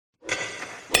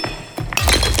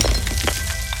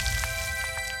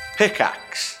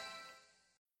Pickaxe.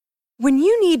 When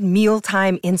you need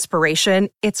mealtime inspiration,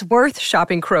 it's worth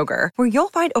shopping Kroger, where you'll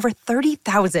find over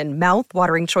 30,000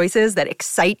 mouth-watering choices that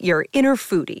excite your inner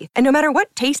foodie. And no matter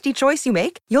what tasty choice you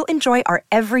make, you'll enjoy our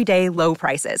everyday low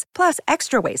prices, plus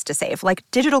extra ways to save, like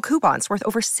digital coupons worth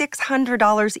over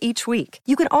 $600 each week.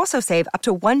 You can also save up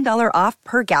to $1 off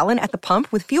per gallon at the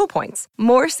pump with fuel points.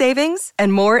 More savings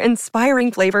and more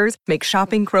inspiring flavors make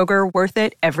shopping Kroger worth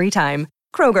it every time.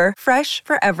 Kroger, fresh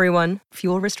for everyone.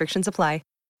 Fuel restrictions apply.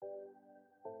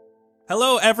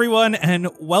 Hello, everyone, and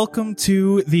welcome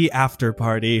to the After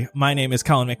Party. My name is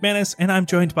Colin McManus, and I'm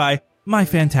joined by my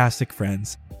fantastic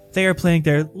friends. They are playing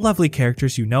their lovely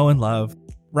characters you know and love: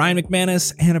 Ryan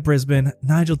McManus, Hannah Brisbane,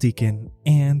 Nigel Deacon,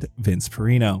 and Vince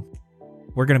Perino.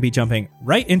 We're going to be jumping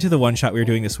right into the one-shot we're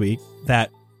doing this week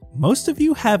that most of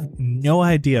you have no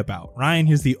idea about. Ryan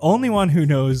is the only one who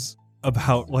knows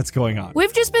about what's going on.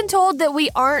 We've just been told that we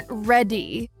aren't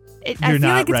ready. I feel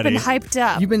like it's been hyped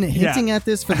up. You've been hinting at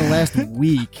this for the last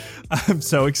week. I'm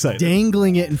so excited.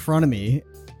 Dangling it in front of me.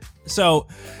 So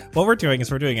what we're doing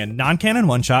is we're doing a non-canon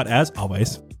one-shot, as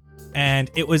always. And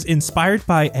it was inspired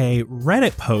by a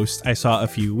Reddit post I saw a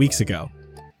few weeks ago.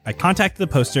 I contacted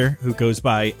the poster, who goes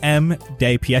by M.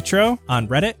 De Pietro on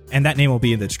Reddit, and that name will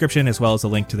be in the description, as well as a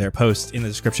link to their post in the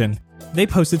description. They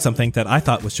posted something that I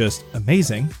thought was just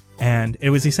amazing, and it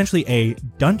was essentially a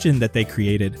dungeon that they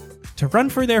created to run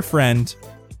for their friend,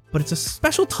 but it's a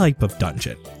special type of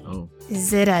dungeon. Oh.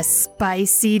 Is it a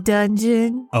spicy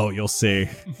dungeon? Oh, you'll see.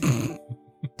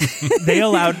 They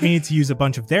allowed me to use a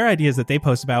bunch of their ideas that they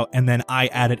post about, and then I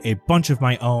added a bunch of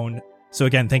my own. So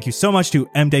again, thank you so much to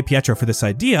M. De Pietro for this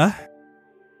idea.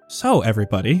 So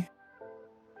everybody,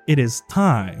 it is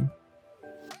time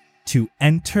to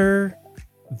enter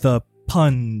the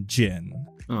PUNGEON.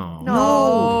 Oh.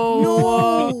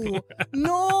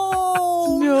 No.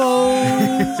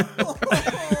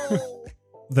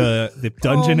 The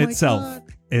dungeon itself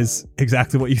is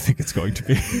exactly what you think it's going to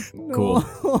be. Cool.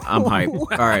 I'm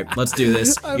hyped. All right, let's do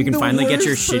this. You can finally get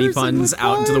your shitty puns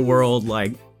out into the world.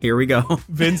 Like, here we go.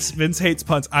 Vince hates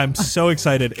puns. I'm so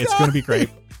excited. It's going to be great.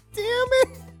 Damn it.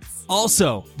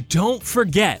 Also, don't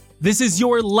forget, this is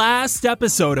your last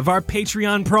episode of our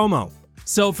Patreon promo.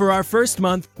 So for our first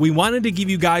month, we wanted to give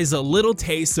you guys a little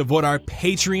taste of what our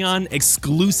Patreon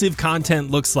exclusive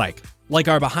content looks like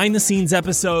our behind the scenes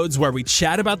episodes where we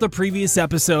chat about the previous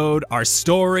episode, our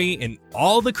story, and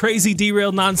all the crazy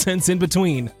derailed nonsense in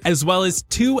between, as well as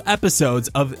 2 episodes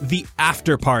of The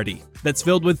After Party that's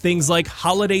filled with things like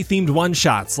holiday-themed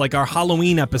one-shots like our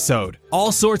Halloween episode,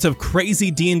 all sorts of crazy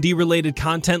D&D related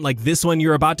content like this one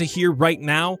you're about to hear right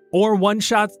now, or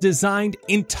one-shots designed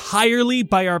entirely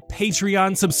by our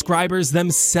Patreon subscribers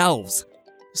themselves.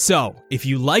 So, if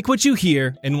you like what you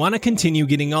hear and want to continue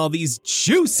getting all these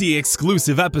juicy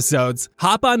exclusive episodes,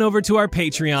 hop on over to our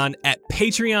Patreon at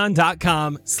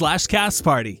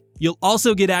patreon.com/castparty. You'll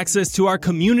also get access to our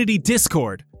community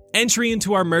Discord, entry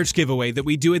into our merch giveaway that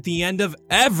we do at the end of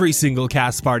every single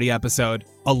Cast Party episode,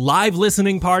 a live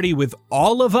listening party with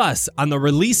all of us on the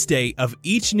release date of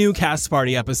each new Cast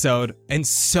Party episode, and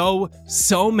so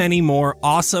many more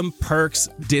awesome perks,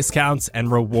 discounts, and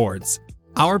rewards.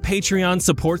 Our Patreon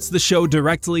supports the show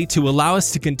directly to allow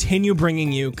us to continue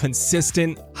bringing you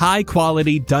consistent,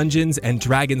 high-quality Dungeons and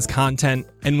Dragons content,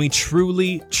 and we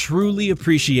truly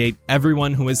appreciate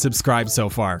everyone who has subscribed so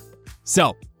far.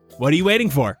 So, what are you waiting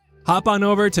for? Hop on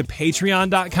over to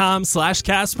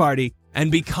patreon.com/castparty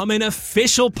and become an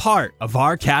official part of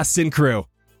our cast and crew.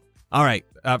 All right,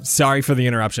 sorry for the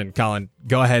interruption, Colin.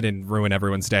 Go ahead and ruin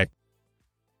everyone's day.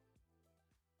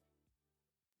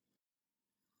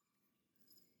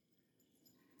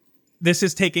 This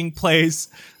is taking place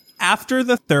after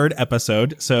the 3rd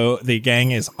episode, so the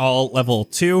gang is all level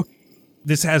 2.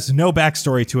 This has no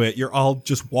backstory to it. You're all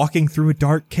just walking through a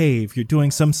dark cave. You're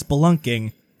doing some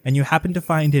spelunking, and you happen to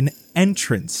find an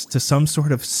entrance to some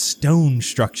sort of stone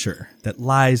structure that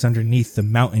lies underneath the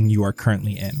mountain you are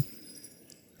currently in.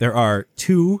 There are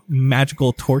 2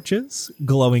 magical torches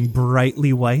glowing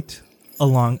brightly white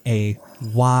along a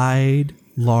wide,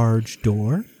 large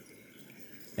door.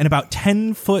 And about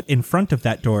 10 foot in front of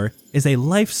that door is a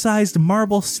life-sized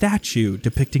marble statue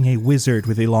depicting a wizard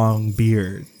with a long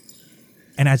beard.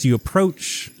 And as you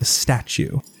approach the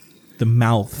statue, the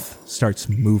mouth starts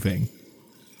moving.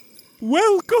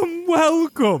 Welcome,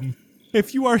 welcome!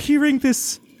 If you are hearing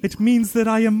this, it means that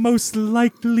I am most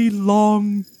likely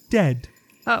long dead.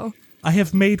 Oh. I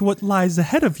have made what lies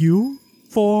ahead of you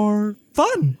for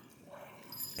fun.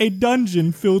 A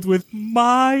dungeon filled with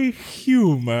my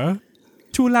humor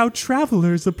to allow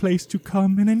travelers a place to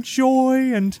come and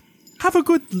enjoy and have a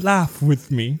good laugh with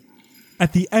me.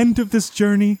 At the end of this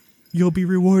journey, you'll be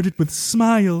rewarded with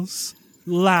smiles,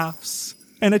 laughs,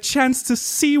 and a chance to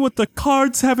see what the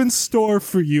cards have in store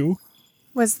for you.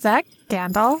 Was that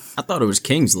Gandalf? I thought it was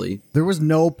Kingsley. There was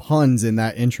no puns in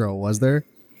that intro, was there?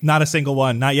 Not a single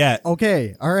one, not yet.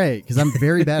 Okay, all right, because I'm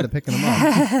very bad at picking them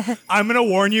up. I'm going to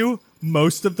warn you,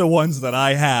 most of the ones that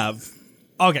I have,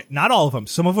 okay, not all of them.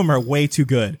 Some of them are way too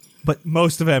good, but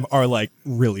most of them are like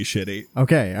really shitty.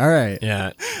 Okay, all right.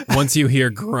 Yeah. Once you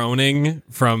hear groaning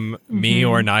from me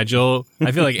or Nigel,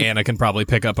 I feel like Anna can probably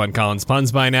pick up on Colin's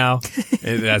puns by now.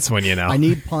 That's when you know. I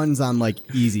need puns on like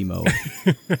easy mode.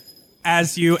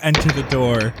 As you enter the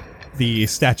door, the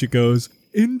statue goes,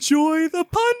 "Enjoy the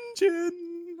Pungeon!"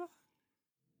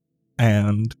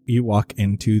 And you walk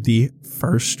into the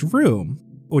first room,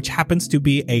 which happens to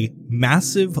be a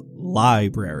massive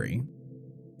library.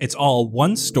 It's all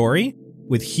one story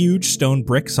with huge stone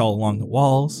bricks all along the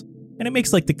walls, and it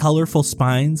makes like the colorful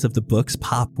spines of the books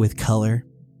pop with color.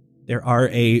 There are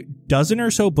a dozen or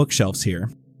so bookshelves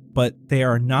here, but they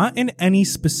are not in any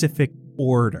specific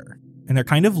order, and they're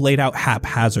kind of laid out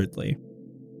haphazardly.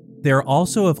 They're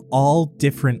also of all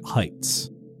different heights.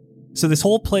 So this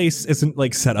whole place isn't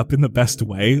like set up in the best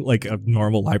way like a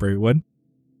normal library would.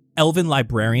 Elven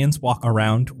librarians walk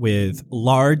around with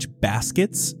large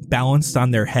baskets balanced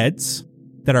on their heads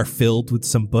that are filled with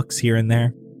some books here and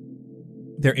there.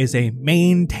 There is a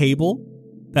main table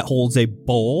that holds a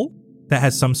bowl that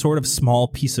has some sort of small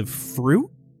piece of fruit.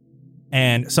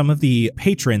 And some of the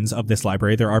patrons of this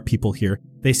library, there are people here,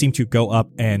 they seem to go up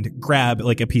and grab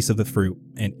like a piece of the fruit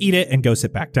and eat it and go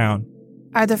sit back down.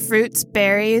 Are the fruits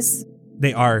berries?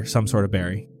 They are some sort of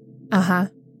berry. Uh-huh.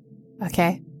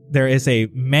 Okay. There is a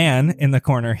man in the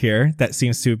corner here that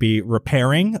seems to be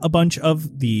repairing a bunch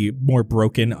of the more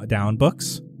broken down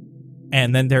books.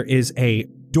 And then there is a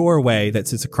doorway that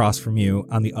sits across from you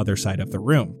on the other side of the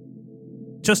room.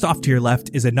 Just off to your left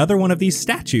is another one of these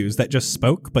statues that just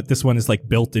spoke, but this one is like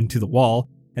built into the wall,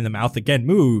 and the mouth again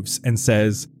moves and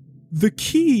says, "The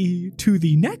key to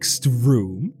the next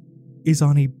room is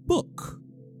on a book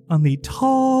on the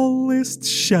tallest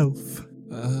shelf."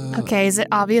 Okay, is it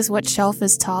obvious what shelf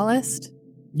is tallest?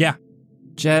 Yeah.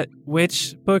 Jet,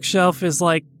 which bookshelf is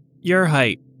like your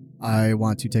height? I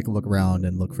want to take a look around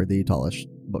and look for the tallest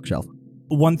bookshelf.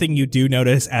 One thing you do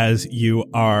notice as you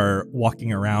are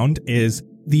walking around is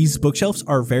these bookshelves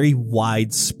are very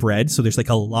widespread, so there's like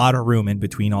a lot of room in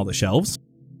between all the shelves.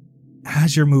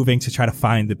 As you're moving to try to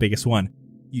find the biggest one,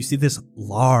 you see this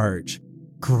large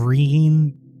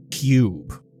green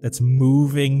cube that's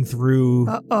moving through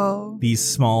these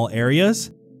small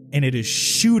areas, and it is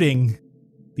shooting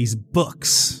these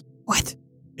books. What?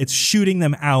 It's shooting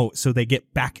them out so they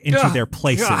get back into their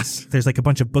places. God. There's like a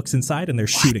bunch of books inside, and they're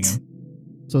shooting them.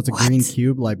 So it's a green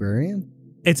cube librarian?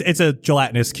 It's a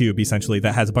gelatinous cube, essentially,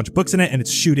 that has a bunch of books in it, and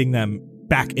it's shooting them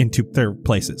back into their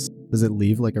places. Does it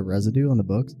leave like a residue on the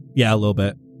books? Yeah, a little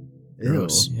bit.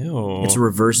 Gross. Ew. It's a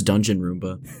reverse dungeon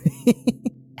Roomba.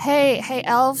 Hey,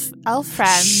 elf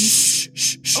friends.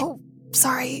 Shh. Oh,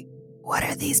 sorry. What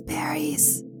are these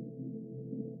berries?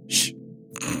 Shh.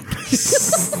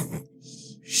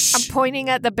 I'm pointing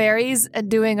at the berries and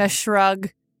doing a shrug.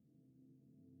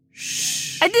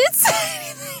 Shh. I didn't say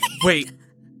anything. Wait.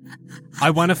 I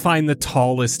want to find the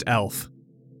tallest elf.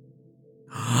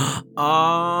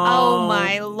 Oh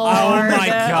my lord. Oh my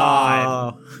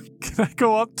god. Can I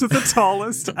go up to the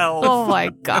tallest elf? Oh my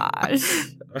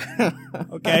gosh.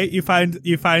 Okay, you find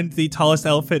the tallest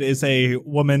elf. It is a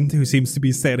woman who seems to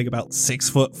be standing about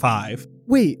 6'5".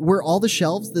 Wait, were all the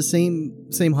shelves the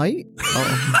same height?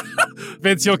 Oh.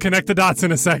 Vince, you'll connect the dots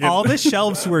in a second. All the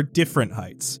shelves were different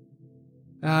heights.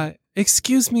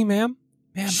 Excuse me, ma'am.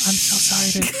 Ma'am, I'm so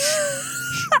sorry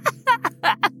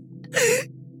to...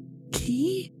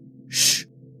 Key? Shh.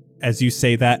 As you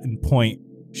say that and point,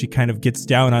 she kind of gets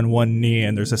down on one knee,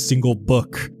 and there's a single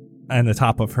book on the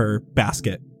top of her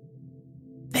basket.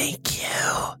 Thank you.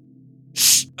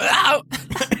 Shh. Ow!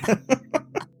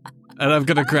 And I'm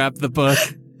going to grab the book,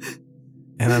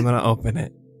 and I'm going to open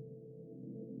it.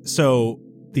 So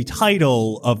the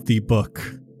title of the book,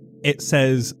 it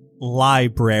says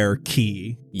Library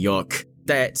Key. Yuck.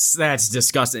 That's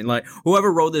disgusting. Like,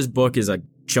 whoever wrote this book is a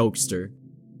jokester.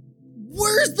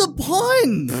 Where's the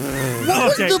pun? What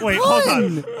was the pun?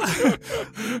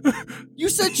 Hold on. You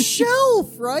said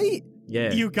shelf, right?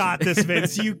 Yeah. You got this,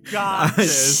 Vince. You got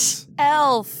this.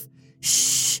 Elf.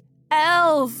 Shh.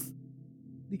 Elf.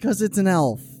 Because it's an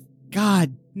elf.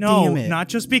 God No, damn it. not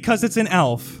just because it's an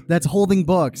elf. That's holding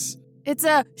books. It's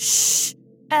a shh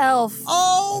elf.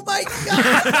 Oh my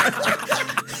god!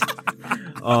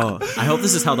 Oh, I hope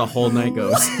this is how the whole night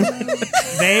goes.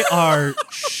 They are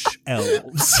shh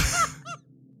elves.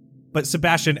 But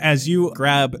Sebastian, as you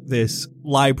grab this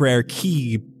library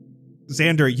key,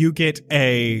 Xander, you get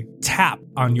a tap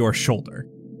on your shoulder.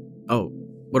 Oh,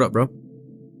 what up, bro?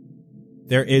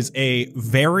 There is a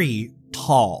very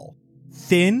tall,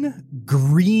 thin,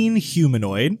 green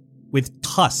humanoid with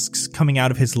tusks coming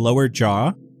out of his lower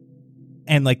jaw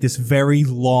and like this very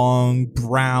long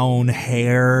brown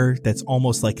hair that's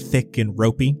almost like thick and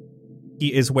ropey.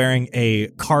 He is wearing a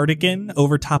cardigan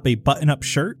over top a button-up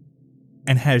shirt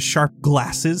and has sharp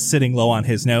glasses sitting low on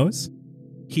his nose.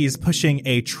 He's pushing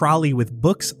a trolley with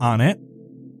books on it,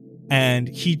 and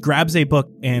he grabs a book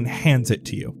and hands it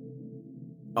to you.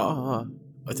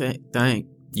 Thank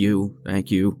you.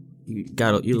 He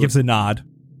gives a nod.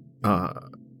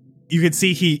 You can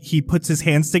see he puts his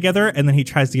hands together, and then he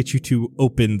tries to get you to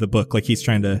open the book, like he's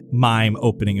trying to mime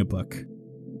opening a book.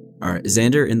 All right,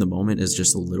 Xander in the moment is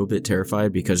just a little bit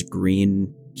terrified because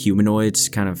green humanoids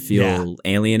kind of feel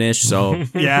alienish, so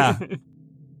yeah.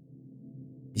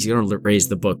 He's going to raise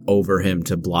the book over him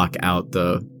to block out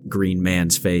the green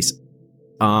man's face.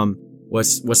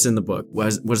 What's in the book?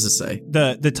 What does it say?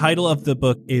 The title of the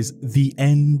book is The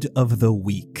End of the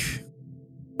Week.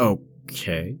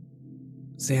 Okay.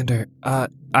 Xander,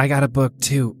 I got a book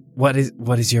too. What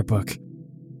is your book?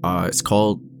 It's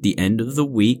called The End of the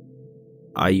Week.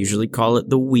 I usually call it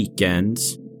The Weekend.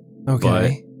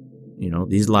 Okay. But,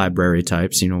 these library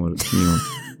types,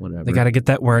 whatever. They got to get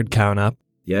that word count up.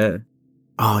 Yeah.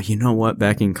 Oh, you know what?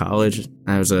 Back in college,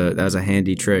 that was a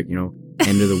handy trick,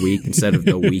 end of the week instead of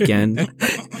the weekend.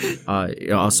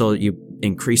 Also, you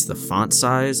increase the font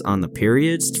size on the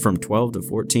periods from 12 to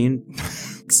 14.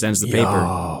 Extends the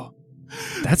paper.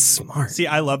 That's smart. See,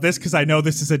 I love this because I know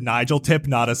this is a Nigel tip,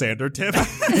 not a Xander tip.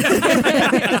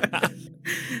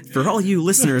 For all you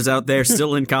listeners out there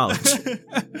still in college.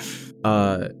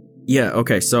 Yeah,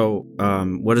 okay, so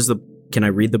can I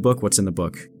read the book? What's in the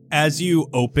book? As you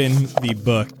open the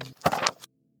book,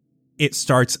 it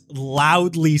starts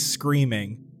loudly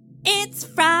screaming, "It's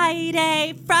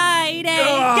Friday,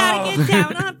 gotta get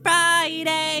down on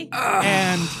Friday."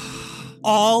 And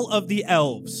all of the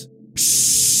elves,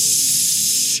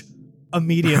 shh,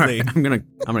 immediately. Right, I'm gonna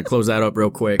close that up real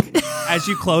quick. As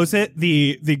you close it,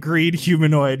 the green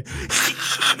humanoid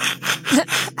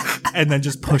and then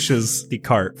just pushes the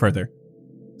cart further.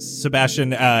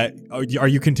 Sebastian, are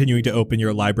you continuing to open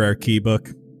your library key book?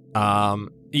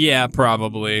 Yeah,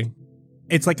 probably.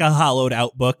 It's like a hollowed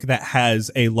out book that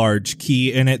has a large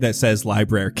key in it that says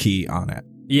library key on it.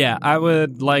 Yeah, I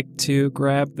would like to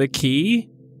grab the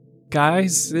key.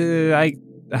 Guys, I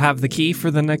have the key for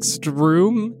the next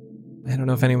room. I don't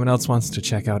know if anyone else wants to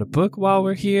check out a book while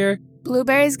we're here.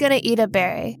 Blueberry's gonna eat a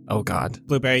berry. Oh, God.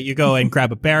 Blueberry, you go and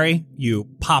grab a berry. You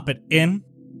pop it in.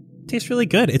 Tastes really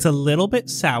good. It's a little bit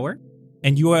sour,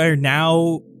 and you are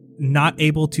now not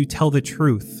able to tell the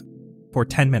truth for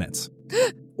 10 minutes.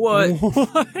 What?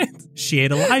 She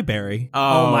ate a library.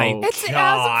 Oh my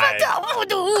God.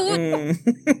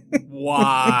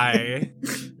 Why?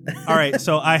 All right,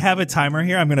 so I have a timer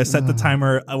here. I'm going to set the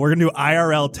timer. We're going to do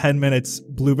IRL 10 minutes.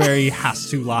 Blueberry has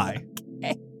to lie.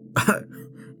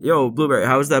 Yo, Blueberry,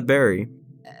 how was that berry?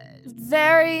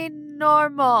 Very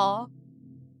normal.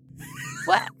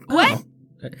 What?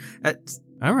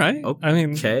 All right. Okay. I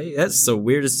mean, that's the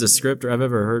weirdest descriptor I've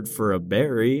ever heard for a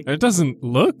berry. it doesn't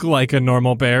look like a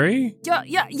normal berry.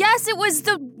 Yes, it was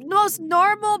the most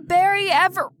normal berry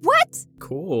ever. What?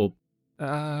 Cool.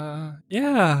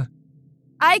 Yeah.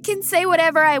 I can say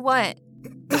whatever I want.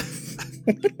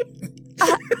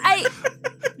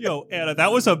 Yo, Anna,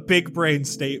 that was a big brain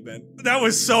statement. That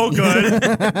was so good.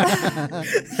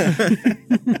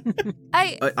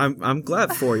 I'm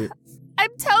glad for you.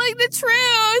 I'm telling the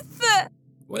truth.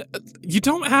 You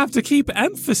don't have to keep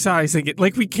emphasizing it.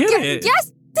 Like, we get it.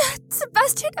 Yes,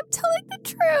 Sebastian, I'm telling the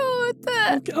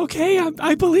truth. Okay,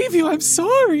 I believe you. I'm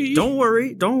sorry. Don't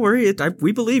worry.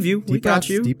 We believe you. We got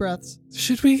you. Deep breaths.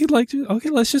 Should we, okay,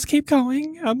 let's just keep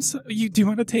going. Do you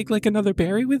want to take, another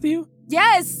berry with you?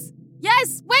 Yes.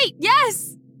 Wait,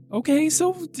 yes. Okay,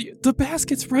 so the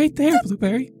basket's right there,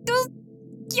 Blueberry.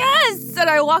 Yes. And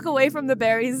I walk away from the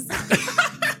berries.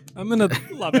 I'm going to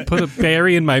put a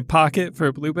berry in my pocket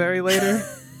for Blueberry later.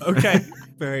 Okay.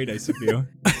 Very nice of you.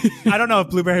 I don't know if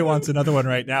Blueberry wants another one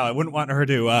right now. I wouldn't want her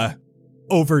to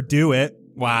overdo it.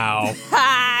 Wow.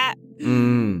 I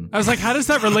was like, how does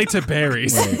that relate to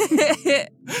berries?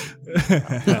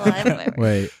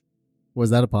 Wait.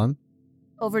 Was that a pun?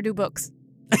 Overdo books.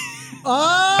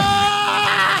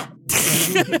 I'm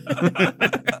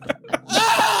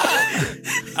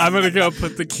going to go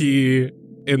put the key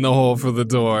in the hole for the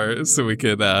door so we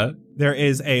could... There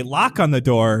is a lock on the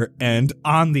door, and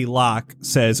on the lock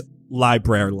says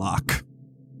library lock.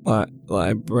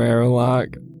 Library lock?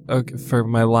 Okay, for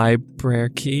my library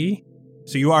key?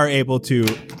 So you are able to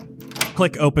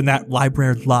click open that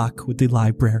library lock with the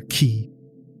library key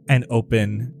and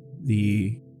open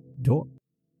the door.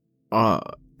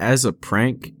 As a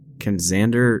prank, can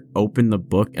Xander open the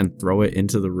book and throw it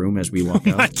into the room as we walk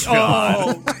out?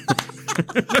 Oh!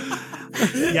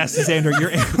 Yes, Xander,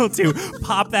 you're able to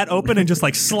pop that open and just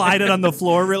like slide it on the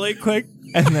floor really quick.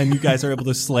 And then you guys are able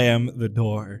to slam the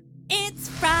door. It's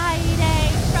Friday.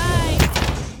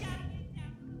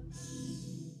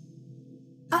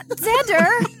 Xander,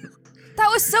 that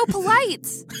was so polite.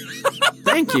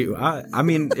 Thank you. I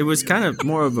mean, it was kind of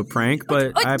more of a prank,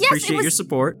 but I appreciate your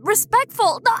support.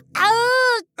 Respectful.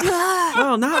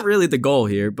 Well, not really the goal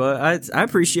here, but I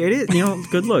appreciate it. You know,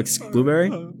 good looks, Blueberry.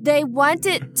 They want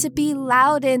it to be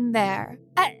loud in there.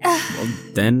 Well,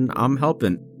 then I'm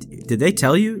helping. Did they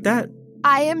tell you that?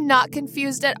 I am not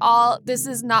confused at all. This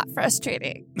is not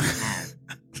frustrating.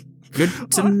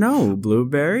 Good to know,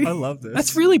 Blueberry. I love this.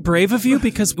 That's really brave of you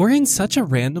because we're in such a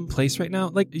random place right now.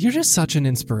 Like, you're just such an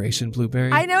inspiration,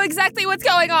 Blueberry. I know exactly what's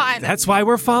going on. That's why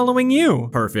we're following you.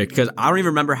 Perfect, because I don't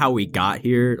even remember how we got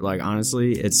here. Like,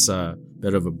 honestly, it's a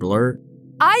bit of a blur.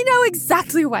 I know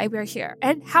exactly why we're here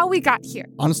and how we got here.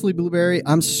 Honestly, Blueberry,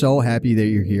 I'm so happy that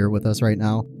you're here with us right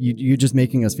now. You're just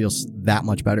making us feel that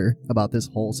much better about this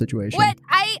whole situation. What?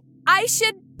 I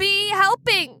should be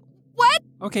helping. What?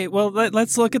 Okay, well,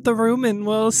 let's look at the room and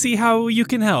we'll see how you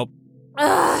can help.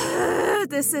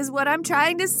 This is what I'm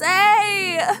trying to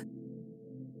say.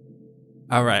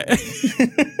 All right.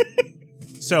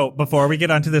 So before we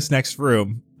get onto this next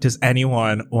room, does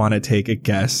anyone want to take a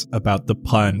guess about the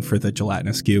pun for the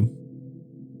gelatinous cube?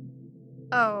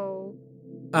 Oh.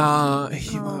 I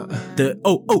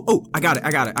got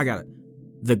it.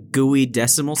 The GUI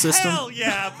decimal system. Hell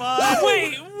yeah, bud.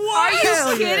 Wait, what?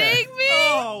 Are you kidding me?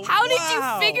 Oh, How did you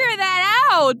figure that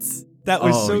out? That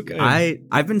was so good.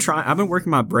 I've been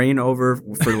working my brain over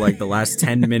for like the last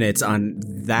 10 minutes on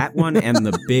that one and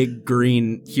the big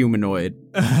green humanoid,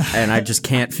 and I just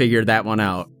can't figure that one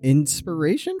out.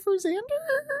 Inspiration for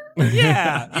Xander?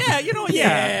 Yeah, you know,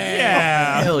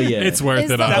 yeah. Hell yeah. It's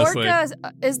worth it, honestly.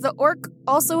 Is the orc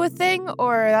also a thing,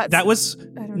 or That was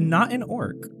I don't know. not an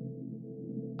orc.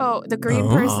 Oh, the green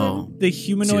person? The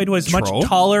humanoid was troll? much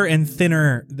taller and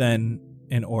thinner than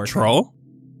an orc. Troll?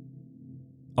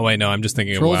 Oh, wait, no, I'm just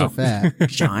thinking Trolls of are fat.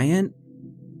 Giant?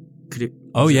 Could it?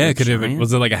 Oh, was yeah, it could a it? giant?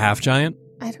 Was it like a half giant?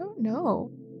 I don't know.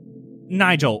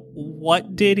 Nigel,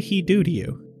 what did he do to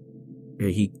you?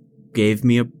 He gave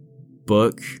me a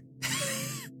book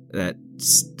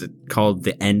that's called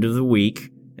The End of the Week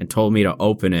and told me to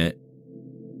open it.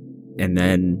 And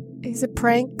then... He's a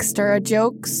prankster, a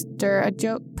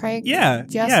joke, prank. Yeah,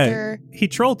 Jester. yeah. He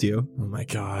trolled you. Oh, my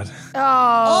God.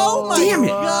 Oh my Damn it.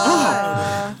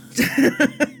 God.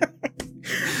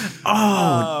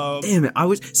 Oh, damn it.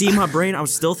 In my brain, I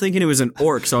was still thinking it was an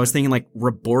orc, so I was thinking like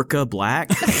Raborka Black.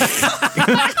 Oh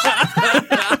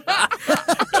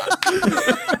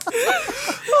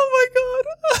my God.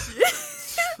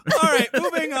 All right,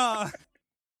 moving on.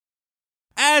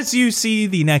 As you see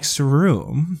the next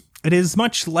room, it is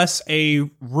much less a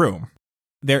room.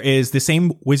 There is the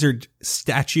same wizard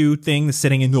statue thing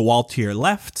sitting in the wall to your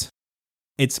left.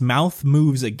 Its mouth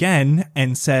moves again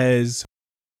and says,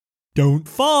 "Don't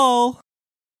fall."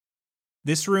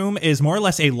 This room is more or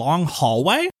less a long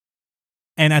hallway.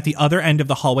 And at the other end of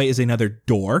the hallway is another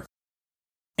door.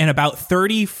 And about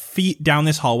 30 feet down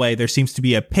this hallway, there seems to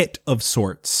be a pit of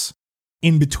sorts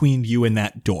in between you and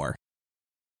that door.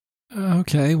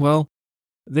 Okay, well,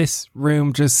 this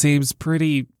room just seems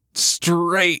pretty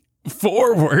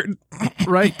straightforward,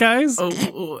 right, guys?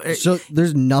 So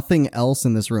there's nothing else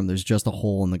in this room. There's just a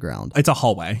hole in the ground. It's a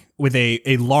hallway with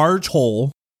a large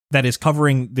hole that is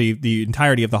covering the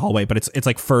entirety of the hallway, but it's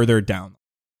like further down.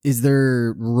 Is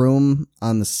there room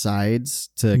on the sides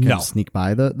to kind of sneak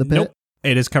by the pit? Nope.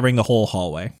 It is covering the whole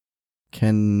hallway.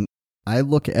 Can I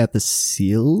look at the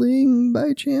ceiling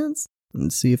by chance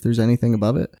and see if there's anything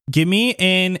above it? Give me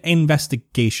an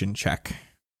investigation check.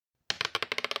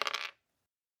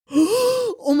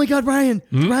 Oh my God, Ryan!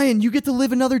 Ryan, you get to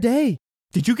live another day.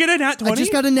 Did you get a nat 20? I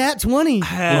just got a nat 20.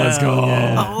 Let's go.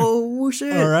 Yeah. Oh,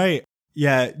 shit. All right.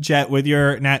 Yeah, Jet, with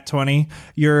your nat 20,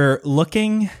 you're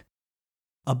looking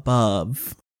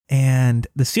above, and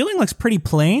the ceiling looks pretty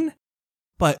plain,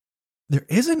 but there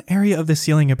is an area of the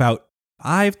ceiling about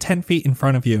 5-10 feet in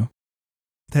front of you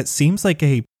that seems like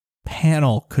a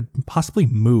panel could possibly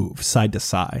move side to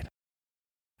side.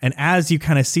 And as you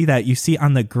kind of see that, you see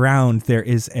on the ground there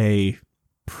is a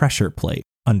pressure plate.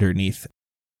 underneath.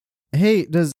 Hey,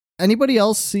 does anybody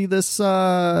else see this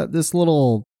this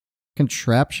little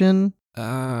contraption?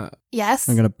 Yes.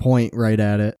 I'm gonna point right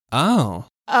at it. Oh.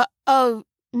 Oh,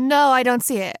 no, I don't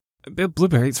see it.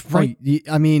 Blueberry, it's right.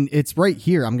 I mean, it's right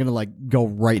here. I'm gonna go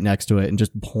right next to it and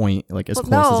just point as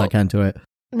close as I can to it.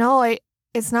 No,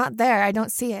 it's not there. I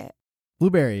don't see it.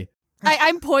 Blueberry.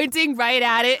 I'm pointing right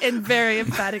at it and very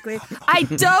emphatically. I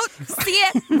don't see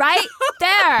it right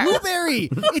there. Blueberry,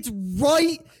 it's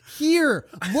right here.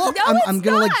 Look, No, I'm it's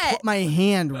gonna not. put my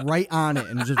hand right on it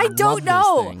and just I don't rub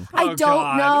know. this thing. I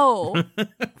don't know.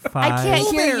 5, I can't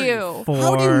hear Blueberry. you. 4,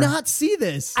 How do you not see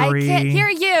this? I can't hear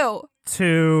you.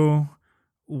 2,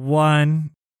 1.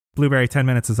 Blueberry, 10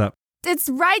 minutes is up. It's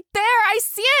right there. I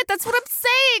see it. That's what I'm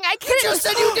saying. I You couldn't. just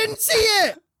said you didn't see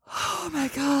it. Oh my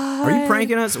god. Are you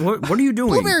pranking us? What are you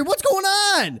doing? Blueberry, what's going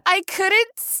on? I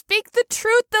couldn't speak the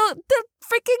truth. The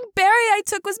freaking berry I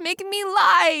took was making me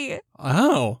lie.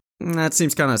 Oh. That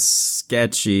seems kind of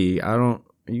sketchy. I don't.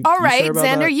 All you right, sure about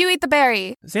Xander, that? you eat the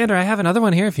berry. Xander, I have another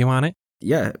one here if you want it.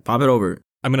 Yeah, pop it over.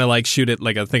 I'm going to shoot it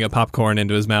like a thing of popcorn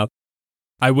into his mouth.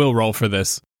 I will roll for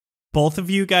this. Both of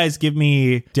you guys give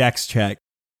me dex check.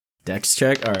 Dex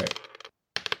check. All right.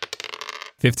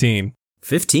 15.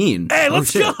 15. Hey,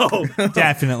 let's shit. go.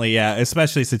 Definitely, yeah,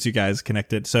 especially since you guys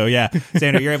connected. So yeah,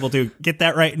 Xander, you're able to get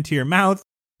that right into your mouth.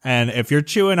 And if you're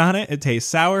chewing on it, it tastes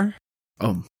sour.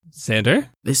 Oh, Xander?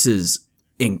 this is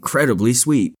incredibly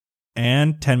sweet.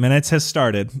 And 10 minutes has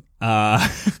started. I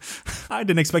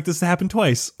didn't expect this to happen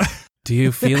twice. Do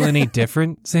you feel any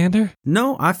different, Xander?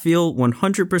 No, I feel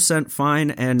 100%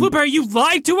 fine and... Blueberry, you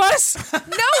lied to us?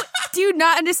 No, do you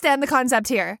not understand the concept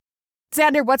here?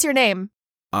 Xander, what's your name?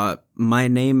 My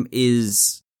name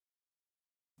is...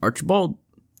 Archibald.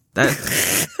 That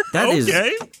is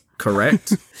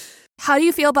correct. How do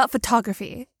you feel about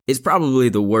photography? It's probably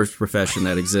the worst profession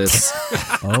that exists.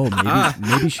 Oh,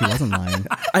 maybe she wasn't lying.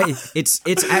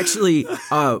 It's actually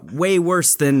way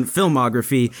worse than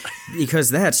filmography because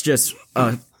that's just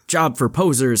a job for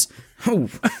posers. Oh,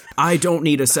 I don't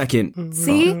need a second.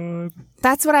 See?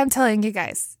 That's what I'm telling you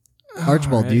guys.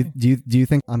 Archibald, right. do you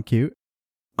think I'm cute?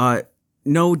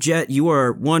 No, Jet, you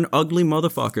are one ugly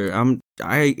motherfucker.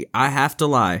 I have to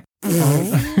lie.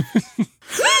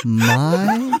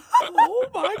 My Oh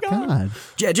my God.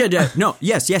 Jet. No,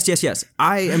 yes.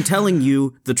 I am telling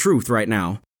you the truth right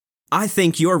now. I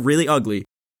think you're really ugly.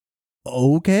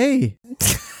 Okay.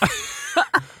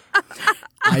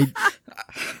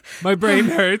 My brain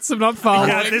hurts. I'm not following.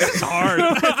 God, this is hard.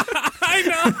 I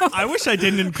know. I wish I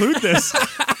didn't include this.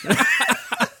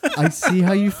 I see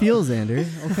how you feel, Xander.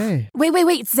 Okay.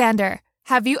 Wait, Xander.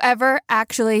 Have you ever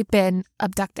actually been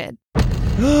abducted?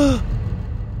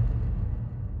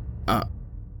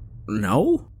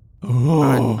 No.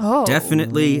 Oh.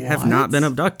 Definitely have not been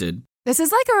abducted. This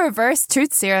is like a reverse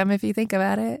truth serum if you think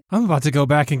about it. I'm about to go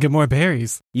back and get more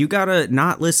berries. You gotta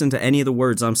not listen to any of the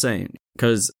words I'm saying,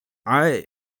 because I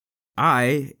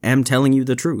am telling you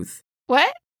the truth.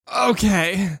 What?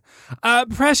 Okay.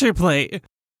 Pressure plate.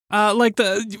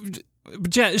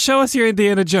 Jet, show us your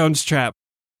Indiana Jones trap.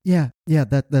 Yeah,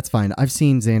 that's fine. I've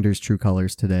seen Xander's true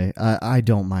colors today. I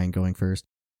don't mind going first.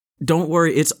 Don't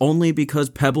worry, it's only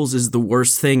because Pebbles is the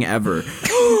worst thing ever.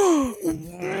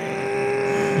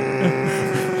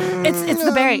 It's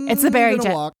the berry. It's the berry,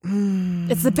 Jet. Walk.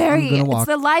 It's the berry. I'm gonna walk. It's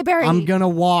the library. I'm gonna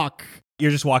walk. You're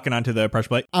just walking onto the pressure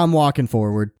plate. I'm walking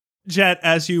forward. Jet,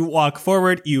 as you walk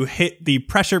forward, you hit the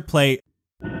pressure plate,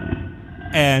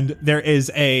 and there is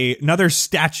another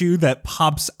statue that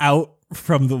pops out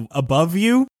from above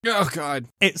you. Oh, God.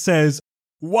 It says,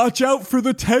 "Watch out for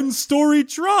the 10-story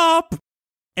drop!"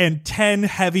 And 10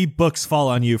 heavy books fall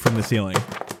on you from the ceiling.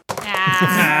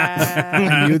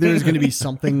 I knew there was going to be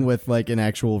something with an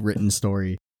actual written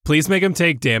story. Please make him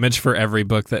take damage for every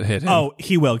book that hit him. Oh,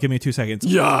 he will. Give me 2 seconds.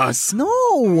 Yes. No!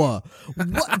 What?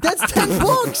 That's 10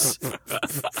 books!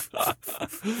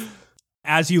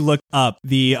 As you look up,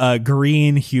 the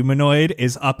green humanoid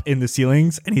is up in the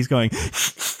ceilings, and he's going...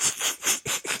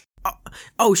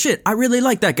 Oh shit, I really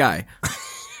like that guy.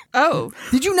 Oh.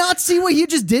 Did you not see what he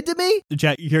just did to me?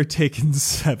 Jet, you're taking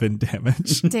 7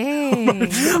 damage. Dang.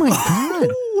 Oh my God.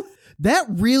 That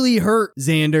really hurt,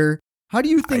 Xander. How do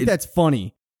you think that's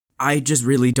funny? I just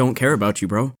really don't care about you,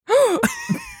 bro. Oh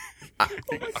my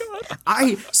God.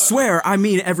 I swear I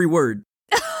mean every word.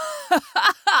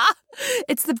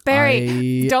 It's the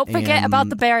berry. Don't forget about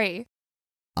the berry.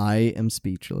 I am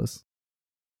speechless.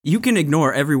 You can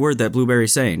ignore every word that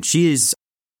Blueberry's saying. She is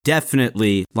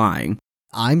definitely lying.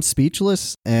 I'm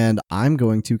speechless, and I'm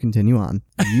going to continue on.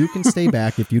 You can stay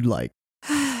back if you'd like.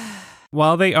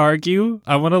 While they argue,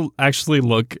 I want to actually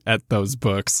look at those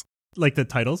books. Like the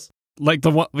titles? Like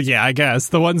the one, yeah, I guess.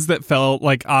 The ones that fell,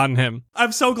 like, on him.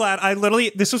 I'm so glad.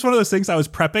 This was one of those things I was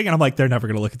prepping, and I'm like, they're never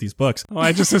going to look at these books. Oh,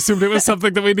 I just assumed it was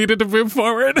something that we needed to move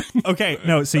forward. Okay,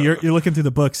 no, so you're looking through the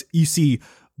books. You see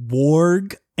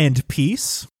Warg and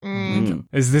Peace.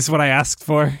 Is this what I asked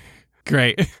for?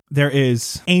 Great. There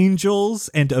is Angels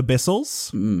and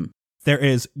Abyssals. There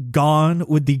is Gone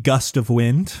with the Gust of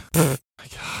Wind. Oh my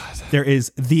God. There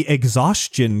is The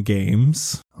Exhaustion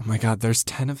Games. Oh my God, there's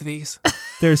 10 of these?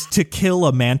 There's To Kill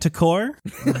a Manticore.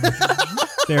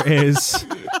 There is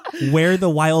Where the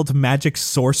Wild Magic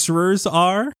Sorcerers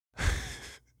Are.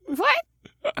 What?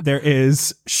 There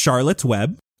is Charlotte's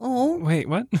Web. Oh, Wait,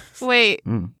 what? Wait.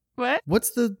 What?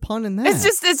 what's the pun in that?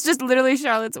 It's just literally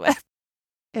Charlotte's Web.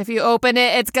 If you open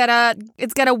it, it's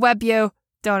gonna web you.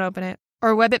 Don't open it.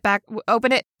 Or web it back.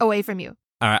 Open it away from you.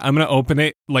 All right, I'm going to open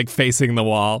it, like, facing the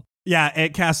wall. Yeah,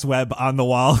 it casts web on the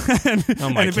wall. and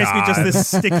it's basically just this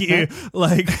sticky,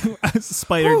 like,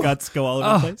 spider guts go all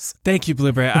over the place. Thank you,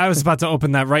 Blueberry. I was about to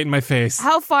open that right in my face.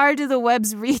 How far do the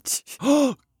webs reach?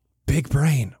 Big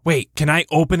brain. Wait, can I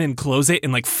open and close it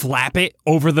and, like, flap it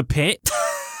over the pit?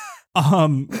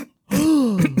 Okay,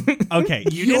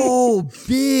 you didn't. Yo,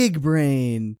 big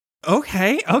brain.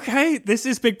 Okay, this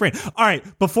is big brain. All right,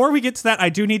 before we get to that, I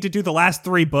do need to do the last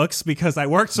 3 books because I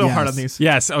worked so hard on these.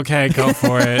 Yes, okay, go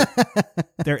for it.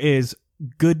 There is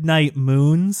Goodnight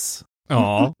Moons.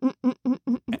 Aw.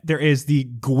 There is the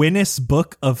Gwynnis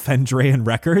Book of Fendrayan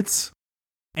Records.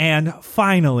 And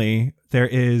finally, there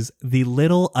is The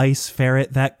Little Ice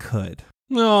Ferret That Could.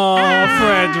 Aw,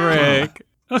 Frederick.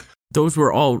 Those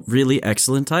were all really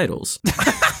excellent titles.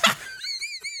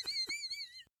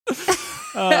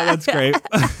 Oh, that's great.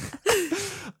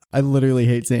 I literally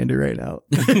hate Xander right now.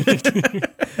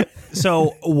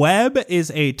 So, Web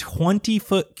is a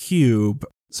 20-foot cube.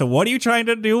 So, what are you trying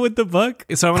to do with the book?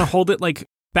 So I want to hold it, like,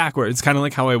 backwards, kind of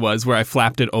like how I was, where I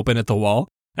flapped it open at the wall.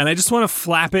 And I just want to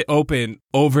flap it open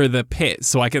over the pit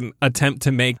so I can attempt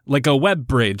to make, like, a web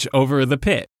bridge over the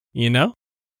pit, you know?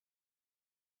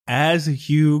 As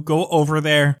you go over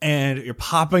there and you're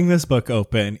popping this book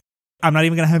open, I'm not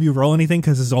even going to have you roll anything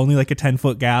because it's only like a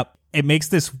 10-foot gap. It makes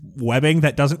this webbing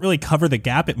that doesn't really cover the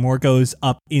gap. It more goes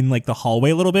up in like the hallway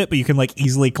a little bit, but you can like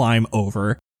easily climb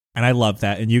over. And I love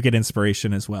that. And you get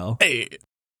inspiration as well. Hey.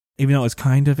 Even though it was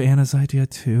kind of Anna's idea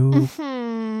too.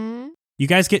 Mm-hmm. You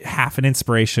guys get half an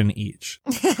inspiration each.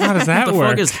 How does that What the work?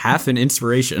 fuck is half an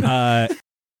inspiration? I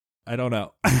don't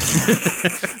know.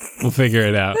 We'll figure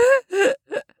it out.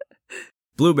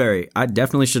 Blueberry, I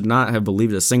definitely should not have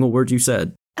believed a single word you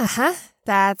said. Uh-huh.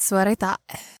 That's what I thought.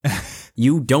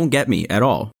 You don't get me at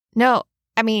all. No,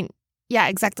 I mean, yeah,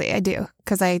 exactly. I do,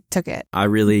 because I took it. I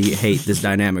really hate this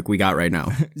dynamic we got right now.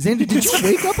 Xander, did you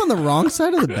wake up on the wrong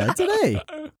side of the bed today?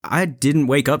 I didn't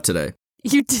wake up today.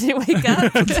 You didn't wake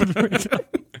up?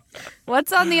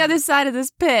 What's on the other side of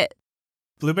this pit?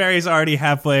 Blueberry's already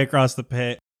halfway across the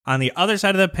pit. On the other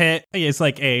side of the pit is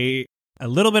like a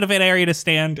little bit of an area to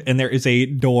stand, and there is a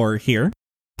door here.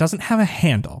 Doesn't have a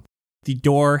handle. The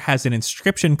door has an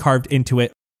inscription carved into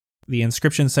it. The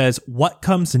inscription says, "What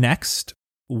comes next?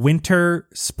 Winter,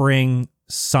 spring,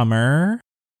 summer."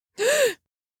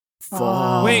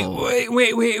 Fall. Wait.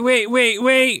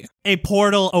 A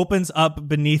portal opens up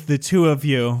beneath the two of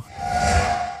you,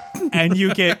 and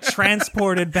you get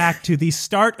transported back to the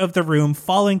start of the room,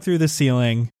 falling through the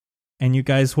ceiling, and you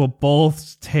guys will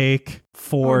both take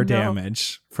 4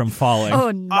 damage from falling.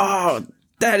 Oh, no. Oh,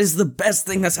 that is the best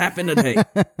thing that's happened today.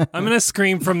 I'm going to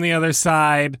scream from the other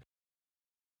side.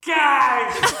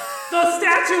 Guys, the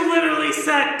statue literally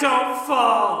said don't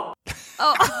fall.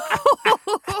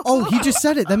 Oh, he just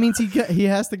said it. That means he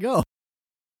has to go.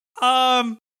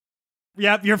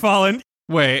 Yep, you're falling.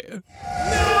 Wait.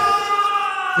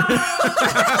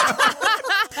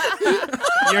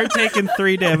 You're taking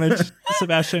 3 damage,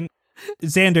 Sebastian.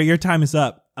 Xander, your time is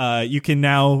up. You can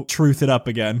now truth it up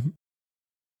again.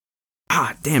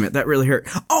 Ah, damn it, that really hurt.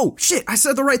 Oh, shit, I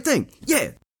said the right thing.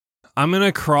 Yeah. I'm going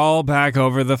to crawl back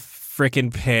over the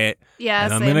frickin' pit. Yeah,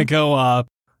 and I'm same. going to go up,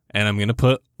 and I'm going to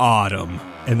put autumn.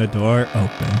 And the door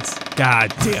opens.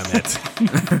 God damn it.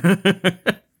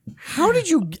 How did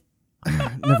you...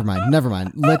 Never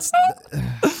mind. Let's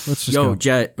just Yo, go.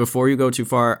 Jet, before you go too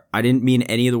far, I didn't mean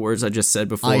any of the words I just said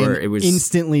before. I am It was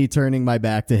instantly turning my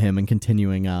back to him and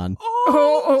continuing on.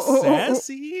 Oh,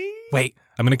 sassy. Wait,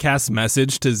 I'm going to cast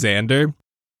message to Xander.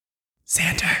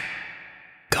 Xander,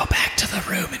 go back to the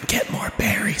room and get more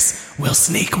berries. We'll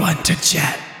sneak one to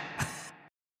Jet.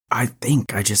 I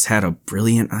think I just had a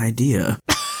brilliant idea.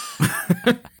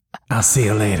 I'll see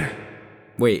you later.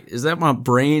 Wait, is that my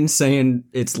brain saying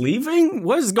it's leaving?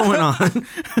 What is going on?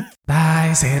 Bye,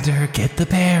 Xander. Get the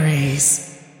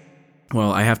berries.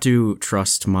 Well, I have to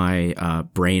trust my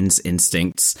brain's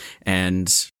instincts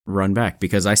and run back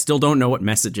because I still don't know what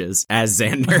message is as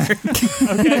Xander.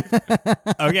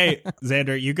 Okay,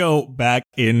 Xander, you go back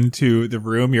into the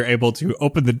room. You're able to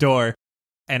open the door.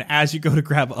 And as you go to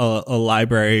grab a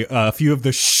library, a few of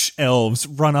the elves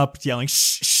run up yelling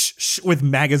shh with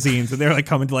magazines. And they're like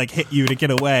coming to like hit you to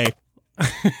get away.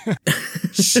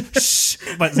 Shh.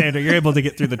 But Xander, you're able to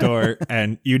get through the door.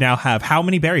 And you now have how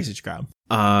many berries did you grab?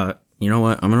 You know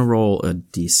what? I'm going to roll a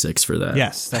d6 for that.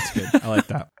 Yes, that's good. I like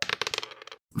that.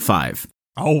 5.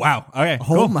 Oh, wow. Okay, Oh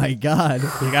cool. my god.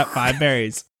 You got 5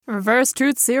 berries. Reverse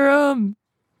truth serum.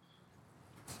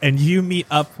 And you meet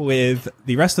up with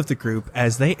the rest of the group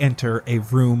as they enter a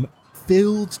room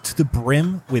filled to the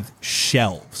brim with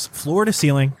shelves, floor to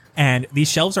ceiling. And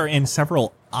these shelves are in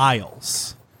several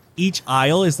aisles. Each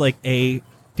aisle is like a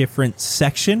different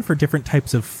section for different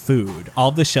types of food. All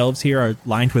of the shelves here are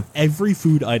lined with every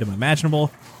food item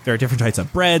imaginable. There are different types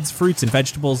of breads, fruits, and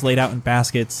vegetables laid out in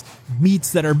baskets,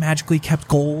 meats that are magically kept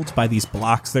gold by these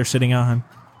blocks they're sitting on.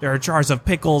 There are jars of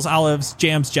pickles, olives,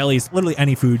 jams, jellies, literally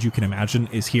any food you can imagine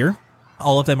is here.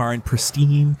 All of them are in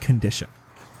pristine condition.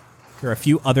 There are a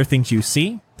few other things you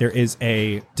see. There is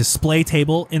a display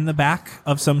table in the back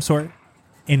of some sort.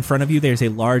 In front of you, there's a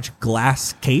large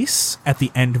glass case at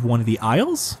the end of one of the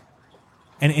aisles.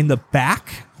 And in the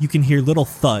back, you can hear little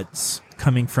thuds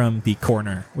coming from the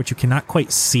corner, which you cannot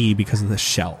quite see because of the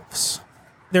shelves.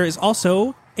 There is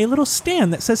also a little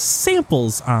stand that says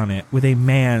samples on it with a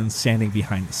man standing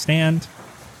behind the stand.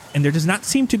 And there does not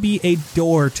seem to be a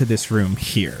door to this room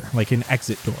here, like an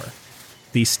exit door.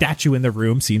 The statue in the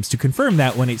room seems to confirm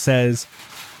that when it says,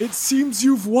 "It seems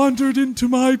you've wandered into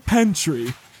my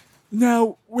pantry.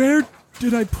 Now, where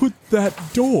did I put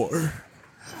that door?"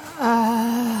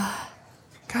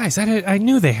 Guys, I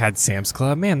knew they had Sam's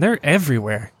Club. Man, they're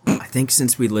everywhere. I think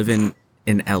since we live in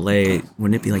LA,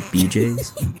 wouldn't it be like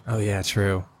BJ's? Oh, yeah,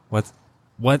 true.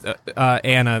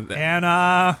 Anna?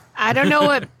 Anna. I don't know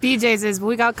what BJ's is, but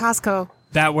we got Costco.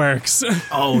 That works.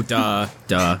 Oh, duh,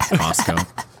 Costco.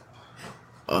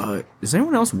 Is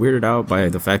anyone else weirded out by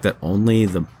the fact that only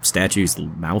the statue's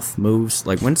mouth moves?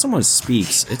 Like, when someone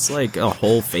speaks, it's like a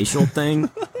whole facial thing,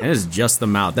 and it's just the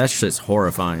mouth. That shit's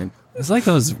horrifying. It's like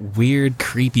those weird,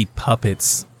 creepy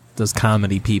puppets those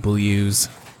comedy people use.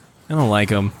 I don't like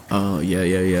them. Oh,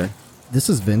 yeah. This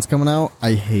is Vince coming out.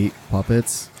 I hate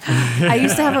puppets. I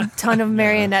used to have a ton of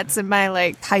marionettes in my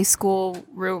like high school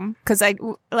room because it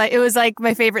was like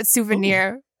my favorite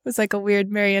souvenir. It was like a weird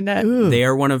marionette. They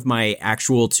are one of my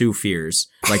actual 2 fears.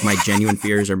 Like, my genuine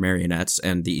fears are marionettes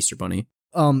and the Easter Bunny.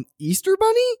 Easter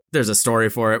Bunny? There's a story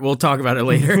for it. We'll talk about it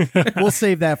later. We'll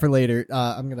save that for later.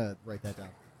 I'm gonna write that down.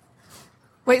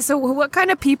 Wait, so what kind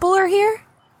of people are here?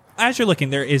 As you're looking,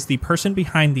 there is the person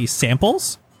behind these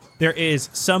samples. There is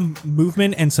some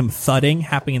movement and some thudding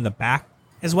happening in the back,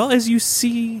 as well as you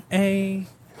see a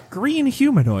green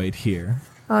humanoid here.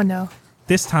 Oh no.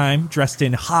 This time dressed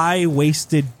in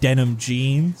high-waisted denim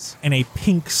jeans and a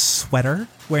pink sweater,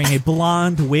 wearing a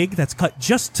blonde wig that's cut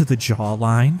just to the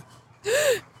jawline.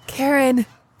 Karen.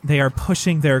 They are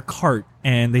pushing their cart,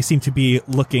 and they seem to be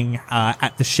looking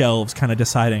at the shelves, kind of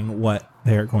deciding what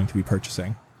they're going to be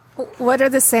purchasing. What are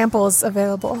the samples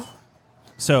available?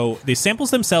 So the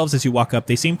samples themselves, as you walk up,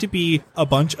 they seem to be a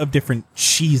bunch of different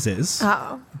cheeses,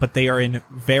 but they are in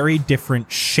very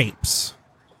different shapes.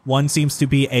 One seems to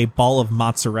be a ball of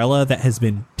mozzarella that has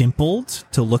been dimpled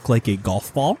to look like a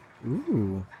golf ball.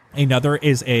 Ooh. Another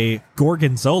is a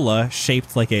gorgonzola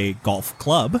shaped like a golf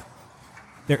club.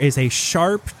 There is a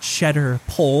sharp cheddar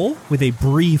pole with a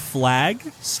brie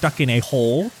flag stuck in a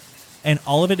hole. And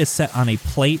all of it is set on a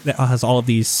plate that has all of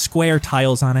these square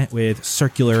tiles on it with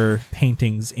circular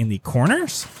paintings in the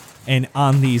corners. And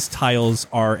on these tiles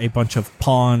are a bunch of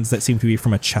pawns that seem to be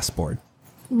from a chessboard.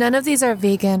 None of these are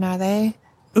vegan, are they?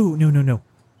 Ooh, no.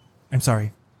 I'm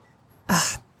sorry.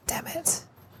 Damn it.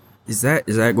 Is that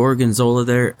Gorgonzola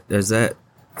there? Is that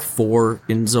for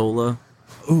Gonzola?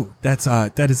 Ooh, that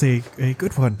is a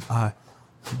good one.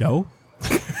 No.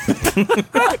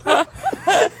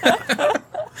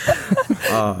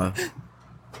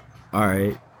 All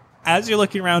right. As you're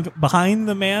looking around, behind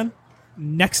the man,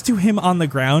 next to him on the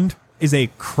ground is a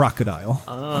crocodile.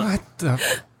 What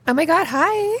the? Oh my god,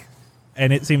 hi.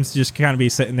 And it seems to just kind of be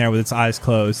sitting there with its eyes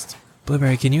closed.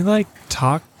 Blueberry, can you,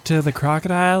 talk to the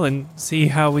crocodile and see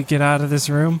how we get out of this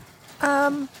room?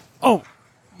 Oh,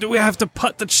 do we have to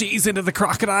put the cheese into the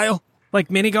crocodile? Like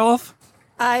mini golf?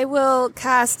 I will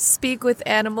cast Speak with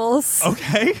Animals.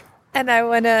 Okay. And I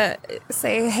want to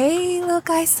say, hey, little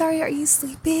guy, sorry, are you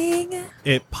sleeping?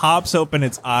 It pops open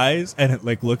its eyes and it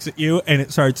like looks at you and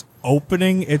it starts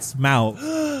opening its mouth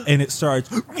and it starts.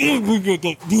 What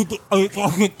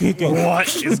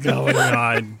is going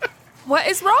on? What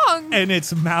is wrong? And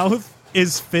its mouth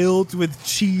is filled with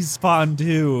cheese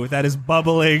fondue that is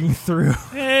bubbling through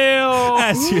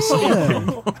as you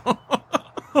sleep.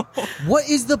 What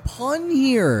is the pun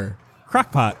here?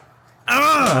 Crockpot.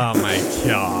 Oh my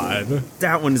god.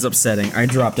 That one is upsetting. I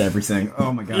dropped everything.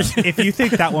 Oh my god. If you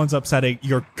think that one's upsetting,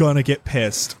 you're gonna get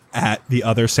pissed at the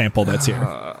other sample that's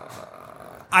here.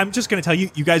 I'm just gonna tell you,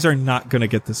 you guys are not gonna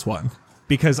get this one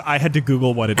because I had to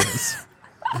Google what it is.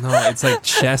 No, it's like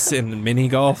chess and mini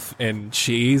golf and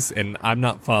cheese, and I'm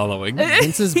not following.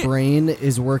 Vince's brain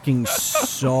is working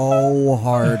so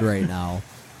hard right now,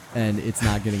 and it's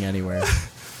not getting anywhere.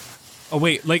 Oh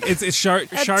wait, like it's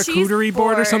charcuterie cheese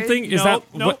board or board. something? Is that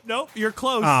what? Nope, you're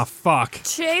close. Ah, fuck.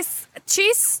 Cheese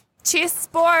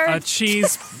board. A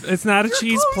cheese. It's not a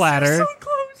cheese platter. You're so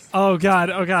close. Oh god.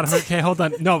 Okay, hold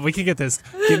on. No, we can get this.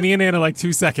 Give me an in like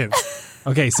 2 seconds.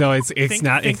 Okay, so it's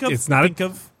not Think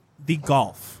of the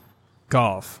golf.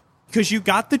 golf. Because you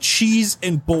got the cheese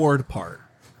and board part.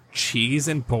 Cheese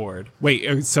and board.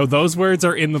 Wait, so those words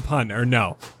are in the pun or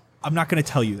no? I'm not going to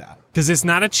tell you that. Because it's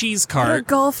not a cheese What are cart.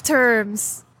 golf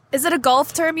terms? Is it a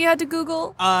golf term you had to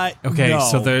Google? Okay, no.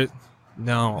 so the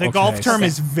golf term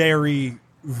is very,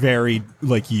 very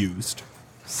used.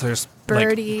 So there's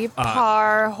Birdie,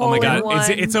 par, hole oh my god, in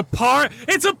one. it's a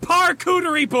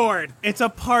parcuterie board. It's a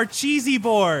cheesy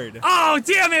board. Oh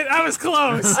damn it, I was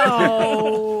close.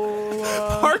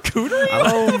 Oh. Parcuterie?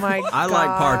 Oh my god. I like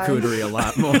parcuterie a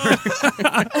lot more.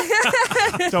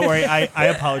 Don't worry, I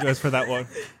apologize for that one.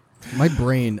 My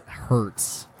brain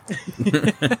hurts.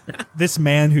 This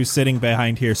man who's sitting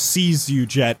behind here sees you,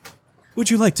 Jet. Would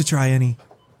you like to try any?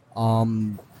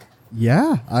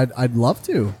 Yeah, I'd love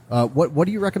to. What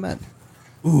do you recommend?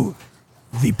 Ooh,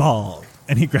 the ball.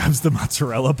 And he grabs the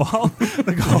mozzarella ball,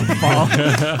 the golf ball.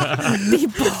 The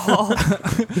ball.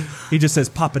 He just says,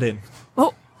 pop it in.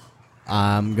 Oh,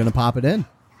 I'm gonna pop it in.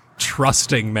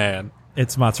 Trusting man.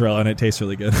 It's mozzarella and it tastes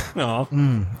really good. Oh.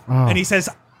 And he says,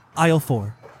 aisle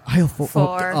 4. Aisle 4.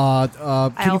 Four. Can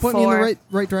Aisle you point me in the four.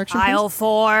 right direction, please? aisle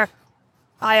 4.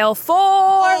 Aisle 4.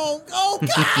 Oh,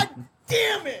 God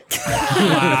damn it.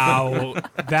 Wow.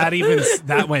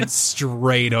 That went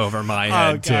straight over my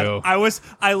head too.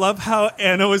 I love how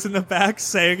Anna was in the back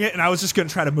saying it, and I was just going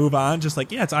to try to move on, just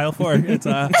like, yeah, it's aisle 4. It's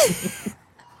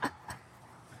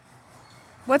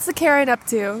What's the Karen up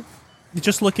to?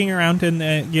 just looking around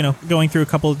and, going through a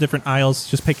couple of different aisles,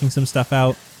 just picking some stuff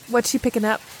out. What's she picking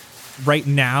up? Right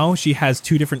now, she has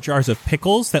 2 different jars of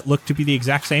pickles that look to be the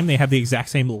exact same. They have the exact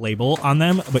same label on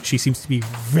them, but she seems to be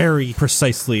very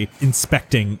precisely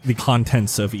inspecting the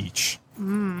contents of each.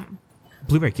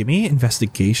 Blueberry, give me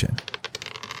investigation.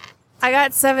 I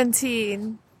got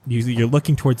 17. You're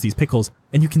looking towards these pickles,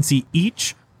 and you can see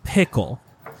each pickle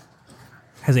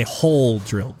has a hole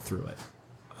drilled through it.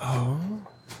 Oh.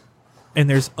 And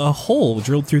there's a hole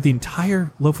drilled through the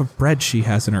entire loaf of bread she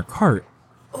has in her cart.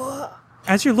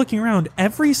 As you're looking around,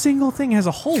 every single thing has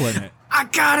a hole in it. I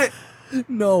got it.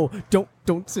 No,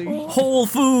 don't say. Whole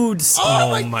Foods.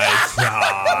 Oh my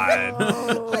god.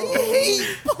 I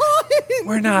hate puns.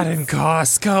 We're not in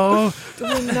Costco.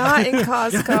 We're not in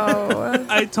Costco.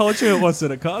 I told you it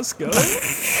wasn't a Costco.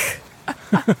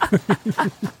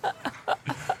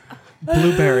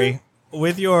 Blueberry,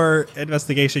 with your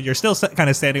investigation, you're still kind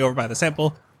of standing over by the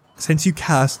sample. Since you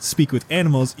cast Speak with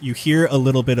Animals, you hear a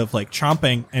little bit of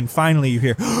chomping, and finally you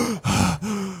hear,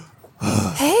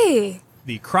 Hey.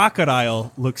 the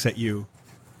crocodile looks at you.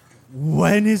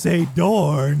 When is a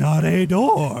door not a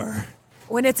door?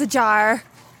 When it's a jar,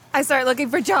 I start looking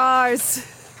for jars.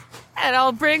 And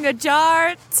I'll bring a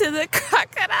jar to the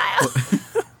crocodile.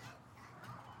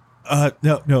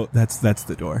 No, that's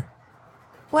the door.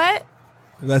 What?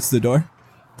 That's the door.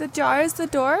 The jar is the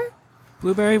door?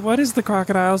 Blueberry, what is the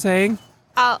crocodile saying?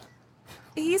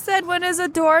 He said, when is a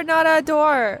door not a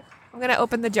door? I'm going to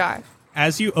open the jar.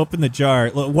 As you open the jar,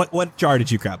 what jar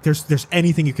did you grab? There's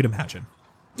anything you could imagine.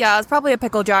 Yeah, it's probably a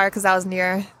pickle jar because I was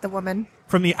near the woman.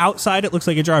 From the outside, it looks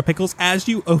like a jar of pickles. As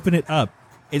you open it up,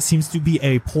 it seems to be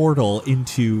a portal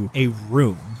into a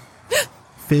room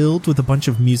filled with a bunch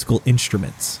of musical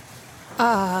instruments.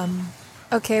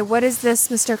 Okay, what is this,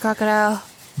 Mr. Crocodile?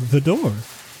 The door.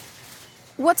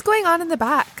 What's going on in the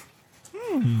back?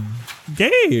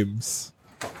 Games.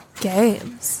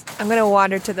 Games. I'm going to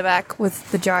wander to the back with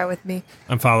the jar with me.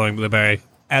 I'm following Blueberry.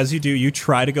 As you do, you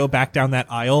try to go back down that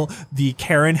aisle. The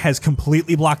Karen has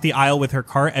completely blocked the aisle with her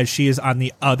cart as she is on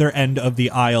the other end of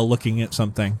the aisle looking at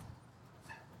something.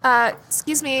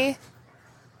 Excuse me.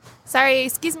 Sorry,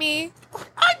 excuse me.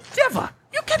 Never!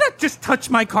 You cannot just touch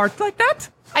my cart like that!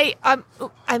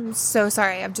 I'm so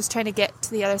sorry. I'm just trying to get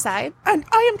to the other side. And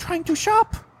I am trying to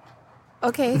shop.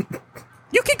 Okay.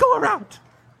 You can go around.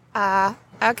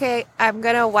 Okay. I'm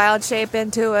gonna wild shape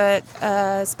into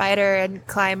a spider and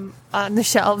climb on the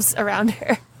shelves around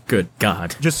her. Good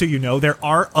God. Just so you know, there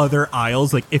are other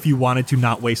aisles, like if you wanted to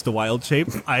not waste a wild shape.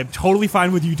 I'm totally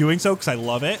fine with you doing so because I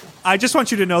love it. I just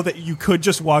want you to know that you could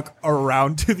just walk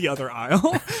around to the other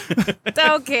aisle.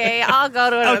 Okay, I'll go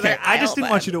to another Okay, I aisle just didn't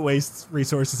then. want you to waste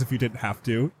resources if you didn't have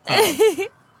to.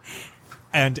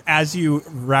 And as you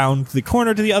round the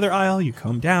corner to the other aisle, you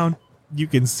come down. You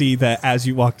can see that as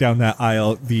you walk down that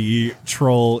aisle, the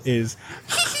troll is...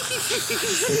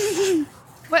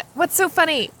 What's so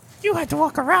funny? You had to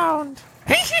walk around.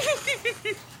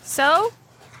 So?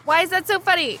 Why is that so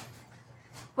funny?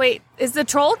 Wait, is the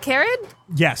troll Karen?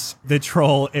 Yes, the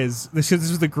troll is... This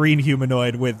is the green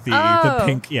humanoid with the Oh.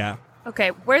 pink... Yeah. Okay,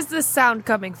 where's this sound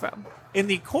coming from? In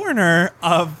the corner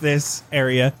of this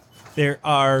area, there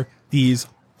are these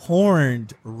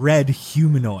horned red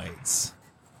humanoids.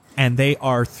 And they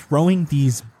are throwing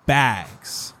these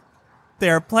bags.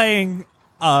 They're playing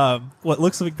what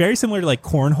looks like very similar to like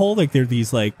cornhole. Like there are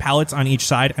these like pallets on each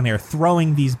side, and they're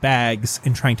throwing these bags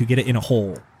and trying to get it in a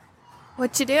hole.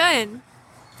 What you doing?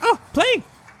 Oh, playing.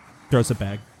 Throws a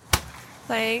bag.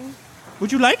 Playing?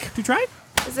 Would you like to try?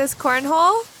 Is this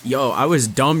cornhole? Yo, I was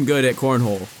dumb good at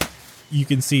cornhole. You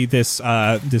can see this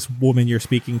this woman you're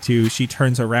speaking to. She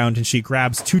turns around and she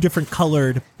grabs two different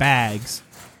colored bags,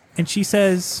 and she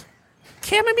says,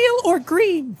 "Chamomile or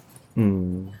green?"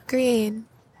 Green.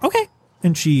 Okay.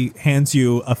 And she hands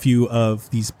you a few of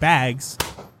these bags.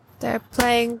 They're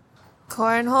playing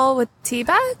cornhole with tea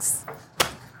bags?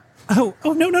 Oh,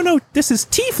 no. This is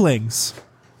tieflings.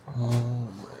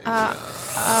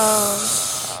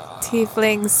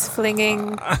 Tieflings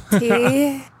flinging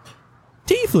tea?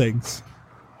 Tieflings.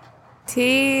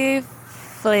 Tieflings.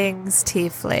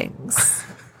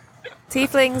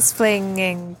 Tieflings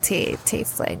flinging tea.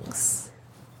 Tieflings.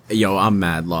 Yo, I'm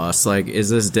mad lost. Like, is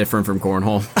this different from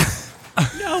cornhole?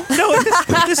 No,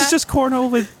 this is just cornhole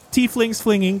with tieflings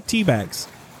flinging tea bags.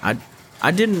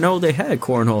 I didn't know they had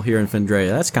cornhole here in Fendrea.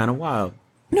 That's kind of wild.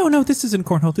 No, this isn't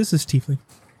cornhole. This is tiefling.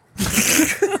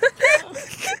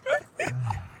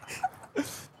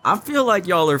 I feel like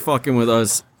y'all are fucking with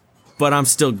us, but I'm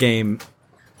still game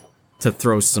to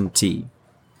throw some tea.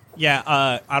 Yeah,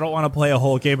 I don't want to play a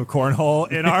whole game of cornhole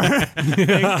in our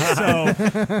thing,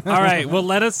 so All right, well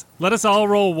let us all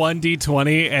roll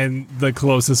 1d20 and the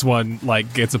closest one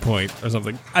like gets a point or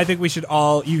something. I think you should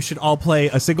all play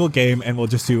a single game, and we'll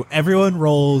just do everyone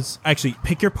rolls. Actually,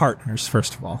 pick your partners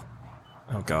first of all.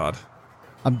 Oh god.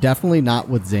 I'm definitely not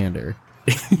with Xander.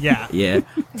 Yeah. Yeah.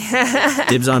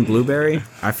 Dibs on Blueberry?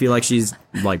 I feel like she's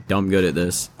like dumb good at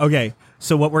this. Okay,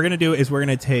 so what we're going to do is we're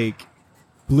going to take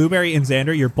Blueberry and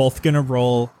Xander. You're both going to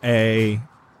roll a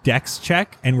dex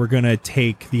check, and we're going to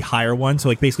take the higher one. So,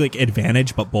 like, basically, like,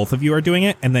 advantage, but both of you are doing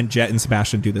it. And then Jet and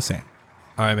Sebastian do the same.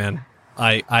 All right, man.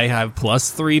 I have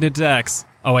 +3 to dex.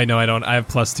 Oh, wait, no, I don't. I have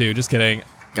 +2. Just kidding.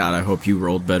 God, I hope you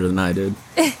rolled better than I did.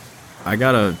 I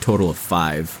got a total of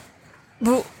 5.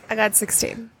 Boo. I got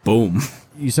 16. Boom.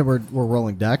 You said we're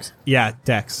rolling dex? Yeah,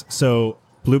 dex. So,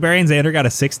 Blueberry and Xander got a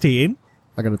 16.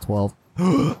 I got a 12.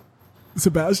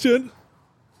 Sebastian?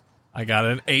 I got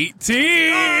an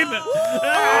 18.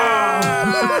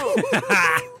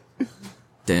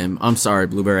 Damn, I'm sorry,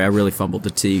 Blueberry. I really fumbled the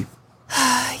tea.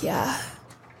 Yeah.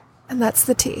 And that's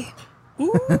the tea.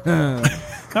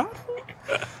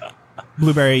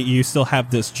 Blueberry, you still have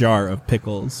this jar of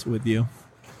pickles with you.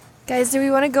 Guys, do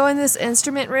we want to go in this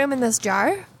instrument room in this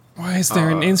jar? Why is there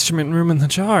an instrument room in the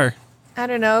jar? I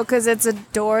don't know, because it's a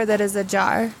door that is a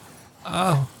jar.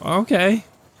 Oh, okay.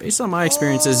 Based on my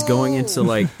experiences, going into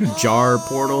like jar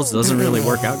portals doesn't really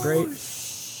work out great.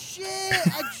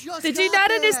 Did you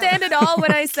not understand at all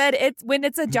when I said when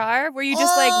it's a jar? Were you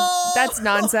just like, that's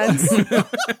nonsense?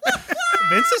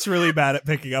 Vince is really bad at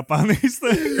picking up on these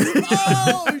things.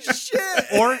 Oh, shit!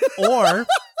 Or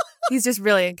He's just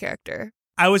really in character.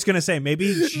 I was gonna say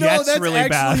maybe Jet's No, that's really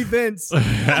actually bad. Vince.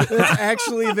 That's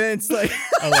actually Vince. Like,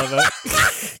 I love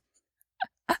it.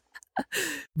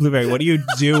 Blueberry, what are you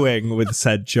doing with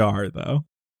said jar, though?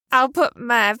 I'll put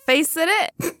my face in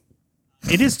it.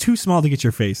 It is too small to get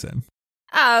your face in.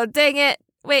 Oh, dang it.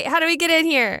 Wait, how do we get in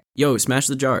here? Yo, smash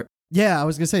the jar. yeah, I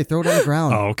was gonna say throw it on the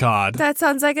ground. Oh god. That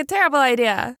sounds like a terrible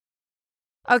idea.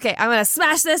 Okay, I'm gonna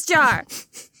smash this jar.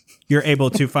 You're able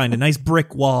to find a nice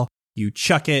brick wall. You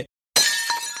chuck it.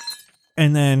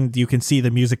 And then you can see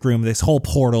the music room. This whole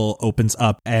portal opens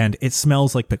up and it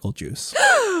smells like pickle juice.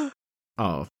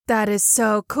 Oh. That is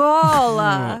so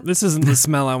cool. This isn't the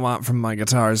smell I want from my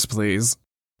guitars, please.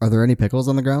 Are there any pickles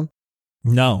on the ground?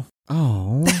 No.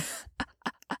 Oh.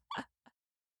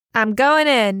 I'm going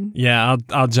in. Yeah,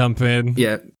 I'll jump in.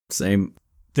 Yeah, same.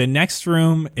 The next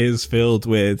room is filled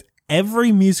with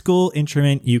every musical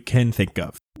instrument you can think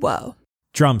of. Whoa.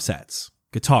 Drum sets,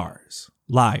 guitars,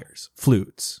 lyres,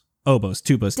 flutes, oboes,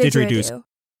 tubas, didgeridoos,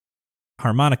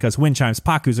 harmonicas, wind chimes,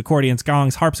 pacus, accordions,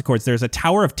 gongs, harpsichords. There's a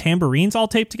tower of tambourines all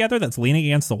taped together that's leaning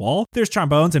against the wall. There's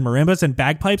trombones and marimbas and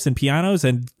bagpipes and pianos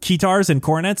and guitars and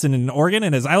cornets and an organ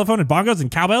and a xylophone and bongos and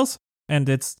cowbells. And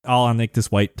it's all on like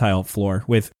this white tile floor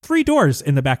with 3 doors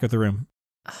in the back of the room.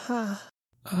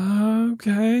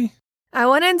 Okay. I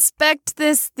want to inspect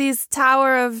these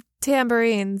tower of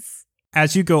tambourines.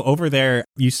 As you go over there,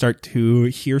 you start to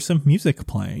hear some music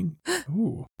playing.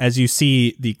 Ooh. As you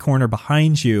see the corner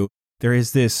behind you, there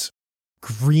is this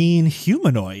green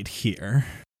humanoid here.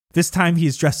 This time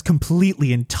he's dressed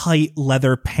completely in tight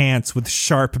leather pants with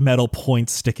sharp metal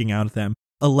points sticking out of them,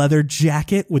 a leather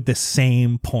jacket with the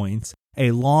same points,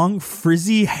 a long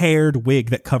frizzy-haired wig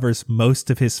that covers most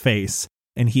of his face,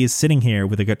 and he is sitting here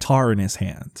with a guitar in his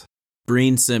hand.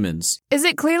 Green Simmons. Is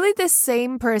it clearly the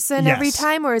same person Yes. every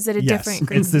time, or is it a different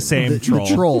green? It's the same troll.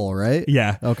 The troll, right?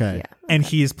 Yeah. Okay. Yeah. And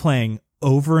he is playing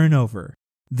over and over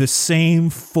the same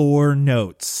 4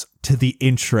 notes to the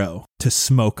intro to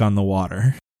Smoke on the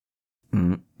Water.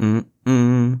 Mm, mm,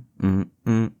 mm, mm,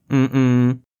 mm, mm,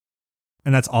 mm.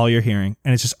 And that's all you're hearing.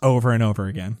 And it's just over and over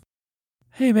again.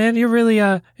 Hey man, you're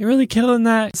really killing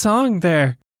that song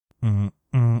there. Mm,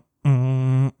 mm,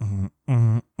 mm, mm,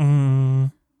 mm,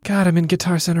 mm. God, I'm in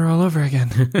Guitar Center all over again.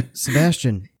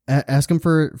 Sebastian, ask him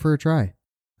for a try.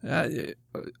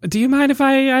 Do you mind if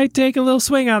I take a little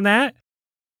swing on that?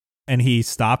 And he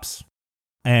stops.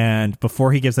 And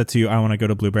before he gives that to you, I want to go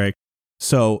to Blueberry.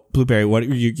 So, Blueberry, what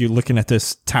you're looking at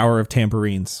this tower of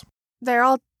tambourines. They're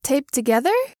all taped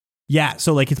together? Yeah,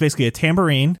 so like it's basically a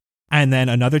tambourine, and then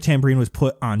another tambourine was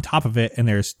put on top of it, and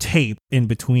there's tape in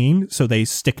between, so they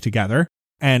stick together.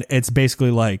 And it's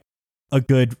basically like a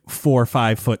good 4 or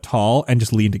 5 foot tall and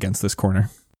just leaned against this corner.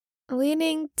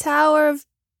 Leaning Tower of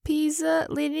Pisa?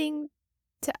 Leaning...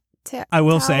 I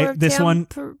will Tower say, of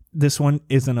this one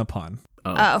isn't a pun.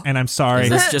 Oh. And I'm sorry. Is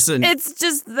this just an... It's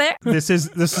just there. This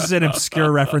is an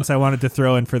obscure reference I wanted to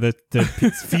throw in for the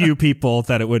few people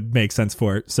that it would make sense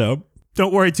for. So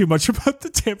don't worry too much about the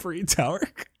tambourine tower.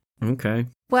 Okay.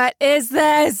 What is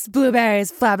this?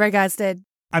 Blueberries flabbergasted.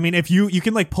 I mean, if you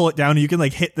can like pull it down, you can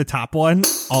like hit the top one.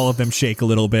 All of them shake a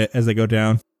little bit as they go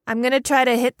down. I'm going to try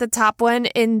to hit the top one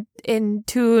in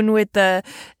tune with the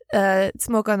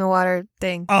Smoke on the Water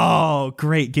thing. Oh,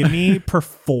 great. Give me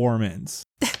performance.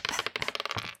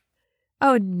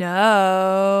 Oh,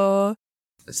 no.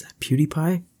 Is that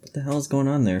PewDiePie? What the hell is going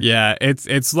on there? Yeah,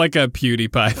 it's like a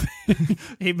PewDiePie thing.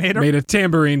 He made a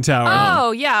tambourine tower.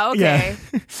 Oh, yeah, okay.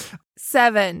 Yeah.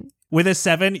 7. With a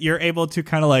 7, you're able to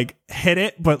kind of like hit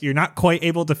it, but you're not quite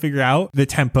able to figure out the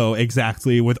tempo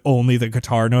exactly with only the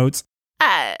guitar notes.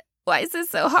 Why is this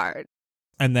so hard?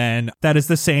 And then that is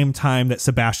the same time that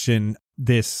Sebastian,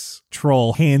 this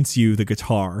troll, hands you the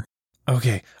guitar.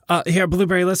 Okay. Here,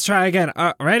 Blueberry, let's try again.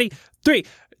 Ready? 3,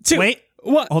 2, Wait.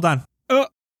 1. Hold on.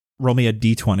 Roll me a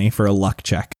d20 for a luck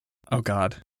check. Oh,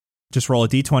 God. Just roll a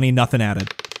d20, nothing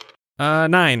added.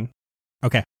 9.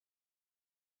 Okay.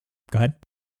 Go ahead.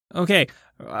 Okay.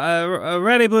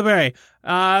 Ready, Blueberry?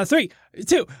 3,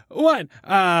 2, 1.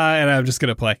 And I'm just going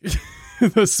to play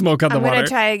the Smoke on the I'm Water. going to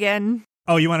try again.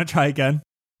 Oh, you want to try again?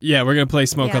 Yeah, we're going to play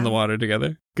Smoke Yeah. on the Water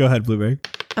together. Go ahead, Blueberry.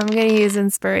 I'm going to use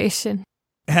inspiration.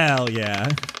 Hell yeah.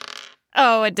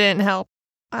 Oh, it didn't help.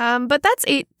 But that's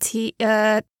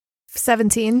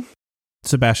 17.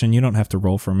 Sebastian, you don't have to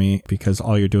roll for me because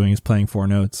all you're doing is playing 4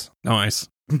 notes. Nice.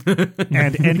 And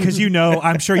because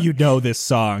I'm sure you know this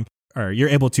song, or you're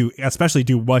able to especially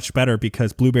do much better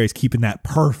because Blueberry's keeping that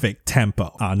perfect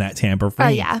tempo on that tambourine. Oh,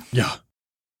 yeah. Yeah.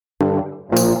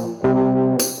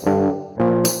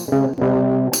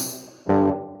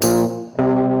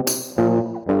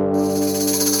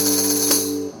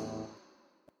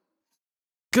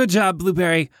 Good job,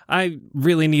 Blueberry. I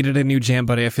really needed a new jam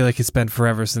buddy. I feel like it's been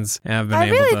forever since I've been I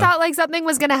able to... really thought like something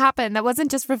was going to happen. That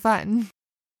wasn't just for fun.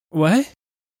 What?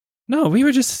 No, we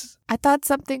were just I thought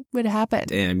something would happen.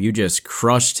 Damn, you just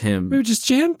crushed him.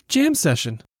 jam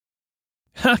session.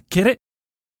 Huh, get it?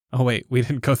 Oh, wait, we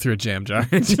didn't go through a jam jar.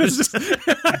 All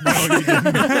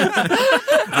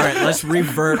right, let's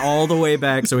revert all the way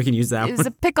back so we can use that It was one.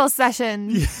 a pickle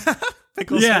session.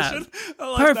 Pickle Yeah. session. I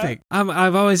like Perfect.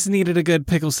 I've always needed a good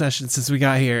pickle session since we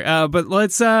got here. But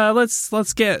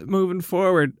let's get moving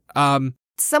forward.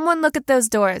 Someone look at those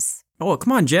doors. Oh,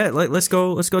 come on, Jet. Let's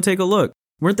go take a look.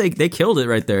 Weren't they killed it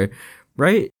right there,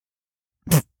 right?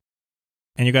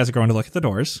 And you guys are going to look at the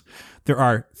doors. There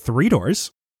are 3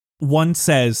 doors. One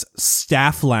says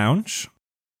staff lounge.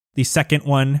 The second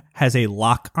one has a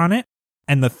lock on it.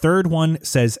 And the third one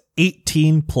says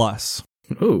 18 plus.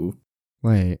 Ooh.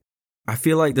 Wait. I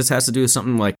feel like this has to do with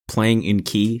something like playing in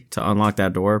key to unlock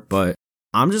that door, but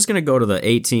I'm just going to go to the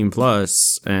 18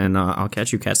 plus and I'll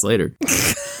catch you cats later.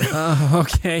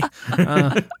 Okay.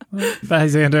 Bye,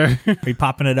 Xander. Are you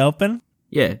popping it open?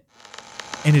 Yeah.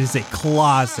 And it is a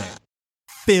closet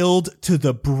filled to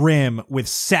the brim with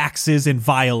saxes and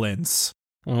violins.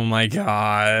 Oh my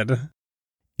god.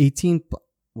 18.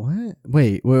 What?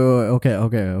 Wait.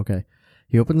 Okay.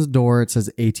 He opens the door. It says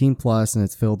 18 plus, and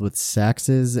it's filled with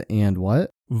saxes and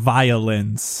what?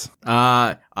 Violins.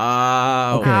 Okay.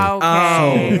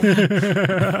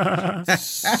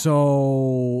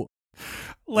 So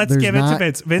Let's There's give it to not-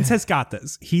 Vince. Vince has got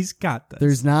this. He's got this.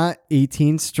 there's not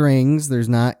 18 strings. There's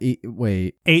not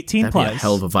 18 That'd be a plus.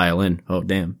 hell of a violin. Oh,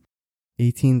 damn.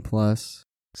 18 plus.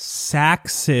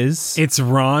 Saxes. It's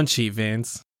raunchy,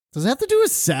 Vince. Does it have to do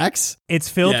with sex? It's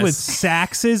filled Yes. with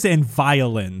saxes and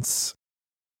violins.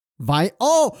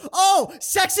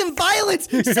 Sex and violence.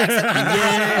 Sex and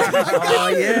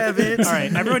Oh, yeah, Vince. All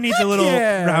right, everyone needs a little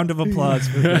Yeah. round of applause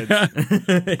for Vince.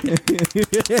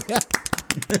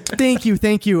 Thank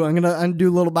you. I'm gonna do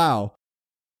a little bow.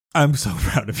 I'm so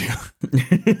proud of you.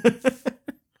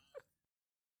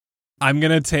 I'm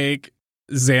going to take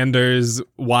Xander's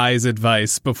wise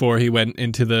advice before he went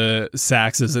into the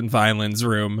saxes and violins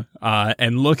room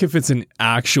and look if it's an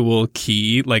actual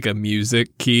key, like a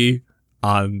music key,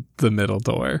 on the middle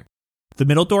door. The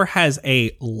middle door has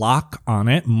a lock on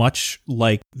it, much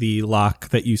like the lock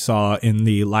that you saw in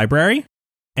the library.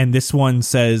 And this one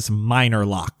says minor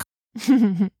lock.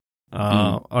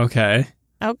 Oh, okay.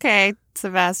 Okay,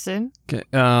 Sebastian. Okay.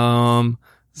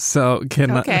 So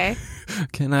can Okay.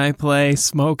 can I play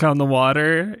Smoke on the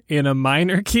Water in a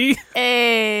minor key?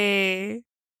 Hey.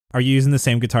 Are you using the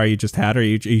same guitar you just had, or are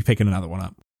you picking another one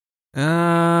up?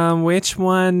 Which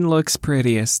one looks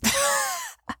prettiest?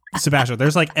 Sebastian,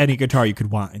 there's like any guitar you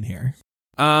could want in here.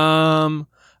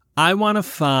 I want to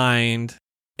find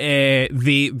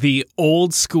the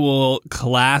old school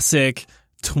classic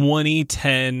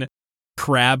 2010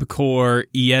 Crabcore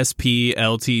ESP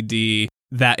LTD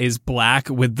that is black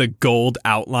with the gold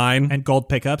outline. And gold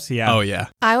pickups, yeah. Oh yeah.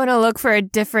 I want to look for a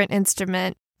different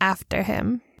instrument after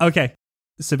him. Okay.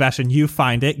 Sebastian, you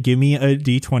find it. Give me a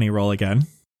D20 roll again.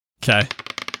 Okay.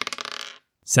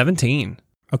 17.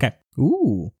 Okay.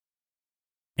 Ooh.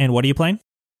 And what are you playing?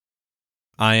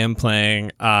 I am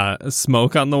playing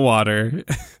Smoke on the Water.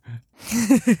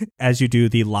 As you do,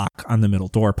 the lock on the middle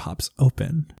door pops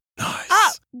open. Nice.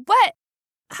 Ah, what?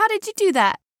 How did you do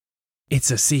that? It's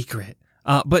a secret.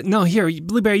 But no, here,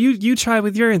 Blueberry, you try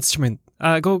with your instrument.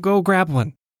 Go grab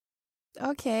one.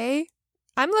 Okay.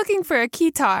 I'm looking for a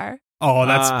keytar. Oh,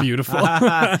 that's beautiful.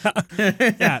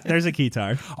 Yeah, there's a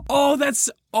guitar.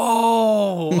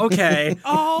 Okay.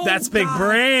 Oh, That's big God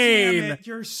brain. damn it.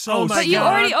 You're so Oh my But you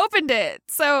God. already opened it,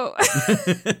 so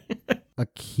A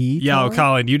key? Yo,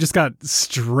 Colin, you just got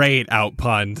straight out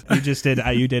punned. You just did.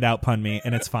 You did outpun me,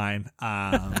 and it's fine.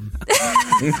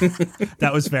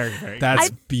 That was very, very. That's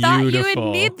I beautiful. thought you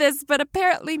would need this, but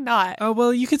apparently not. Oh,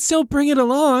 well, you could still bring it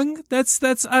along. That's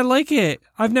I like it.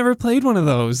 I've never played one of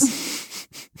those.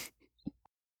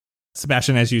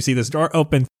 Sebastian, as you see this door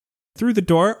open, through the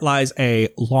door lies a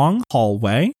long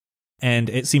hallway, and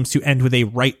it seems to end with a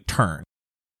right turn.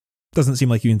 Doesn't seem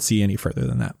like you can see any further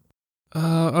than that.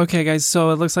 Okay, guys. So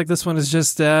it looks like this one is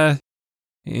just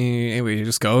we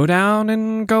just go down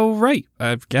and go right,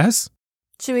 I guess.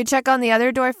 Should we check on the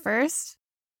other door first?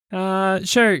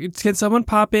 Sure. Can someone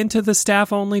pop into the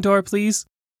staff only door, please?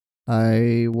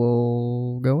 I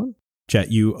will go in.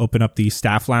 Jet, you open up the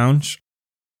staff lounge,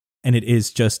 and it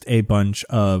is just a bunch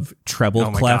of treble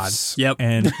Oh my clefs God. Yep.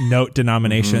 and note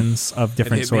denominations of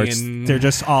different hit me sorts. in- They're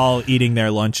just all eating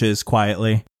their lunches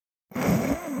quietly.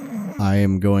 I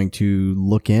am going to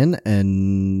look in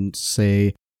and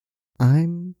say,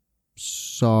 I'm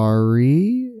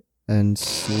sorry, and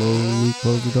slowly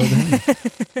close the door behind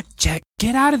me. Jack,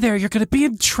 get out of there. You're going to be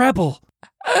in trouble.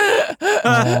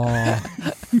 Aw.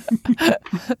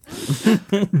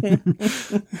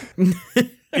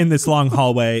 in this long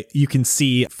hallway, you can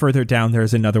see further down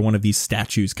there's another one of these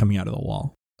statues coming out of the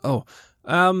wall. Oh,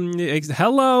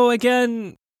 hello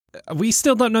again. We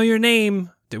still don't know your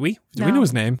name. Do we? Do we know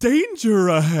his name? Danger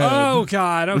ahead. Oh,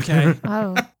 God. Okay.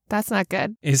 Oh, that's not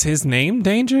good. Is his name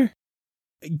Danger?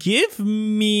 Give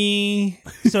me...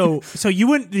 So you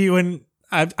wouldn't...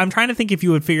 I'm trying to think if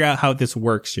you would figure out how this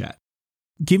works yet.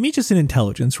 Give me just an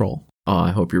intelligence roll. Oh,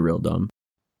 I hope you're real dumb.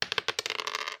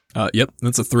 Yep,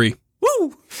 that's a 3.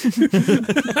 Woo!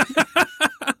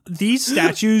 These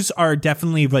statues are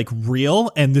definitely like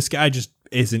real, and this guy just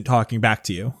isn't talking back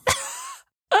to you.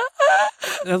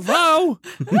 Hello?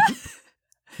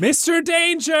 Mr.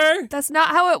 Danger! That's not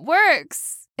how it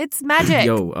works. It's magic.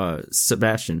 Yo,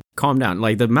 Sebastian, calm down.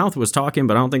 Like, the mouth was talking,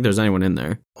 but I don't think there's anyone in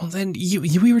there. Well, then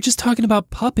we were just talking about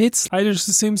puppets. I just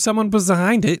assumed someone was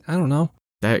behind it. I don't know.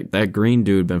 That green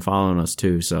dude been following us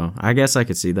too, so I guess I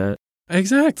could see that.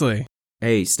 Exactly.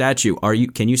 Hey, statue,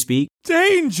 can you speak?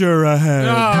 Danger ahead.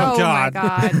 Oh, my God.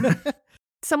 God.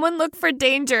 Someone look for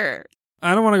Danger.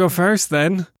 I don't want to go first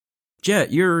then.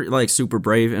 Jet, you're like super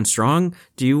brave and strong.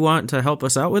 Do you want to help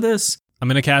us out with this? I'm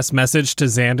going to cast message to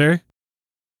Xander.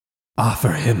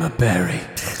 Offer him a berry.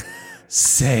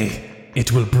 Say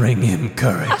it will bring him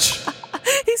courage.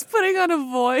 He's putting on a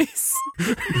voice.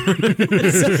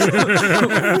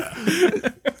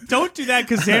 Don't do that,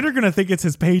 because Xander going to think it's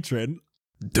his patron.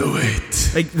 Do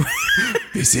it. Like,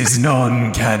 This is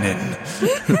non-canon.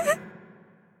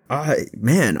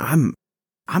 man,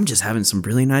 I'm just having some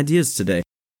brilliant ideas today.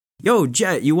 Yo,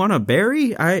 Jet, you want a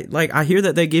berry? I hear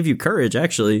that they give you courage,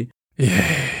 actually.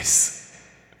 Yes.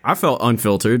 I felt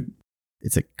unfiltered.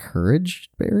 It's a courage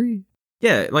berry?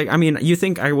 Yeah, like, I mean, you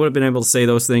think I would have been able to say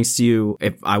those things to you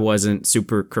if I wasn't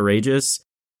super courageous?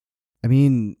 I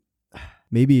mean,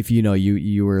 maybe if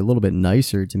you were a little bit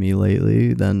nicer to me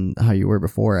lately than how you were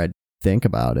before, I'd think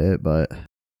about it, but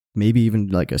maybe even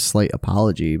like a slight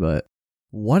apology, but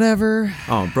whatever.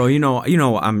 Oh, bro,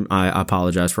 I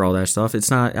apologize for all that stuff. It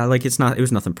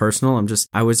was nothing personal.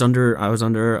 I was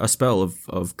under a spell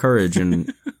of courage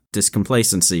and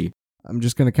discomplacency. I'm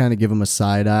just going to kind of give him a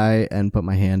side eye and put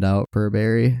my hand out for a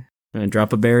berry. And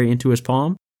drop a berry into his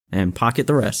palm and pocket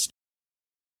the rest.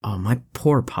 Oh, my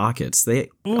poor pockets. They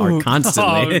are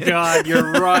constantly. Oh, God,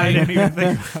 you're I right. didn't even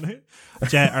think about it.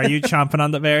 Jet, are you chomping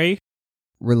on the berry?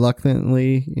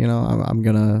 Reluctantly, I'm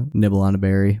going to nibble on a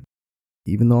berry.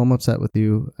 Even though I'm upset with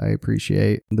you, I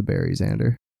appreciate the berry,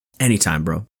 Xander. Anytime,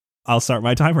 bro. I'll start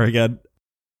my timer again.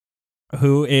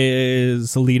 Who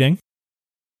is leading?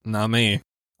 Not me.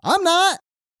 I'm not.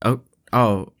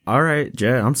 Oh, all right,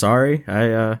 Jet. I'm sorry.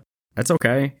 That's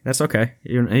okay. That's okay.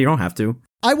 You don't have to.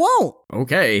 I won't.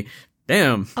 Okay.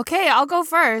 Damn. Okay, I'll go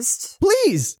first.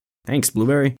 Please. Thanks,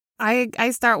 Blueberry.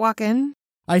 I start walking.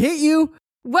 I hate you.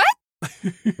 What?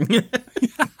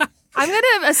 I'm going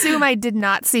to assume I did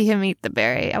not see him eat the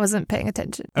berry. I wasn't paying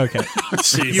attention. Okay.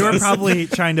 You were probably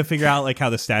trying to figure out like how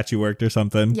the statue worked or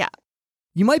something. Yeah.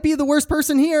 You might be the worst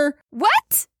person here.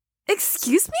 What?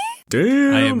 Excuse me?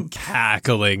 Damn. I am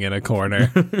cackling in a corner.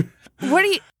 What are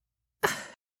you...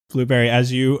 Blueberry,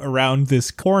 as you around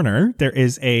this corner, there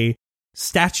is a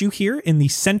statue here in the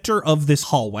center of this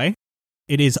hallway.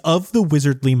 It is of the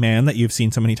wizardly man that you've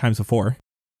seen so many times before.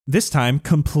 This time,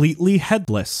 completely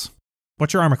headless.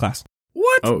 What's your armor class?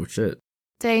 What? Oh, shit.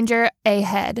 Danger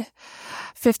ahead.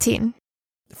 15.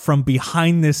 From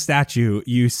behind this statue,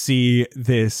 you see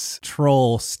this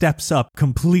troll steps up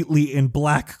completely in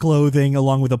black clothing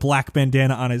along with a black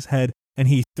bandana on his head, and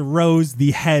he throws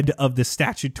the head of the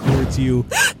statue towards you,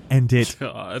 and it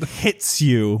God. hits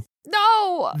you.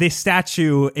 No! The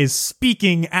statue is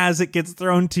speaking as it gets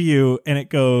thrown to you, and it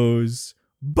goes,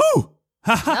 boo!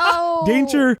 No!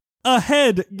 Danger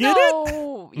ahead. Get it?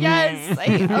 No! Yes!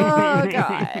 Oh,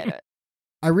 God.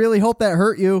 I really hope that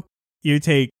hurt you. You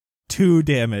take 2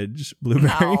 damage,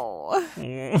 Blueberry. No.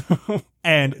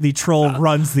 And the troll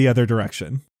runs the other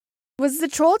direction. Was the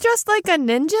troll dressed like a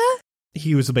ninja?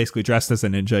 He was basically dressed as a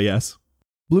ninja, yes.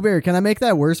 Blueberry, can I make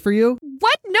that worse for you?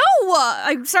 What? No!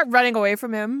 I start running away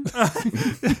from him.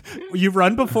 You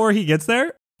run before he gets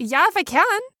there? Yeah, if I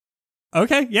can.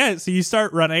 Okay, yeah, so you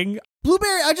start running.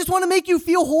 Blueberry, I just want to make you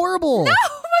feel horrible. No!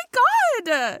 Oh, my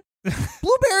God!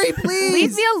 Blueberry, please.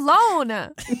 Leave me alone.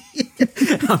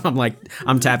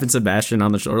 I'm tapping Sebastian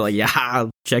on the shoulder, like, yeah,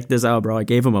 check this out, bro. I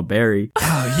gave him a berry.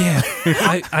 Oh, yeah.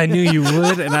 I knew you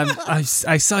would, and I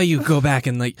saw you go back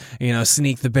and,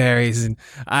 sneak the berries, and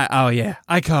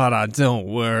I caught on. Don't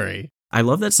worry. I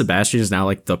love that Sebastian is now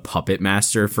like the puppet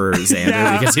master for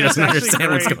Xander because he doesn't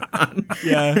understand what's going on.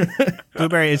 Yeah.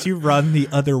 Blueberry, as you run the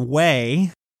other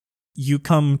way, you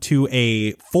come to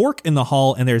a fork in the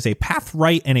hall, and there's a path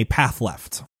right and a path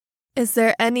left. Is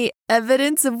there any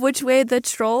evidence of which way the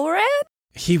troll ran?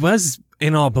 He was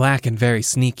in all black and very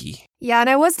sneaky. Yeah, and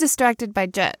I was distracted by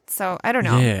Jet, so I don't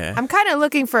know. Yeah. I'm kind of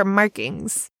looking for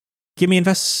markings. Give me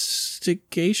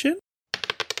investigation.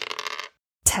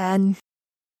 10.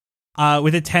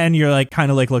 With a 10, you're like kind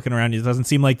of like looking around. It doesn't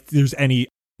seem like there's any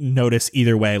notice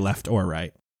either way, left or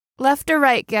right. Left or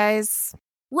right, guys?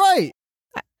 Right.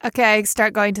 Okay,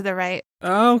 start going to the right.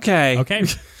 Okay. Okay.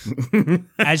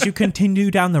 As you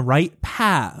continue down the right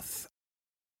path,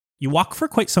 you walk for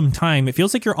quite some time. It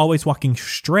feels like you're always walking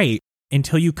straight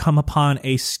until you come upon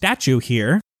a statue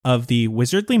here of the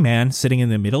wizardly man sitting in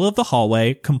the middle of the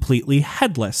hallway, completely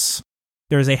headless.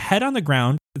 There is a head on the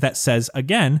ground that says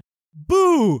again,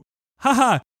 "Boo!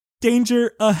 Haha!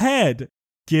 Danger ahead!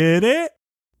 Get it?"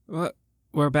 What?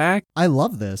 We're back? I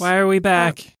love this. Why are we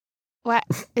back? What?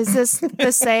 Is this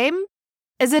the same?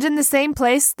 Is it in the same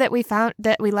place that we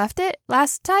left it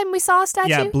last time we saw a statue?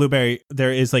 Yeah, Blueberry,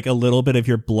 there is like a little bit of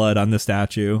your blood on the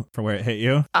statue from where it hit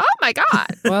you. Oh my god.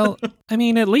 Well, I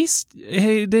mean, at least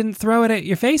he didn't throw it at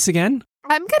your face again.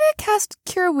 I'm gonna cast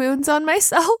Cure Wounds on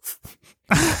myself.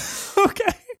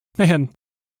 Okay. Man,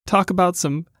 talk about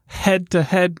some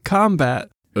head-to-head combat.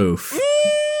 Oof.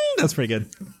 That's pretty good.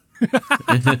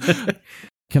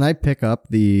 Can I pick up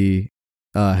the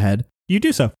head? You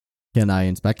do so. Can I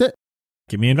inspect it?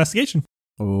 Give me an investigation.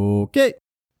 Okay.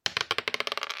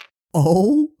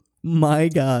 Oh my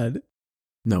god.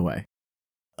 No way.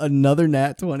 Another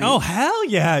nat 20. Oh, hell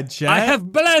yeah, Jet. I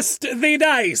have blessed the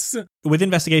dice! With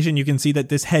investigation, you can see that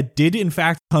this head did in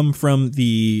fact come from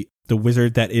the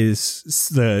wizard that is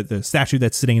the statue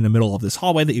that's sitting in the middle of this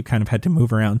hallway that you kind of had to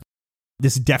move around.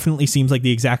 This definitely seems like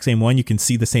the exact same one. You can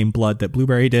see the same blood that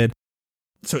Blueberry did.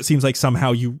 So it seems like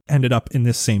somehow you ended up in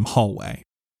this same hallway.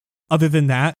 Other than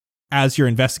that, as you're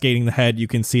investigating the head, you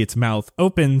can see its mouth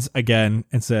opens again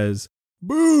and says,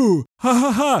 "Boo! Ha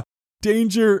ha ha!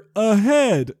 Danger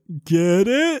ahead! Get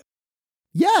it?"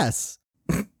 Yes.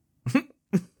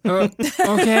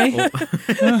 Okay.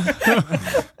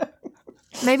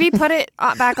 Maybe put it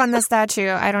back on the statue.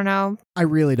 I don't know. I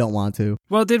really don't want to.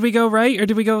 Well, did we go right or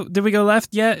did we go left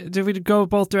yet? Did we go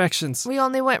both directions? We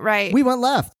only went right. We went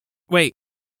left. Wait,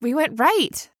 We went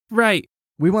right. right.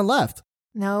 We went left.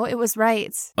 No, it was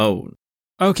right. Oh,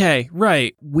 Okay,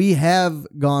 right. We have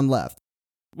gone left.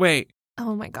 Wait.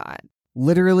 Oh my god.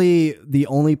 Literally, the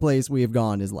only place we have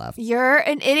gone is left. You're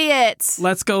an idiot.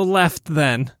 Let's go left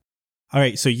then. All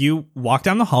right, so you walk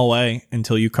down the hallway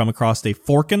until you come across a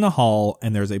fork in the hall,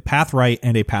 and there's a path right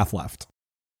and a path left.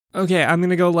 Okay, I'm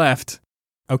gonna go left.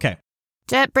 Okay,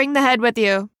 Jet, bring the head with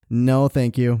you. No,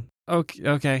 thank you.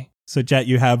 Okay. so Jet,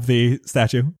 you have the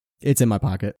statue. It's in my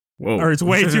pocket. whoa. Or it's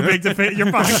way too big to fit in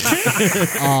your pocket.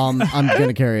 I'm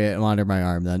gonna carry it under my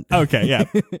arm then. Okay, yeah.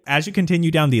 As you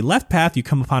continue down the left path, you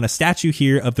come upon a statue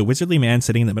here of the wizardly man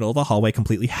sitting in the middle of the hallway,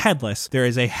 completely headless. There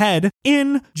is a head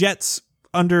in Jet's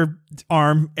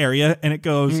underarm area, and it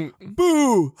goes,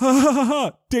 "Boo! Ha ha ha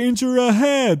ha! Danger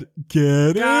ahead! Get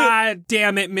it?" God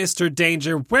damn it, Mr.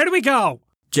 Danger. Where do we go?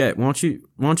 Jet, why don't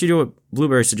you do what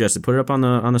Blueberry suggested? Put it up on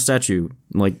the statue.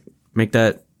 Like, make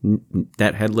that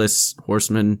headless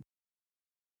horseman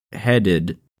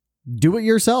headed. Do it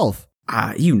yourself.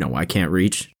 You know I can't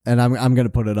reach. And I'm gonna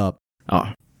put it up.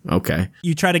 Oh, okay.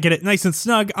 You try to get it nice and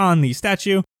snug on the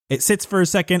statue. It sits for a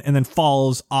second and then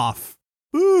falls off.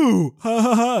 "Ooh, ha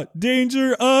ha ha,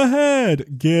 danger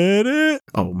ahead. Get it?"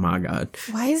 Oh my god.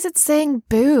 Why is it saying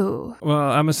boo?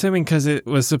 Well, I'm assuming because it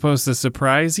was supposed to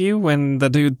surprise you when the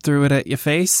dude threw it at your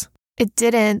face. It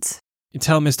didn't. You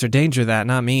tell Mr. Danger that,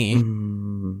 not me.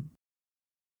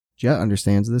 Jet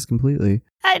understands this completely.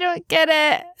 I don't get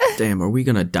it. Damn, are we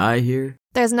gonna die here?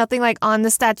 There's nothing like on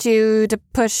the statue to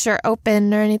push or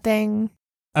open or anything.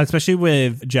 Especially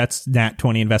with Jet's nat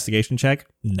 20 investigation check.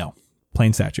 No.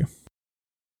 Plain statue.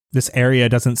 This area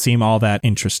doesn't seem all that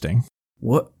interesting.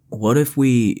 What if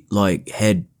we like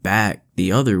head back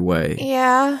the other way?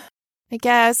 Yeah, I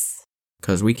guess.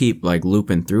 Cause we keep like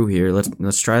looping through here.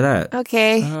 Let's try that.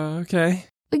 Okay, Okay.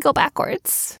 we go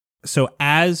backwards. So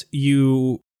as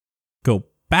you go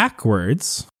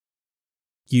backwards,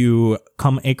 you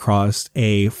come across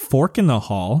a fork in the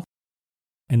hall,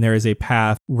 and there is a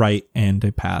path right and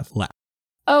a path left.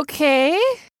 Okay.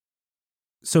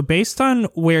 So based on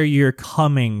where you're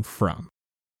coming from,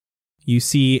 you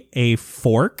see a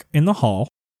fork in the hall.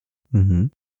 Mm-hmm.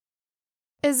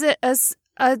 Is it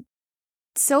a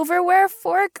silverware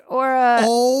fork or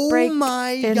a break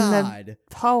my in god.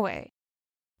 the hallway?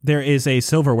 There is a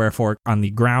silverware fork on the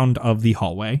ground of the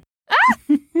hallway.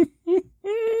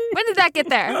 When did that get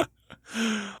there?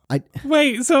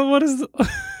 Wait, so what is...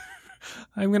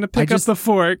 I'm going to pick up just- the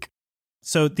fork.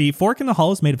 So the fork in the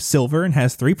hall is made of silver and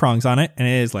has 3 prongs on it, and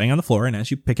it is laying on the floor. And as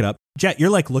you pick it up, Jet, you're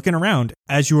like looking around.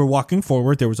 As you were walking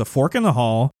forward, there was a fork in the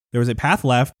hall, there was a path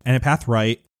left and a path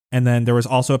right, and then there was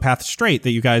also a path straight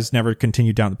that you guys never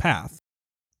continued down the path.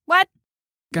 What?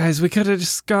 Guys, we could have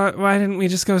just gone. Why didn't we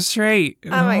just go straight? Oh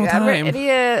my god, we're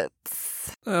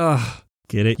idiots. Ugh.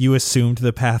 Get it? You assumed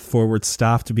the path forward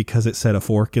stopped because it said a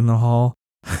fork in the hall?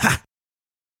 Ha!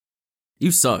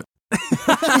 You suck.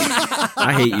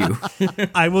 I hate you.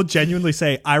 I will genuinely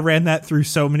say I ran that through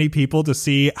so many people to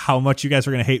see how much you guys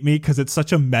are going to hate me because it's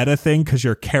such a meta thing because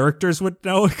your characters would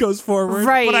know it goes forward.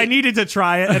 Right. But I needed to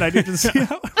try it and I needed to see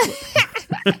how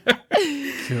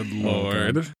Good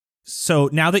lord. So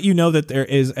now that you know that there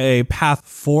is a path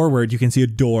forward, you can see a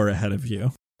door ahead of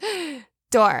you.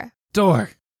 Door.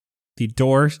 The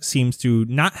door seems to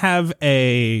not have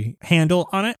a handle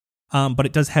on it, but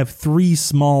it does have 3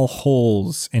 small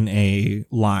holes in a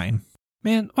line.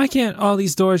 Man, why can't all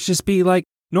these doors just be like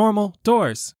normal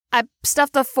doors? I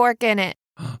stuffed the fork in it.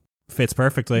 Fits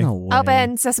perfectly. No way.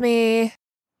 Open, sesame.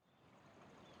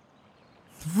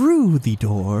 Through the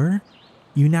door,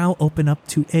 you now open up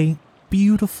to a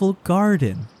beautiful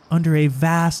garden under a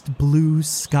vast blue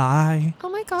sky, Oh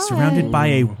my god. surrounded by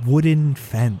a wooden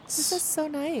fence. This is so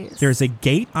nice. There's a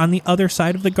gate on the other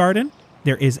side of the garden.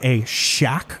 There is a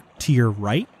shack to your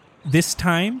right. This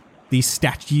time, the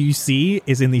statue you see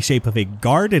is in the shape of a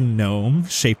garden gnome,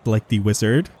 shaped like the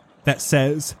wizard, that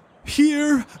says,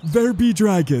 "Here there be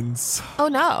dragons." Oh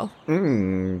no.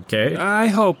 Okay. I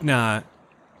hope not.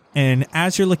 And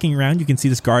as you're looking around, you can see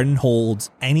this garden holds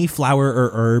any flower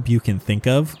or herb you can think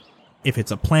of. If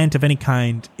it's a plant of any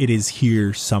kind, it is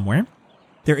here somewhere.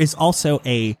 There is also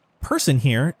a person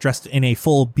here dressed in a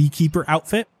full beekeeper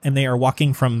outfit, and they are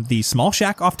walking from the small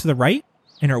shack off to the right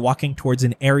and are walking towards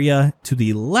an area to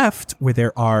the left where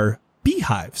there are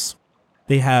beehives.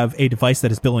 They have a device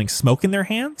that is blowing smoke in their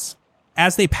hands.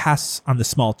 As they pass on the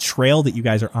small trail that you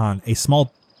guys are on, a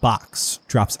small box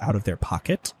drops out of their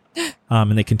pocket,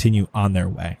 and they continue on their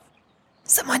way.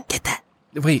 Someone did that.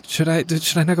 Wait, should I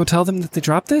not go tell them that they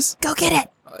dropped this? Go get it.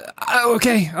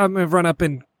 Okay, I'm gonna run up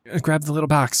and grab the little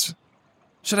box.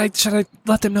 Should I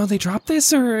let them know they dropped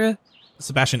this, or?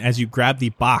 Sebastian, as you grab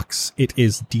the box, it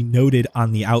is denoted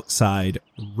on the outside,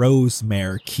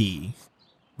 Rosemare Key.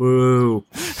 Woo.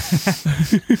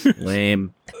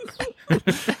 Lame.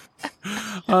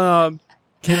 Can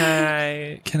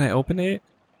I open it?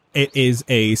 It is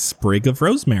a sprig of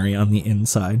rosemary on the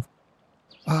inside.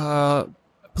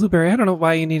 Blueberry, I don't know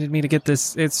why you needed me to get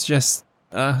this. It's just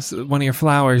one of your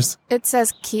flowers. It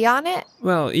says key on it.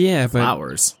 Well, yeah, but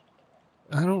Flowers.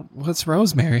 I don't. What's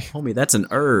rosemary? Homie, that's an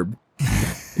herb.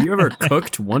 Have you ever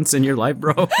cooked once in your life,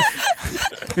 bro?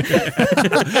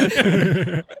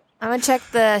 I'm gonna check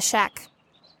the shack.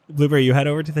 Blueberry, you head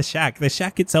over to the shack. The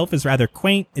shack itself is rather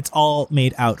quaint. It's all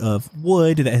made out of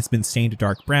wood that has been stained a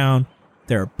dark brown.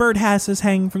 There are birdhouses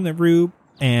hanging from the roof,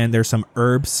 and there's some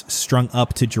herbs strung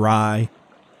up to dry.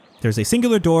 There's a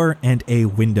singular door and a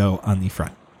window on the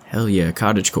front. Hell yeah,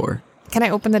 cottagecore. Can I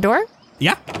open the door?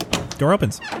 Yeah, door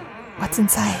opens. What's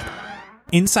inside?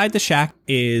 Inside the shack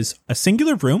is a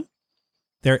singular room.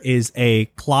 There is a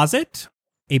closet,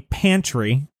 a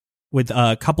pantry with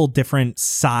a couple different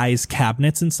size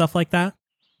cabinets and stuff like that,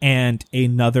 and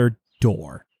another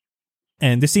door.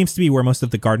 And this seems to be where most of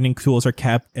the gardening tools are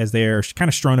kept, as they're kind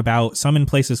of strewn about, some in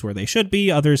places where they should be,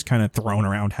 others kind of thrown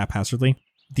around haphazardly.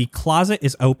 The closet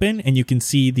is open, and you can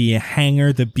see the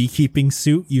hanger the beekeeping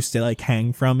suit used to like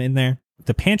hang from in there.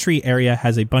 The pantry area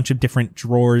has a bunch of different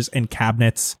drawers and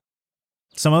cabinets.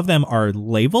 Some of them are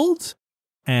labeled,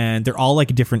 and they're all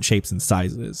like different shapes and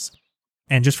sizes.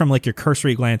 And just from like your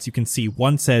cursory glance, you can see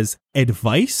one says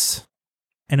advice,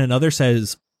 and another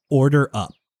says order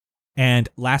up. And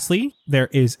lastly, there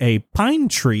is a pine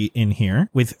tree in here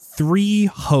with 3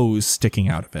 hose sticking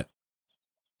out of it.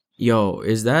 Yo,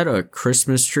 is that a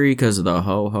Christmas tree because of the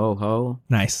ho, ho, ho?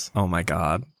 Nice. Oh my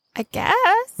god. I guess.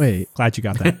 Wait, Glad you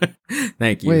got that.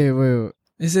 Thank you. wait.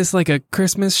 Is this like a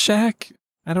Christmas shack?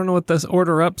 I don't know what this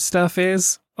order up stuff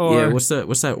is. Or Yeah, what's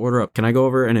that order up? Can I go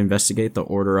over and investigate the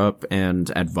order up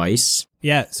and advice?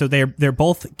 Yeah, so they're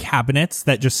both cabinets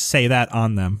that just say that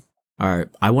on them. All right,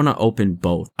 I want to open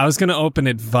both. I was gonna open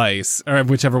advice, or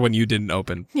whichever one you didn't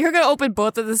open. You're gonna open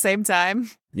both at the same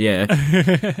time.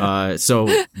 Yeah.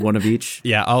 So one of each.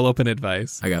 Yeah, I'll open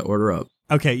advice. I got order up.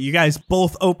 Okay, you guys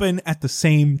both open at the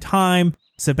same time.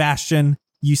 Sebastian,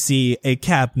 you see a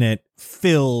cabinet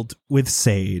filled with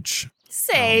sage.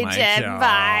 Sage Oh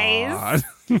my advice.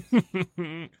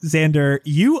 God. Xander,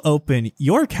 you open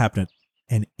your cabinet,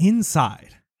 and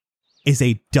inside is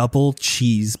a double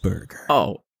cheeseburger.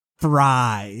 Oh,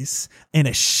 fries, and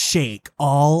a shake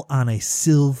all on a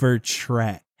silver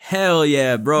tray. Hell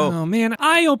yeah, bro. Oh man,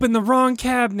 I opened the wrong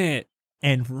cabinet.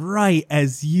 And right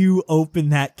as you open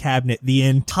that cabinet, the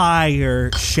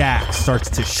entire shack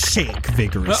starts to shake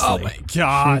vigorously. Oh my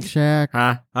god. Shake Shack.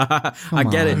 I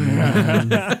get it.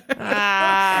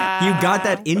 You got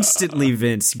that instantly,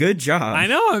 Vince. Good job. I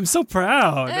know, I'm so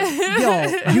proud.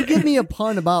 Yo, you give me a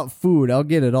pun about food, I'll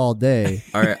get it all day.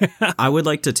 All right. I would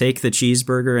like to take the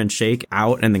cheeseburger and shake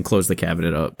out and then close the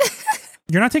cabinet up.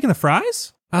 You're not taking the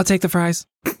fries? I'll take the fries.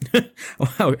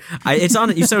 Wow. It's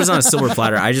on. You said it was on a silver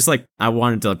platter. I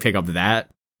wanted to pick up that.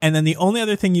 And then the only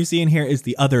other thing you see in here is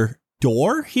the other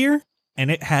door here, and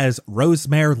it has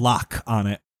rosemary lock on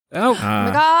it. Oh, Oh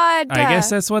my god. I guess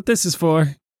that's what this is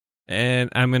for. And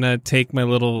I'm gonna take my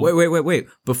little... Wait.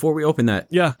 Before we open that,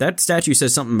 Yeah. that statue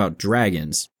says something about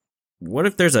dragons. What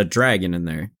if there's a dragon in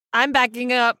there? I'm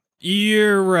backing up.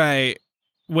 You're right.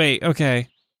 Wait, okay.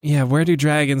 Yeah, where do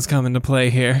dragons come into play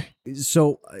here?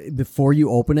 So, before you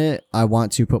open it, I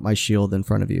want to put my shield in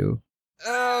front of you.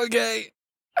 Okay.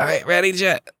 All right, ready,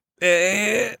 Jet?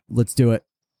 Let's do it.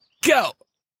 Go.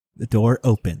 The door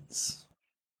opens,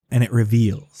 and it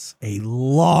reveals a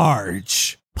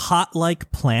large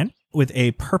pot-like plant with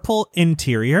a purple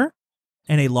interior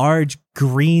and a large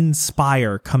green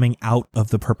spire coming out of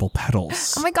the purple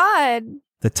petals. Oh my god.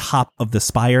 The top of the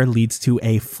spire leads to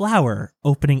a flower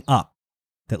opening up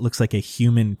that looks like a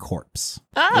human corpse.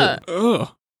 Ah. Ugh.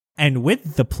 And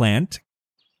with the plant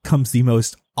comes the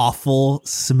most awful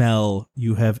smell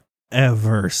you have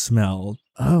ever smelled.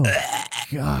 Oh,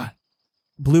 God.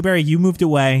 Blueberry, you moved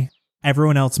away.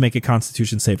 Everyone else make a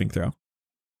Constitution saving throw.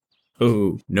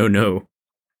 Oh, no.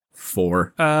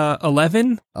 4.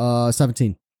 11?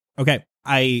 17. Okay.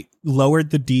 I lowered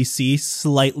the DC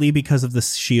slightly because of the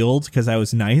shield, because I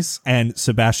was nice. And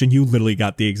Sebastian, you literally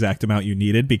got the exact amount you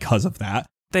needed because of that.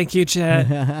 Thank you,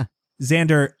 Jet.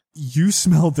 Xander, you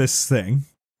smell this thing.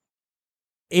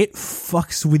 It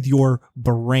fucks with your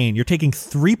brain. You're taking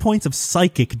 3 points of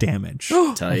psychic damage.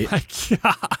 Tight. My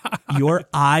god. Your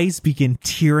eyes begin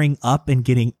tearing up and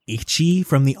getting itchy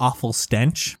from the awful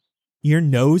stench. Your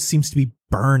nose seems to be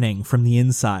burning from the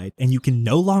inside, and you can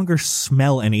no longer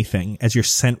smell anything as your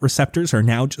scent receptors are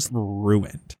now just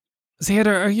ruined.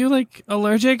 Xander, are you like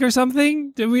allergic or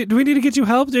something? Do we need to get you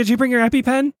help? Did you bring your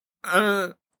EpiPen?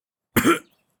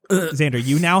 Xander,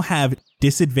 you now have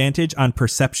disadvantage on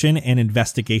perception and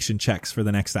investigation checks for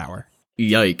the next hour.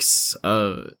 Yikes.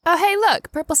 Oh, hey,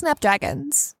 look. Purple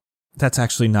snapdragons. That's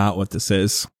actually not what this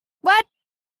is. What?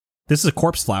 This is a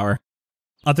corpse flower.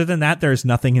 Other than that, there's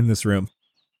nothing in this room.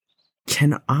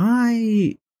 Can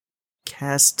I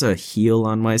cast a heal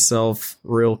on myself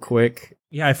real quick?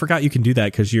 Yeah, I forgot you can do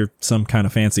that because you're some kind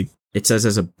of fancy. It says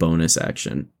as a bonus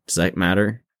action. Does that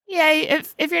matter? Yeah,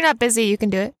 if you're not busy, you can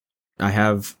do it. I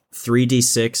have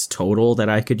 3d6 total that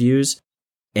I could use,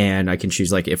 and I can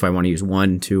choose like if I want to use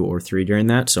 1, 2, or 3 during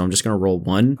that. So I'm just going to roll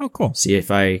 1. Oh, cool. See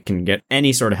if I can get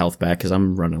any sort of health back because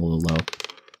I'm running a little low.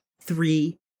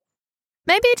 3.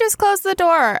 Maybe just close the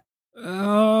door.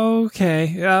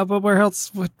 Okay. But where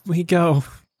else would we go?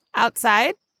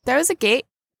 Outside, there was a gate,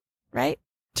 right?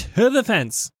 To the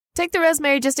fence. Take the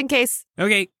rosemary just in case.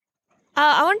 Okay.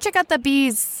 I want to check out the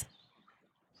bees.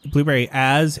 Blueberry,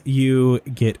 as you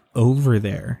get over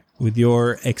there with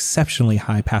your exceptionally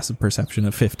high passive perception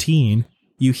of 15,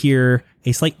 you hear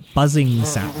a slight buzzing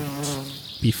sound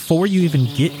before you even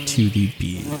get to the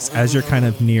bees, as you're kind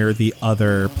of near the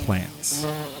other plants.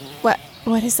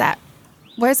 What is that?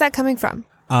 Where's that coming from?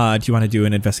 Do you want to do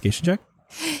an investigation check?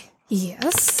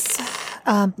 Yes.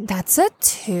 That's a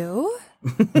 2.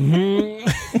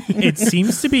 It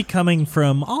seems to be coming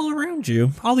from all around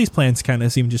you. All these plants kind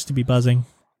of seem just to be buzzing.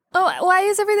 Oh, why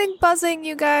is everything buzzing,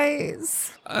 you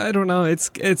guys? I don't know.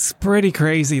 It's pretty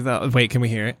crazy though. Wait, can we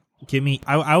hear it? Give me,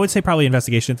 I would say probably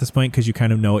investigation at this point because you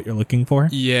kind of know what you're looking for.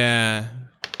 Yeah.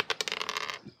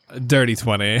 Dirty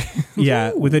 20.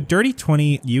 Yeah, with a dirty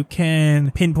 20, you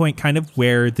can pinpoint kind of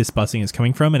where this buzzing is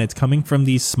coming from, and it's coming from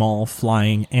these small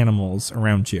flying animals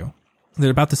around you.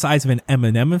 They're about the size of an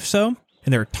M&M or so,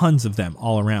 and there are tons of them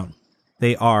all around.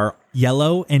 They are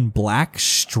yellow and black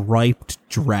striped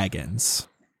dragons.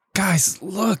 Guys,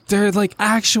 look, they're like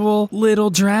actual little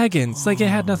dragons. Like it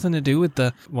had nothing to do with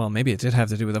well, maybe it did have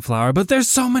to do with the flower, but there's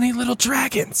so many little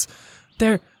dragons.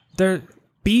 They're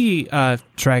bee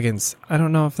dragons. I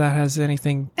don't know if that has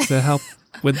anything to help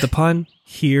with the pun.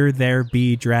 Here there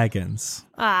be dragons.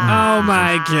 Oh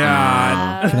my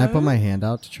god. Can I put my hand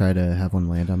out to try to have one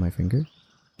land on my finger?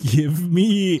 Give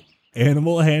me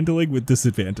animal handling with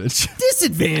disadvantage.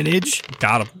 Disadvantage?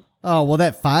 Got him. Oh, well,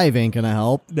 that 5 ain't gonna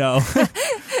help. No.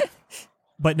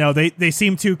 But no, they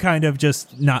seem to kind of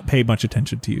just not pay much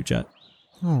attention to you, Jet.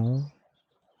 Oh.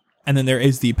 And then there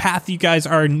is the path you guys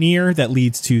are near that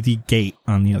leads to the gate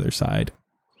on the other side,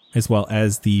 as well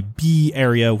as the bee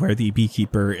area where the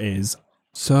beekeeper is.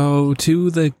 So to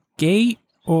the gate,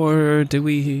 or do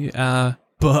we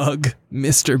bug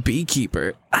Mr.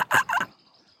 Beekeeper?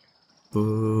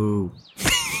 Boo.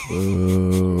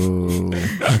 Ooh.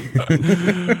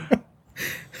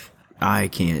 I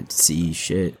can't see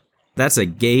shit. That's a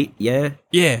gate, yeah?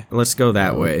 Yeah, Let's go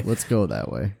that way. Let's go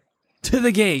that way. to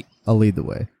the gate. I'll lead the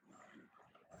way.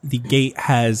 The gate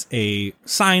has a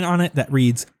sign on it that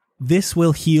reads, "This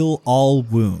will heal all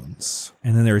wounds."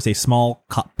 And then there is a small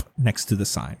cup next to the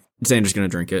sign. Xander's gonna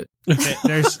drink it.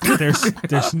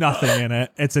 There's nothing in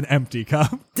it. It's an empty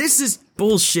cup. This is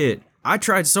bullshit. I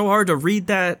tried so hard to read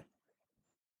that.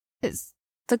 Is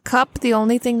the cup the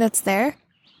only thing that's there?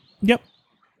 Yep.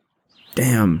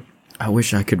 Damn. I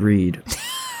wish I could read.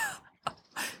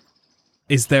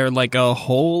 Is there like a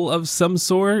hole of some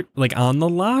sort, like on the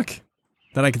lock,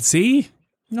 that I can see?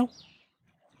 No.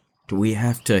 Do we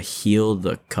have to heal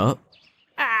the cup?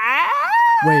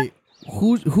 Wait,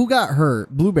 who got hurt?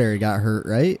 Blueberry got hurt,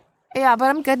 right? Yeah, but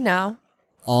I'm good now.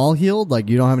 All healed? Like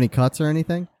you don't have any cuts or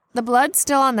anything? The blood's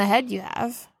still on the head you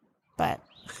have, but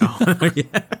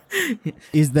Yeah.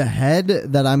 Is the head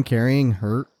that I'm carrying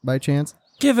hurt by chance?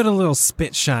 Give it a little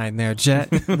spit shine there, Jet.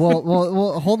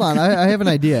 Well, hold on. I have an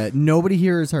idea. Nobody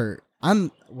here is hurt.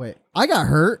 I got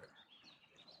hurt.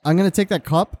 I'm going to take that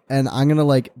cup and I'm going to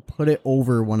like put it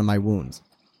over one of my wounds.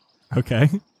 Okay.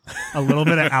 A little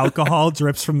bit of alcohol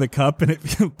drips from the cup and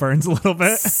it burns a little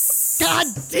bit. God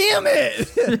damn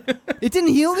it. It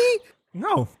didn't heal me?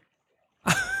 No.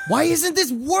 Why isn't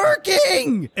this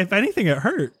working? If anything, it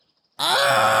hurt.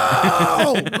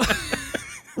 Oh!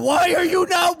 Why are you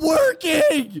not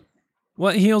working?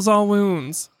 What heals all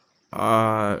wounds?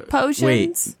 potions.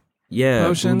 Wait. Yeah,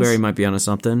 Potions? Blueberry might be onto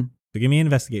something. So give me an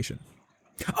investigation.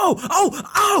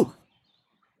 Oh!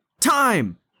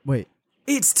 Time! Wait.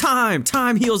 It's time!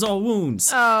 Time heals all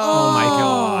wounds. Oh my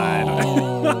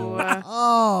god.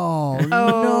 Oh,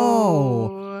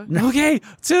 no. Okay,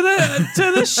 to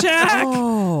the shack.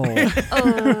 Oh.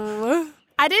 Oh.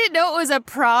 I didn't know it was a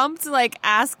prompt like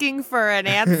asking for an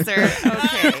answer.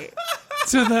 Okay.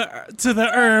 to the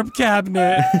herb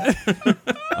cabinet.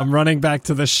 I'm running back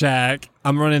to the shack.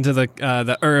 I'm running to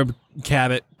the herb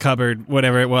cabinet cupboard,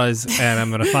 whatever it was, and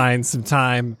I'm gonna find some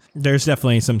time. There's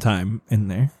definitely some time in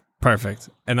there. Perfect.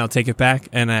 And I'll take it back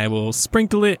and I will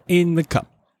sprinkle it in the cup.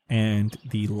 And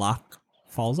the lock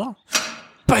falls off.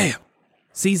 Bam!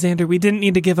 See, Xander, we didn't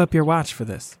need to give up your watch for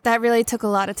this. That really took a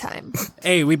lot of time.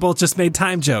 Hey, we both just made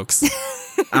time jokes.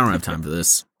 I don't have time for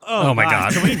this. Oh my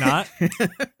God. Can we not?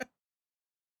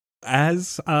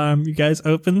 As you guys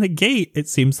open the gate, it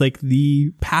seems like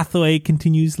the pathway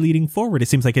continues leading forward. It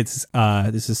seems like it's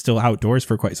this is still outdoors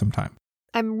for quite some time.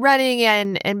 I'm running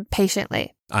in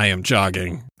impatiently. I am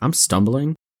jogging. I'm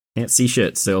stumbling. Can't see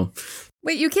shit still.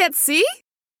 Wait, you can't see?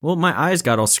 Well, my eyes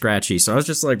got all scratchy, so I was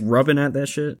just like rubbing at that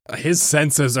shit. His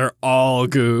senses are all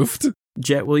goofed.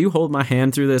 Jet, will you hold my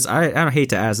hand through this? I don't hate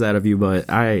to ask that of you, but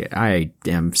I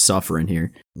am suffering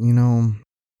here. You know,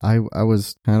 I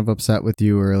was kind of upset with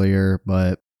you earlier,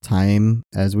 but time,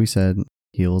 as we said,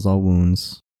 heals all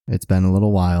wounds. It's been a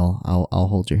little while. I'll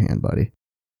hold your hand, buddy.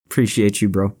 Appreciate you,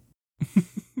 bro.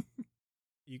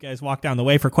 You guys walk down the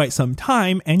way for quite some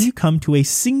time, and you come to a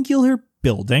singular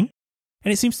building,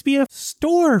 and it seems to be a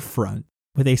storefront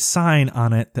with a sign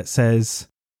on it that says,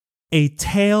 "A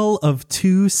Tale of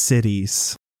Two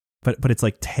Cities." But it's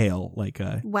like tail, like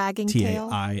a Wagging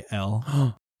tail.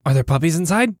 Tail. Are there puppies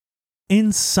inside?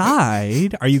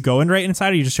 Inside? Are you going right inside,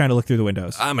 or are you just trying to look through the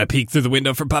windows? I'm gonna peek through the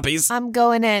window for puppies. I'm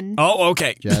going in. Oh,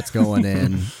 okay. Jet's going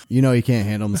in. You know he can't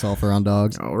handle himself around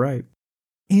dogs. All right.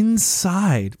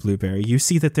 Inside, Blueberry, you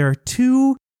see that there are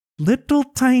two little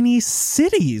tiny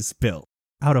cities built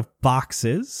out of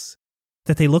boxes,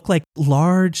 that they look like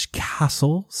large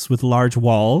castles with large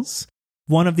walls.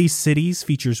 One of these cities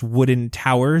features wooden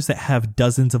towers that have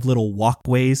dozens of little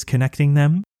walkways connecting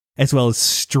them, as well as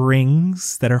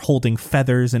strings that are holding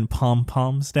feathers and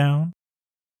pom-poms down.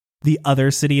 The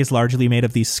other city is largely made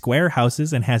of these square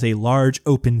houses and has a large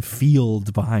open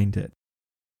field behind it.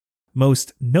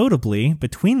 Most notably,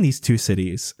 between these two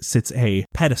cities sits a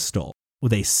pedestal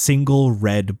with a single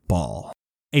red ball.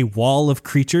 A wall of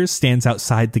creatures stands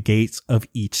outside the gates of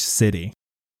each city.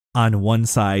 On one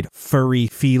side, furry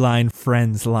feline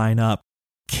friends line up,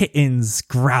 kittens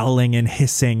growling and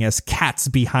hissing as cats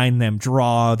behind them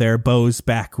draw their bows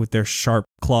back with their sharp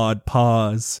clawed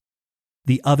paws.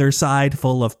 The other side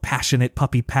full of passionate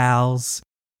puppy pals,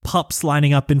 Pups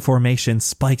lining up in formation,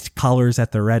 spiked collars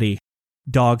at the ready.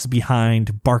 Dogs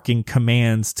behind, barking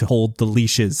commands to hold the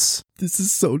leashes. This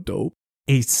is so dope.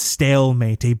 A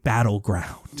stalemate, a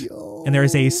battleground. Yo. And there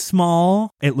is a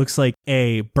small, it looks like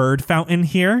a bird fountain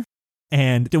here.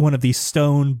 And one of these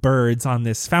stone birds on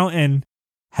this fountain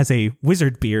has a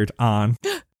wizard beard on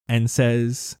and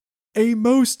says, "A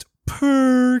most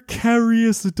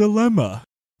precarious dilemma.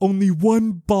 Only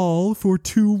one ball for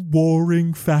two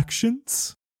warring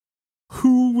factions.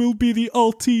 Who will be the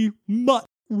ultimate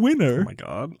winner?" Oh my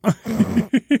god.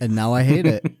 And now I hate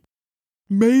it.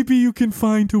 Maybe you can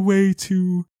find a way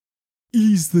to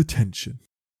ease the tension.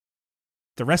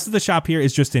 The rest of the shop here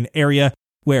is just an area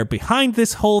where behind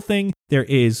this whole thing, there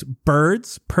is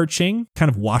birds perching, kind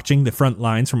of watching the front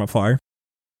lines from afar.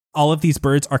 All of these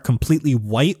birds are completely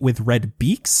white with red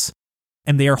beaks,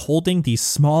 and they are holding these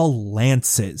small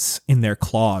lances in their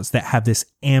claws that have this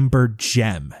amber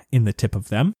gem in the tip of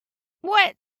them.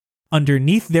 What?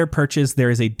 Underneath their perches, there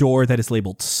is a door that is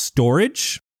labeled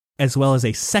storage, as well as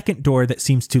a second door that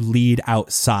seems to lead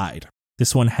outside.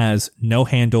 This one has no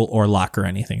handle or lock or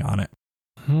anything on it.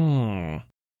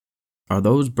 Are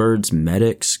those birds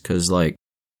medics? Because, like,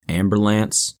 Amber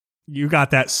Lance? You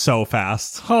got that so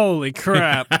fast. Holy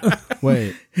crap.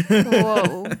 Wait.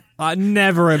 Whoa.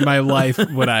 Never in my life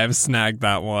would I have snagged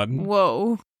that one.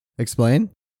 Whoa. Explain?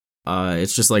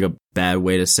 It's just like a bad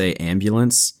way to say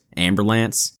ambulance, Amber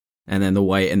Lance, and then the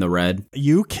white and the red.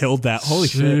 You killed that. Holy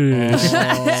shit.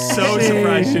 So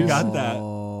surprised you got that.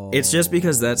 It's just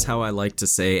because that's how I like to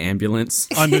say ambulance.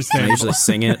 And I Understand. usually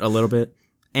sing it a little bit.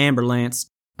 Amber Lance.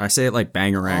 I say it like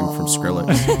Bangarang from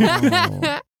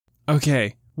Skrillex.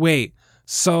 Okay, wait.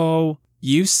 So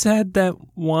you said that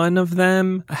one of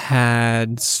them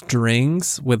had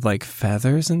strings with like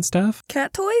feathers and stuff?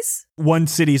 Cat toys? One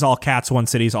city's all cats, one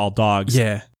city's all dogs.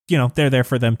 Yeah. You know, they're there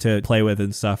for them to play with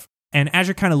and stuff. And as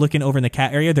you're kind of looking over in the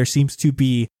cat area, there seems to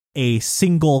be a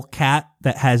single cat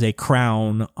that has a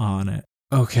crown on it.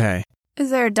 Okay.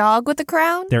 Is there a dog with a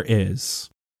crown? There is.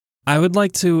 I would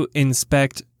like to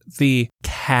inspect the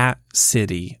cat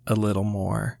city a little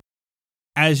more.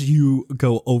 As you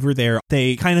go over there,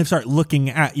 they kind of start looking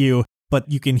at you,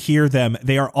 but you can hear them.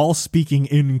 They are all speaking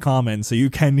in common, so you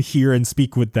can hear and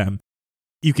speak with them.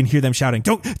 You can hear them shouting,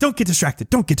 don't get distracted,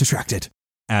 don't get distracted.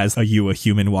 As a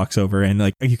human walks over, and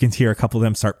like you can hear a couple of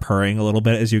them start purring a little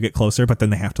bit as you get closer, but then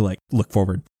they have to like look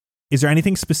forward. Is there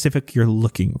anything specific you're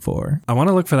looking for? I want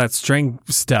to look for that string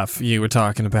stuff you were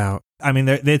talking about. I mean,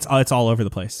 it's all over the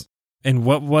place. And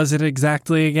what was it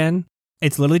exactly again?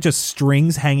 It's literally just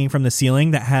strings hanging from the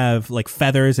ceiling that have like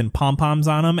feathers and pom-poms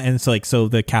on them, and so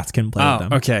the cats can play with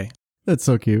them. Okay. That's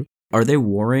so cute. Are they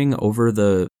warring over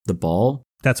the ball?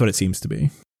 That's what it seems to be.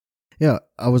 Yeah,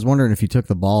 I was wondering if you took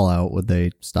the ball out, would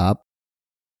they stop?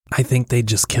 I think they'd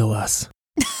just kill us.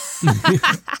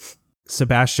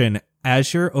 Sebastian,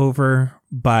 as you're over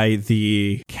by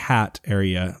the cat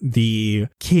area, the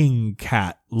king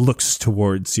cat looks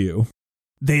towards you.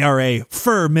 They are a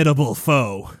formidable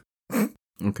foe.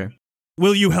 Okay.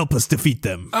 Will you help us defeat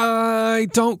them? I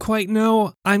don't quite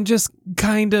know. I'm just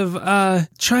kind of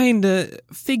trying to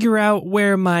figure out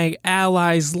where my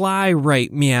allies lie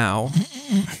right meow.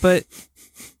 But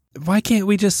why can't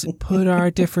we just put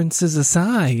our differences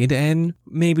aside and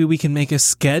maybe we can make a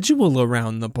schedule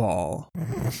around the ball?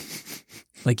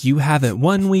 Like you have it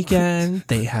one weekend,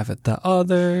 they have it the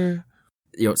other.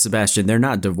 Yo, Sebastian, they're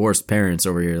not divorced parents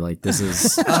over here. Like, this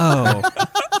is... Oh.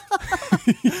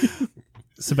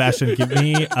 Sebastian, give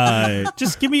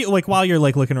me like while you're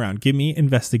like looking around, give me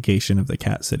investigation of the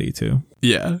cat city too.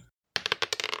 Yeah.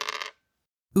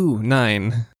 Ooh,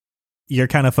 9. You're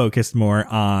kind of focused more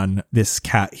on this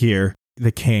cat here,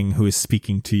 the king who is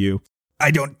speaking to you. I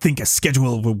don't think a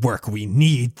schedule will work. We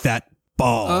need that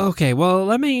ball. Okay, well,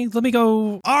 let me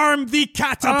go. Arm the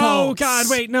catapults! Oh, God,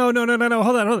 wait, no,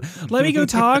 hold on. Let me go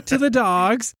talk to the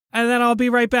dogs, and then I'll be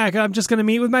right back. I'm just going to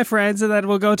meet with my friends, and then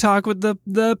we'll go talk with the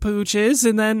pooches,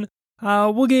 and then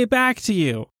we'll get back to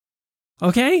you.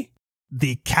 Okay?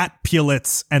 The cat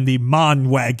pullets and the mon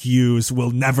wagyus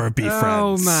will never be friends.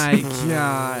 Oh, my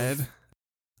God.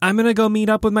 I'm going to go meet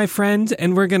up with my friend,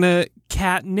 and we're going to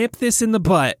catnip this in the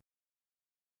butt.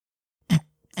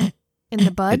 In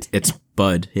the bud? It's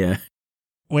Bud, yeah.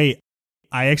 Wait,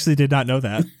 I actually did not know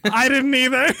that. I didn't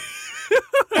either.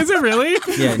 Is it really?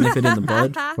 Yeah, nip it in the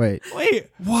bud. Wait.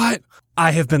 What?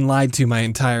 I have been lied to my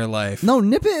entire life. No,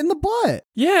 nip it in the butt.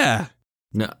 Yeah.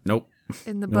 No, nope.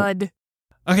 In the Nope. bud.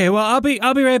 Okay, well, I'll be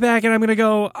right back, and I'm gonna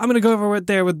go over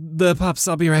there with the pups.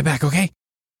 I'll be right back, okay?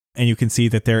 And you can see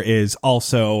that there is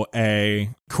also a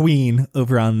queen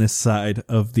over on this side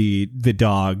of the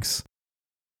dogs.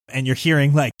 And you're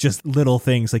hearing like just little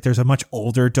things. Like there's a much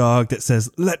older dog that says,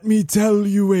 "Let me tell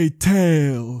you a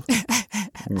tale."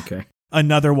 Okay.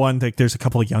 Another one, like there's a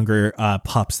couple of younger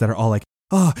pups that are all like,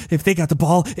 "Oh, if they got the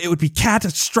ball, it would be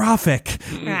catastrophic."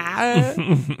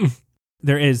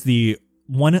 There is the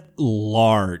one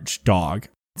large dog.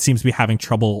 Seems to be having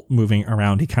trouble moving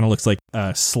around. He kind of looks like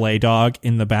a sleigh dog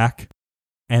in the back.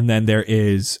 And then there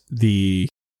is the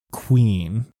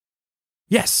queen.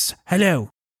 Yes, hello.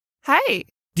 Hi.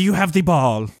 Do you have the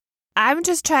ball? I'm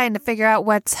just trying to figure out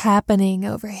what's happening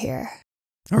over here.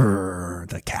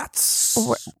 The cats.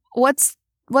 What's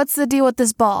the deal with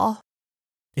this ball?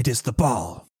 It is the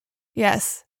ball.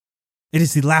 Yes. It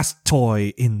is the last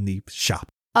toy in the shop.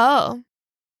 Oh.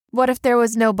 What if there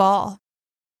was no ball?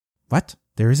 What?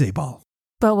 There is a ball.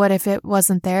 But what if it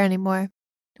wasn't there anymore?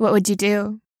 What would you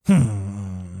do?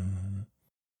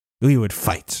 We would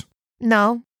fight.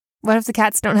 No. What if the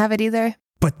cats don't have it either?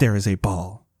 But there is a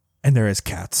ball. And there is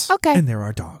cats. Okay. And there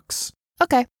are dogs.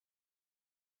 Okay.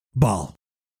 Ball.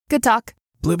 Good talk.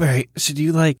 Blueberry, should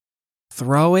you, like,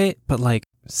 throw it, but, like,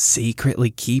 secretly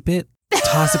keep it?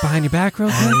 Toss it behind your back real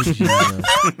quick?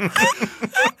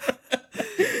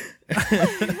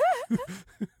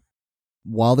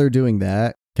 While they're doing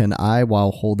that, can I,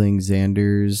 while holding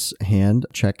Xander's hand,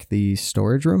 check the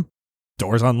storage room?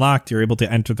 Doors unlocked. You're able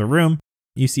to enter the room.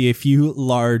 You see a few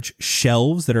large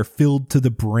shelves that are filled to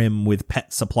the brim with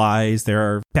pet supplies. There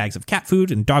are bags of cat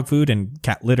food and dog food and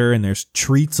cat litter, and there's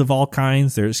treats of all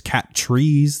kinds. There's cat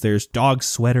trees. There's dog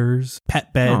sweaters,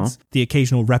 pet beds, the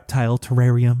occasional reptile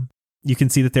terrarium. You can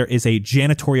see that there is a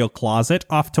janitorial closet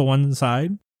off to one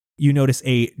side. You notice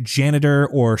a janitor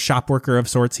or shop worker of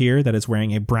sorts here that is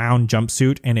wearing a brown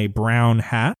jumpsuit and a brown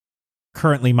hat,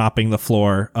 currently mopping the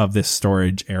floor of this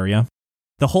storage area.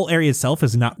 The whole area itself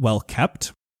is not well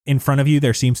kept. In front of you,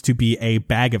 there seems to be a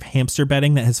bag of hamster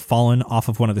bedding that has fallen off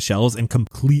of one of the shelves and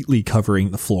completely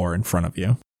covering the floor in front of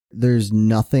you. There's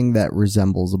nothing that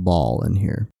resembles a ball in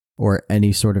here, or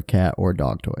any sort of cat or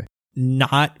dog toy.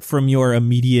 Not from your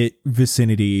immediate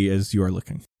vicinity as you are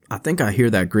looking. I think I hear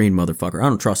that green motherfucker. I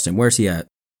don't trust him. Where's he at?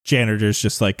 Janitor's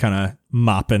just like kind of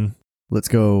mopping. Let's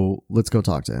go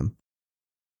talk to him.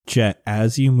 Jet,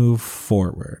 as you move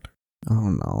forward, Oh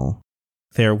no.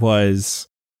 there was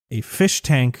a fish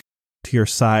tank to your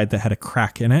side that had a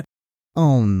crack in it.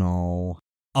 Oh no.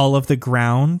 All of the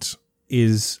ground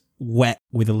is wet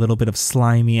with a little bit of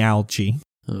slimy algae.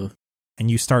 Ugh. And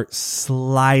you start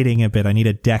sliding a bit. I need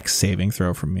a dex saving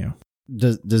throw from you.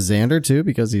 Does Xander too,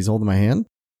 because he's holding my hand?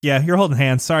 Yeah, you're holding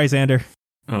hands. Sorry, Xander.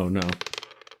 Oh, no.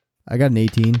 I got an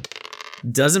 18.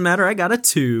 Doesn't matter. I got a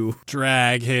 2.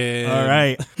 Drag him. All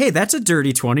right. Hey, that's a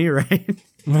dirty 20, right?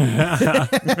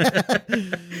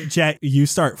 Jet, you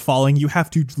start falling. You have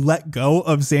to let go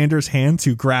of Xander's hand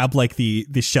to grab like the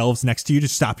shelves next to you to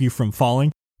stop you from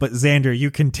falling. But Xander, you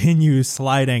continue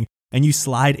sliding and you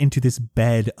slide into this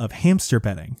bed of hamster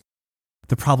bedding.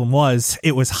 The problem was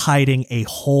it was hiding a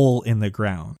hole in the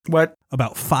ground. What?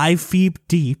 About 5 feet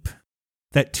deep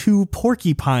that 2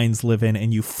 porcupines live in,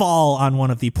 and you fall on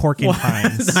one of the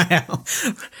porcupines. What the hell?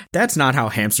 That's not how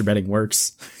hamster bedding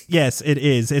works. Yes, it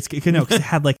is. It's because it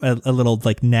had like a little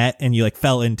like net, and you like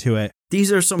fell into it.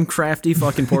 These are some crafty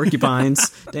fucking porcupines.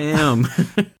 Damn.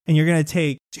 And you're gonna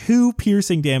take 2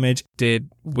 piercing damage.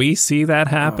 Did we see that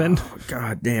happen? Oh,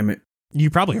 God damn it. You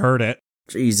probably heard it.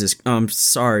 Jesus. I'm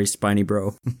sorry, Spiny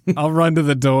Bro. I'll run to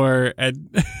the door and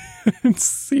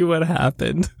see what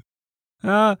happened.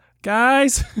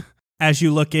 Guys. As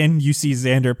you look in, you see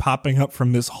Xander popping up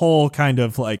from this hole, kind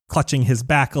of like clutching his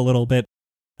back a little bit.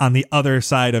 On the other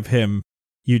side of him,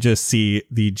 you just see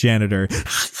the janitor.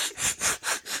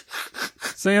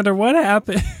 Xander, what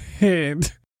happened?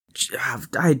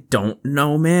 I don't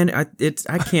know, man. I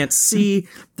can't see.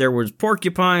 There was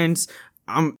porcupines.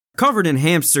 I'm covered in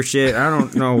hamster shit. I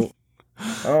don't know.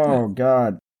 Oh,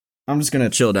 God. I'm just going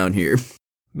to chill down here.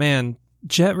 Man,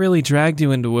 Jet really dragged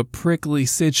you into a prickly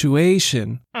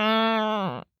situation.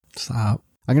 Stop.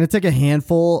 I'm going to take a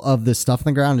handful of the stuff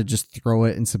on the ground and just throw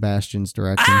it in Sebastian's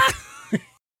direction.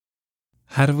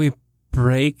 How do we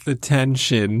break the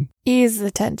tension? Ease the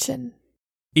tension.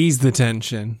 Ease the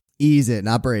tension. Ease it,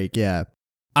 not break, yeah.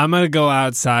 I'm going to go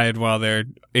outside while they're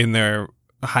in their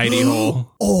hidey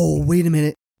hole. Oh, wait a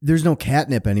minute. There's no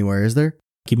catnip anywhere, is there?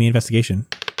 Give me investigation.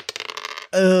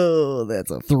 Oh,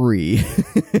 that's a 3.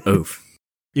 Oof.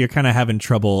 You're kind of having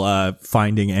trouble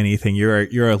finding anything.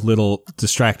 You're a little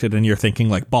distracted, and you're thinking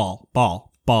like ball.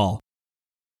 What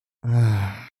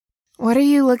are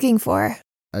you looking for?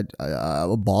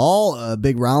 A ball, a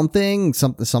big round thing,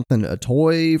 something, a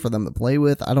toy for them to play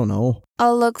with. I don't know.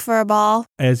 I'll look for a ball.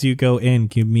 As you go in,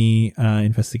 give me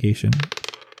investigation.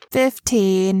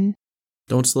 15.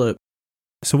 Don't slip.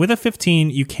 So with a 15,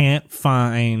 you can't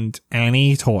find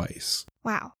any toys.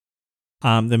 Wow.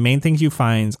 The main things you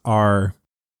find are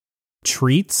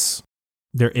treats.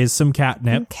 There is some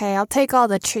catnip. Okay, I'll take all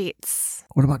the treats.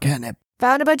 What about catnip?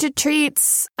 Found a bunch of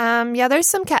treats. Yeah, there's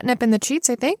some catnip in the treats,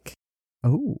 I think.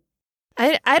 Oh.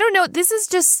 I don't know. This is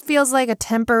just feels like a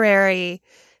temporary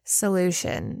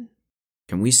solution.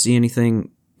 Can we see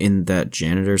anything in that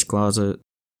janitor's closet?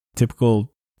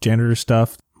 Typical janitor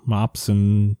stuff, mops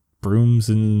and brooms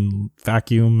and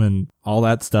vacuum and all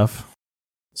that stuff.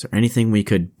 Is there anything we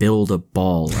could build a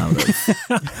ball out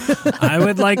of? I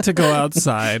would like to go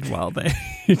outside while they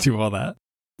do all that.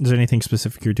 Is there anything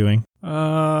specific you're doing?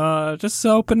 Just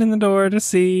opening the door to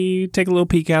see, take a little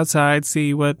peek outside,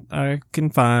 see what I can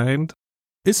find.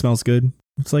 It smells good.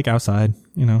 It's like outside,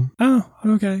 you know. Oh,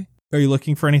 okay. Are you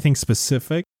looking for anything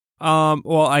specific?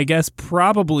 Well, I guess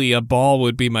probably a ball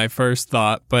would be my first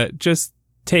thought, but just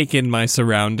take in my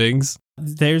surroundings.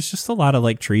 There's just a lot of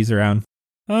like trees around.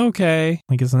 Okay.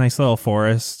 Like it's a nice little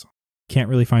forest. Can't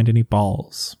really find any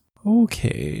balls.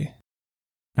 Okay.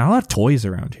 Not a lot of toys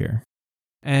around here.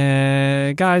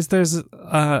 Guys, there's,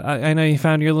 I know you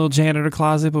found your little janitor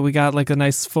closet, but we got like a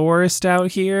nice forest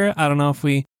out here. I don't know if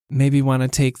we maybe want to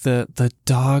take the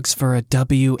dogs for a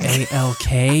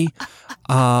WALK.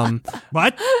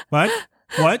 What?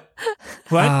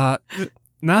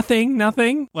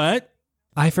 Nothing. What?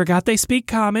 I forgot they speak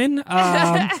common.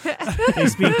 They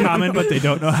speak common, but they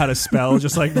don't know how to spell,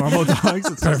 just like normal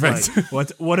dogs. It's perfect.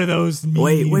 Like, what do those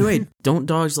mean? Wait. Don't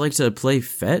dogs like to play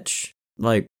fetch?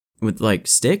 Like, with, like,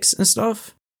 sticks and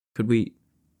stuff? Could we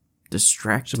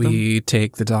distract Should them? we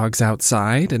take the dogs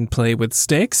outside and play with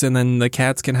sticks, and then the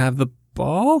cats can have the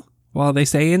ball while they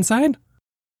stay inside?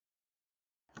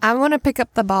 I want to pick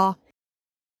up the ball.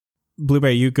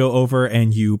 Blueberry, you go over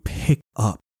and you pick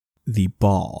up the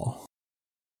ball.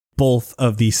 Both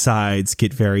of these sides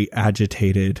get very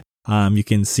agitated. You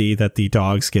can see that the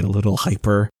dogs get a little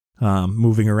hyper,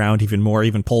 moving around even more,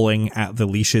 even pulling at the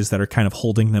leashes that are kind of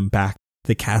holding them back.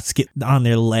 The cats get on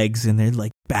their legs and their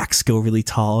like backs go really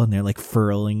tall and they're like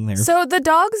furling their... So the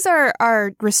dogs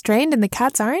are restrained and the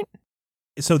cats aren't?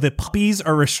 So the puppies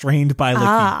are restrained by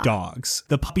like the dogs.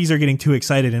 The puppies are getting too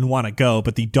excited and want to go,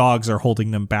 but the dogs are holding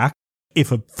them back.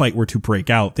 If a fight were to break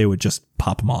out, they would just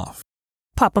pop them off.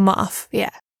 Pop them off,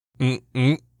 yeah.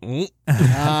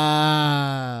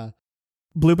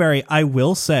 Blueberry, I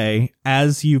will say,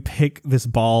 as you pick this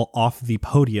ball off the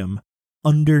podium,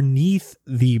 underneath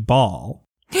the ball,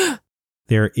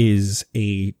 there is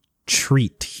a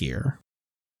treat here.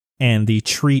 And the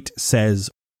treat says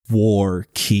War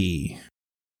Key.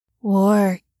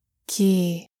 War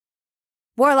Key.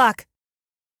 Warlock.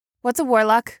 What's a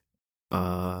warlock?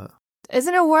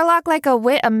 Isn't a warlock like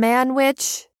a man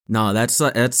witch? No, that's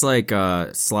like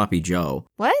Sloppy Joe.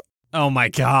 What? Oh my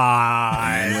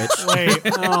god. Wait.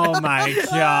 Oh my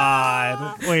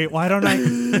god. Wait, why don't I...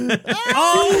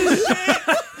 Oh, shit!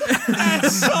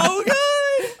 That's so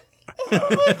good! Oh,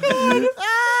 my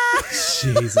God!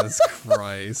 Jesus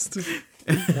Christ.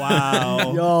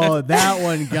 Wow. Yo, that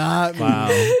one got me.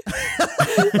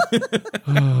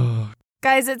 Wow.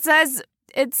 Guys, it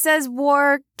says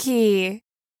War Key.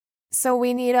 So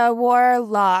we need a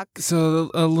warlock.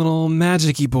 So a little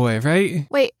magic-y boy, right?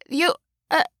 Wait,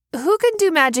 who can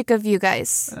do magic of you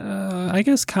guys? I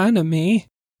guess kind of me.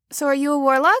 So are you a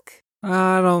warlock?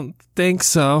 I don't think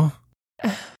so.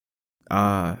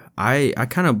 I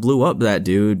kind of blew up that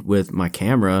dude with my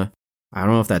camera. I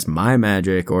don't know if that's my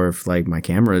magic or if like my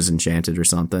camera is enchanted or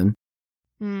something.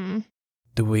 Do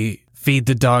we feed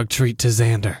the dog treat to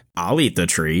Xander? I'll eat the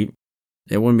treat.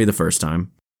 It wouldn't be the first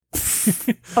time.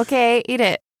 Okay, eat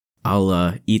it.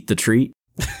 I'll eat the treat.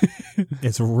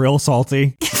 It's real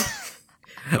salty.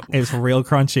 It's real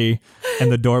crunchy. And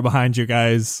the door behind you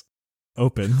guys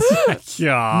opens.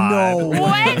 God. No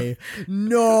way.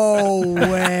 No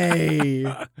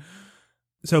way.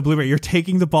 So, Blueberry, you're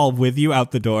taking the ball with you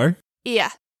out the door? Yeah.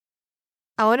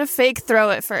 I want to fake throw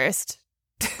it first.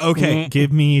 Okay,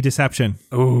 give me deception.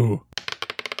 Ooh.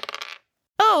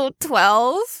 Oh,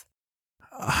 12.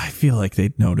 I feel like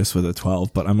they'd notice with a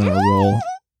 12, but I'm going to roll.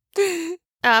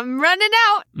 I'm running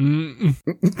out.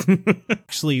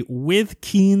 Actually, with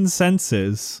keen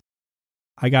senses,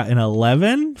 I got an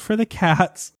 11 for the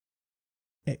cats.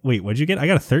 Wait, what'd you get? I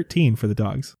got a 13 for the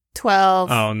dogs.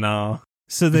 12. Oh, no.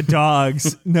 So the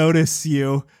dogs notice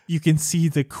you. You can see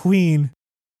the queen.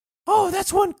 Oh,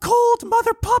 that's one cold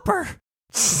mother pupper.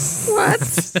 What?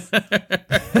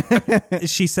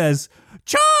 She says,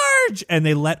 charge! And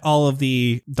they let all of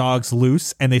the dogs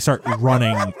loose and they start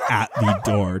running at the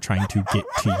door, trying to get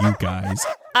to you guys.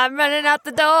 I'm running out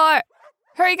the door.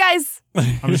 Hurry, guys.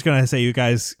 I'm just going to say you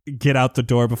guys get out the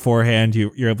door beforehand.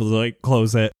 You're able to like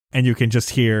close it and you can just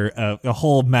hear a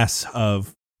whole mess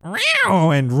of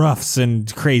and roughs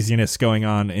and craziness going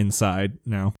on inside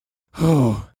now.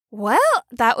 Oh, Well,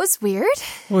 that was weird.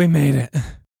 we made it.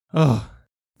 Oh,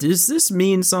 Does this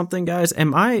mean something, guys?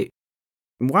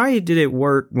 Why did it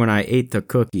work when I ate the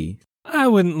cookie? I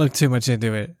wouldn't look too much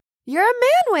into it. You're a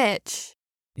man witch.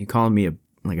 You calling me a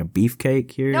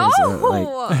beefcake here? No.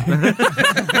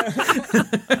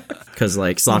 Because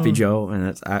like Sloppy Joe, and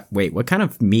that's wait, what kind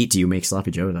of meat do you make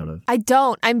Sloppy Joes out of? I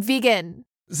don't. I'm vegan.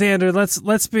 Xander,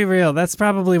 let's be real. That's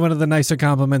probably one of the nicer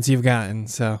compliments you've gotten.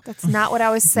 So That's not what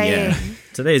I was saying. Yeah,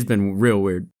 today's been real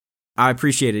weird. I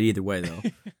appreciate it either way, though.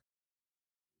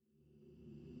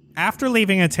 After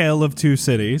leaving A Tale of Two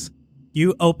Cities,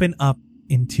 you open up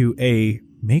into a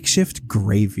makeshift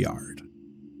graveyard.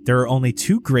 There are only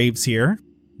 2 graves here,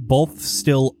 both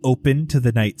still open to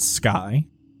the night sky.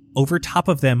 Over top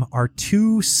of them are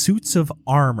 2 suits of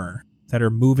armor that are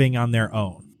moving on their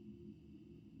own.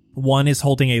 One is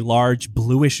holding a large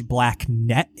bluish-black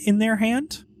net in their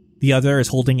hand. The other is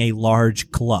holding a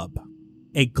large club.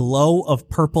 A glow of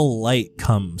purple light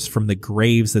comes from the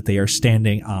graves that they are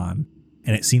standing on,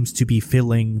 and it seems to be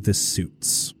filling the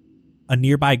suits. A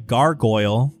nearby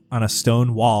gargoyle on a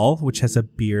stone wall, which has a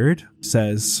beard,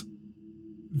 says,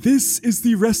 This is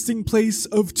the resting place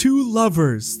of 2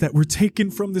 lovers that were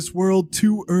taken from this world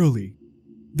too early.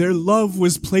 Their love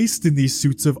was placed in these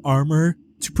suits of armor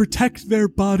to protect their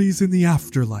bodies in the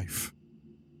afterlife.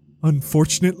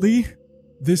 Unfortunately,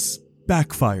 this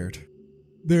backfired.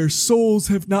 Their souls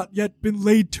have not yet been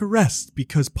laid to rest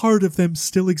because part of them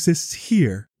still exists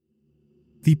here.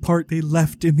 The part they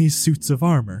left in these suits of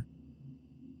armor.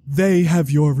 They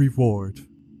have your reward.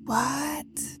 What?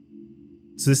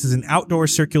 So this is an outdoor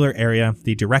circular area.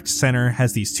 The direct center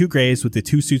has these 2 graves with the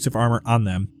 2 suits of armor on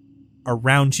them.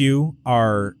 Around you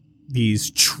are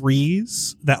these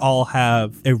trees that all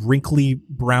have a wrinkly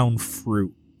brown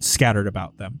fruit scattered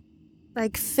about them.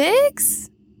 Like figs?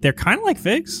 They're kind of like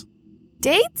figs.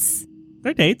 Dates?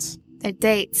 They're dates. They're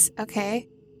dates. Okay.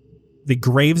 The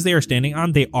graves they are standing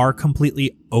on, they are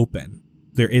completely open.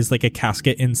 There is like a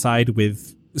casket inside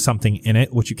with something in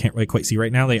it, which you can't really quite see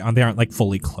right now. They aren't like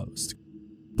fully closed.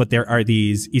 But there are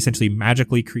these essentially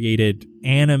magically created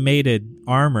animated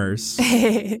armors.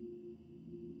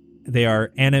 They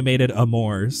are animated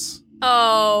amours.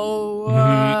 Oh.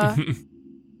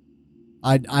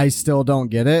 I still don't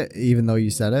get it, even though you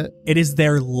said it. It is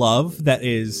their love that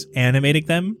is animating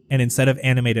them, and instead of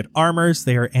animated armors,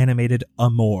 they are animated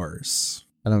amours.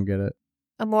 I don't get it.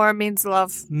 Amor means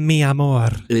love. mi amor.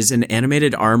 Is an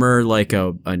animated armor like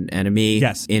an enemy?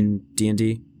 Yes. In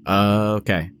D&D?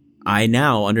 Okay. I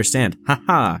now understand.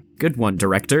 Haha. Good one,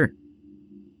 director.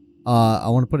 I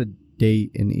want to put a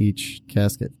date in each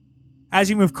casket. As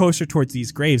you move closer towards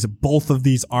these graves, both of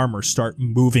these armors start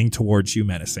moving towards you,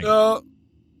 menacing.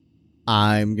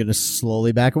 I'm going to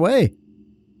slowly back away.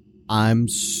 I'm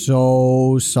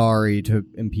so sorry to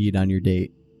impede on your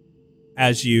date.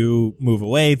 As you move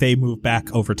away, they move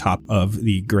back over top of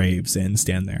the graves and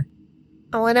stand there.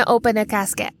 I want to open a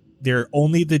casket. There are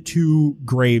only the 2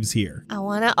 graves here. I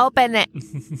want to open it.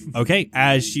 Okay,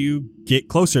 as you get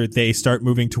closer, they start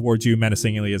moving towards you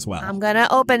menacingly as well. I'm going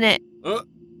to open it.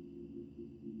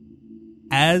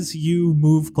 As you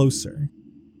move closer,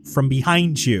 from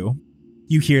behind you,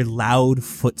 you hear loud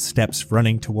footsteps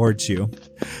running towards you.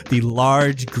 The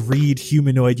large, greed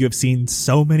humanoid you have seen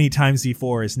so many times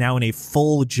before is now in a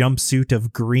full jumpsuit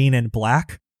of green and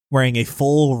black, wearing a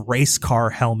full race car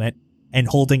helmet and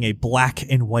holding a black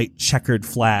and white checkered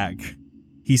flag.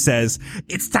 He says,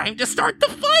 "It's time to start the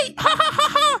fight! Ha ha ha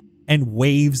ha!" and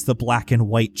waves the black and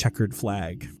white checkered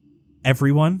flag.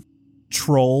 Everyone,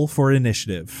 troll for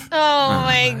initiative. Oh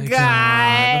my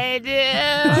god.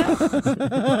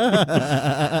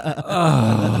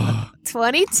 Oh.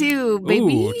 22,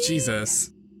 baby. Ooh,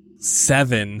 Jesus.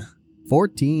 7.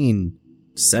 14.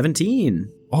 17.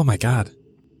 Oh my god.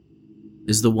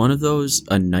 Is the one of those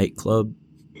a nightclub?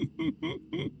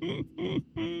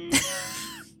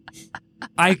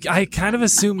 I kind of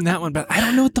assumed that one, but I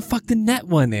don't know what the fuck the net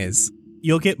one is.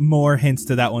 You'll get more hints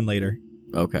to that one later.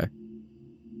 Okay.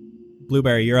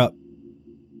 Blueberry, you're up.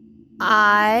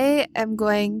 I am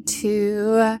going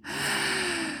to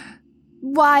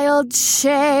wild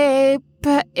shape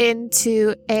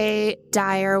into a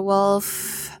dire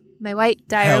wolf. My white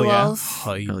dire Hell yeah. wolf.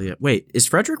 Oh, Hell yeah. Wait, is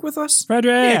Frederick with us?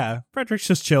 Frederick. Yeah, Frederick's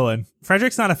just chilling.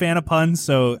 Frederick's not a fan of puns,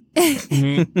 so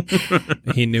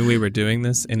He knew we were doing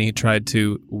this, and he tried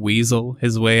to weasel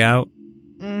his way out.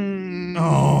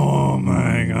 oh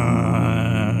my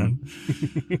god.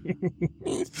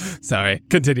 Sorry,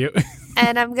 continue.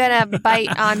 And I'm gonna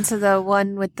bite onto the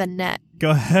one with the net. Go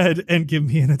ahead and give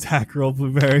me an attack roll,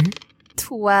 Blueberry.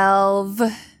 12.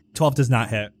 12 does not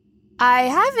hit. I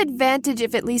have advantage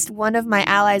if at least one of my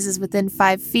allies is within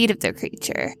 5 feet of the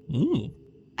creature.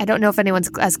 I don't know if anyone's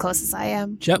as close as I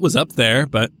am. Jet was up there,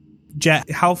 but Jet,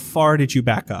 how far did you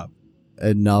back up?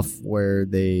 Enough where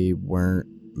they weren't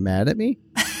mad at me?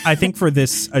 I think for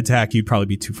this attack, you'd probably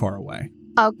be too far away.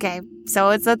 Okay, so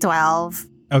it's a 12.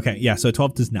 Okay, yeah, so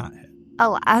 12 does not hit.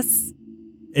 Alas.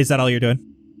 Is that all you're doing?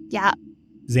 Yeah.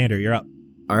 Xander, you're up.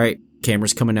 All right,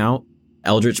 camera's coming out.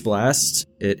 Eldritch Blast.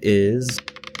 It is.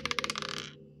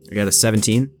 I got a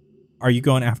 17. Are you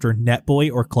going after Net Boy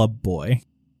or Club Boy?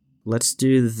 Let's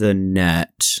do the net.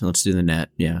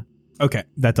 Yeah. Okay,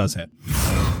 that does hit.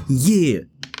 Yeah.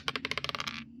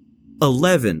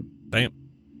 11. damn.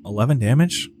 11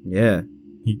 damage? Yeah.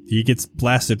 He gets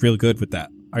blasted real good with that.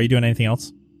 Are you doing anything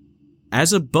else?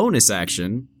 As a bonus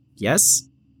action, yes,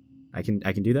 I can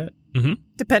do that.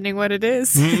 Depending what it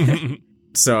is.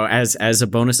 So as a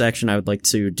bonus action, I would like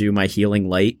to do my healing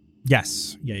light.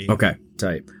 Yes. Yeah. Okay,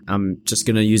 type. I'm just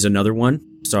gonna use another one.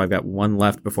 So I've got one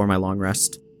left before my long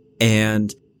rest.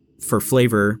 And for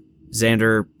flavor,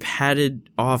 Xander patted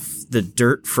off the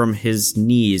dirt from his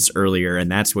knees earlier,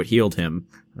 and that's what healed him.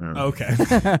 Okay.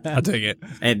 I'll take it.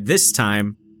 And this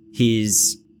time,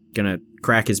 he's gonna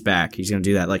crack his back. He's gonna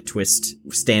do that like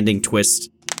standing twist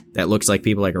that looks like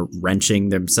people like are wrenching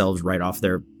themselves right off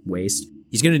their waist.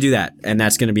 He's gonna do that, and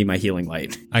that's gonna be my healing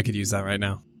light. I could use that right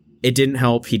now. It didn't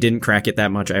help. He didn't crack it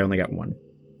that much. I only got one.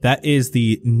 That is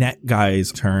the net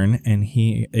guy's turn, and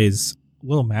he is a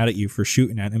little mad at you for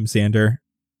shooting at him, Xander.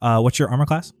 What's your armor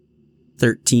class?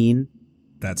 13.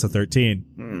 That's a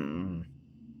 13.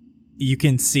 You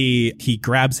can see he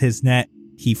grabs his net,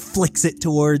 he flicks it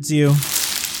towards you.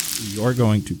 You're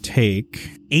going to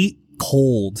take 8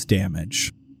 cold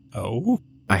damage. Oh.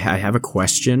 I have a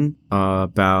question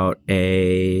about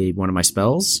one of my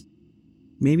spells.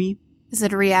 Maybe? Is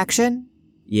it a reaction?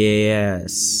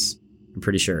 Yes. I'm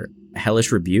pretty sure.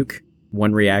 Hellish Rebuke.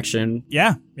 1 reaction.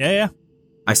 Yeah.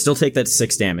 I still take that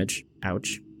 6 damage.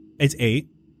 Ouch. It's 8.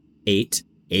 8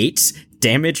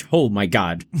 damage? Oh my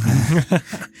god.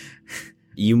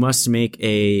 You must make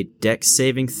a dex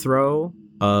saving throw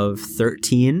of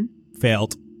 13.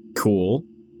 Failed. Cool.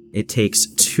 It takes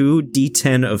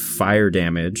 2d10 of fire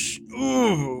damage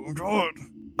Oh, God.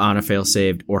 on a fail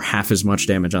saved, or half as much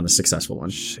damage on the successful one.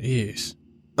 Jeez.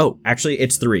 Oh, actually,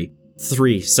 it's 3.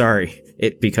 3, sorry.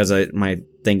 Because my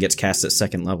thing gets cast at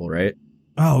 2nd level, right?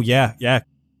 Oh, yeah.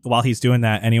 While he's doing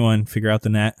that, anyone figure out the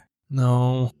net?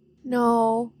 No.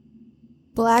 No.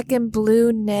 Black and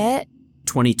blue net?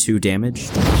 22 damage.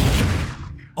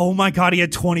 Oh my god, he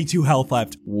had 22 health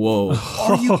left. Whoa.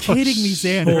 Are you kidding me,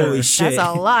 Xander? Holy shit. That's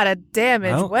a lot of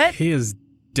damage. Well, What? He is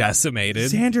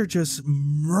decimated Xander just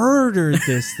murdered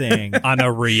this thing. on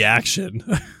a reaction.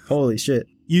 Holy shit.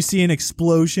 You see an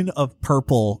explosion of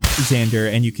purple,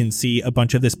 Xander, and you can see a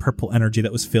bunch of this purple energy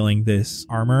that was filling this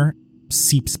armor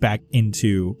seeps back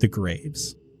into the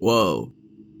graves. Whoa.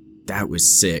 That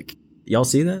was sick. Y'all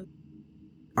see that?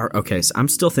 Okay, so I'm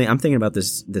thinking about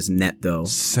this net though.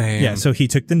 Same. Yeah, so he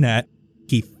took the net,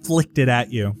 he flicked it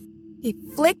at you, He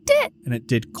flicked it? and it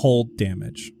did cold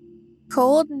damage.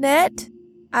 Cold net?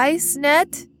 Ice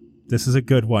net? This is a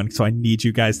good one, so I need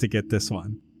you guys to get this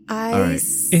one.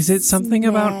 Ice. Is it something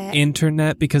about net.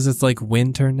 internet because it's like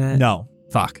winternet? No.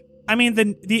 Fuck. I mean,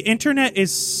 the internet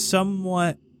is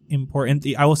somewhat important.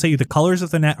 I will say the colors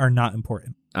of the net are not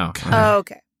important. Oh. Oh,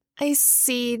 okay. I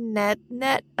see net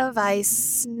of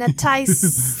ice, net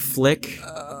ice. Flick.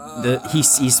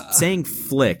 He's saying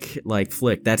flick, like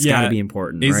flick. That's Yeah. gotta be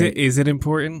important, Is right? it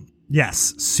important?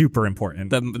 Yes, super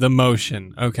important. The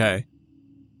motion. Okay.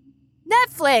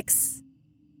 Netflix.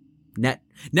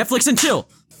 Netflix and chill.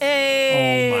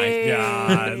 Hey. Oh my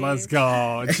god. Let's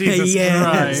go. Jesus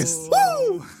Yes. Christ.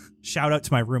 Woo! Shout out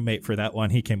to my roommate for that one.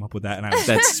 He came up with that, and I was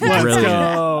That's Let's brilliant.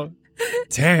 go.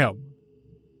 Damn.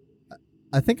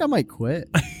 I think I might quit.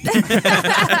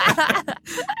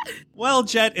 Well,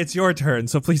 Jet, it's your turn,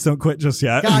 so please don't quit just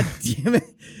yet. God damn it.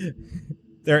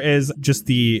 There is just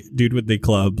the dude with the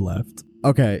club left.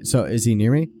 Okay, so is he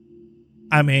near me?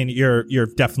 I mean, you're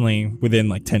definitely within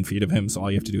like 10 feet of him, so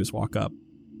all you have to do is walk up.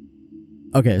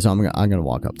 Okay, so I'm gonna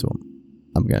walk up to him.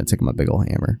 I'm gonna take my big old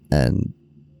hammer and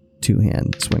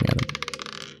 2-hand swing at him.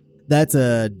 That's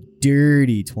a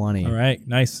dirty 20. All right,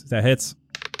 nice. That hits.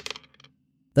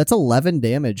 That's 11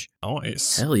 damage.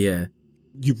 Nice. Hell yeah.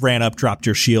 You ran up, dropped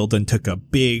your shield, and took a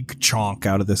big chonk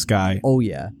out of this guy. Oh,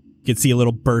 yeah. You can see a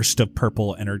little burst of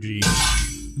purple energy.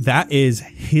 That is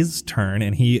his turn,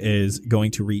 and he is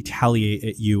going to retaliate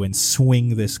at you and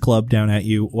swing this club down at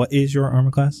you. What is your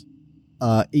armor class?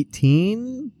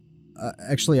 18?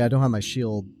 Actually, I don't have my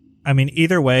shield. I mean,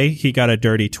 either way, he got a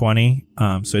dirty 20,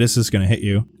 so this is going to hit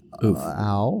you.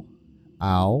 Ow.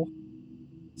 Ow.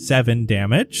 7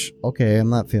 damage. Okay, I'm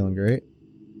not feeling great.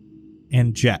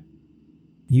 And Jet,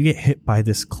 you get hit by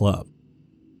this club,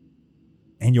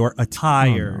 and your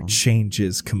attire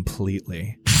changes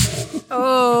completely.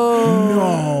 Oh.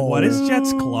 No. What is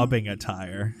Jet's clubbing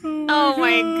attire? Oh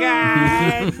my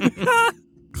god.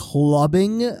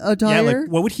 Clubbing attire? Yeah, like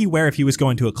what would he wear if he was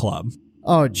going to a club?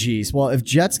 Oh, geez. Well, if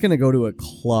Jet's going to go to a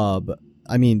club,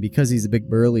 I mean, because he's a big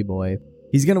burly boy,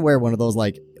 he's going to wear one of those,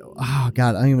 like, oh,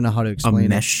 God, I don't even know how to A explain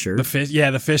mesh it. shirt. The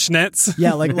fishnets.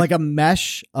 Yeah, like a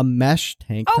mesh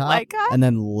tank top. Oh my God. And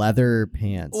then leather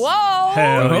pants. Whoa.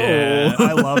 Hell yeah.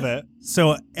 I love it.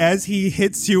 So as he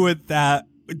hits you with that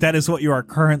is what you are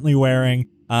currently wearing.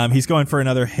 He's going for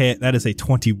another hit. That is a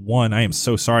 21. I am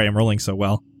so sorry. I'm rolling so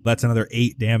well. That's another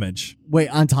 8 damage. Wait,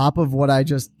 on top of what I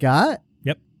just got?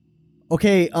 Yep.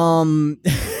 Okay,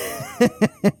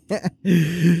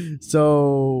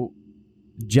 so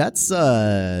Jet's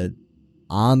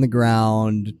on the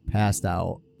ground, passed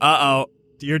out. Uh-oh.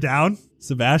 You're down.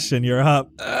 Sebastian, you're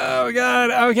up. Oh,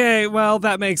 God. Okay, well,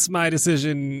 that makes my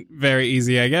decision very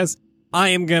easy, I guess. I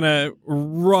am gonna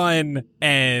run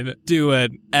and do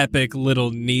an epic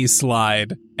little knee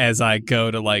slide as I go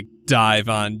to, like, dive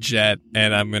on Jet,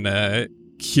 and I'm gonna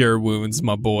cure wounds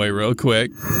my boy real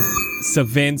quick. So,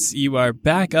 Vince, you are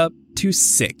back up to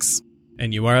 6,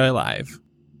 and you are alive.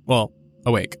 Well,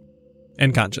 awake,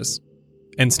 and conscious,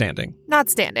 and standing. Not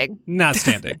standing. Not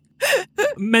standing.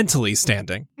 Mentally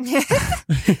standing.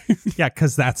 Yeah,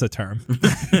 because that's a term.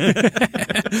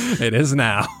 It is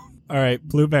now. All right,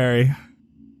 Blueberry.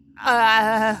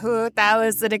 That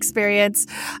was an experience.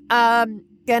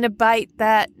 Gonna bite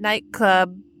that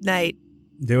nightclub night.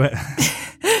 Do it.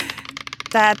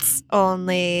 That's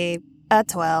only a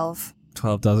 12.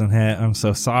 12 doesn't hit. I'm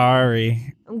so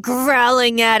sorry. I'm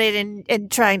growling at it and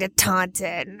trying to taunt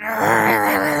it.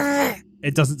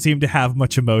 It doesn't seem to have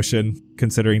much emotion,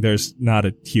 considering there's not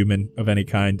a human of any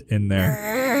kind in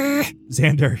there.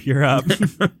 Xander, you're up.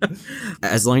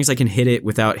 As long as I can hit it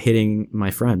without hitting my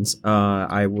friends,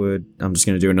 I'm just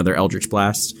going to do another Eldritch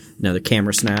Blast, another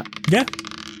camera snap. Yeah.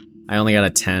 I only got a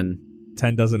 10.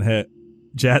 10 doesn't hit.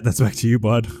 Jet, that's back to you,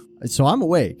 bud. So I'm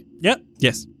awake. Yep.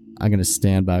 Yes. I'm going to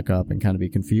stand back up and kind of be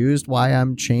confused why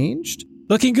I'm changed.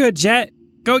 Looking good, Jet.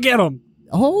 Go get him.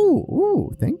 Oh,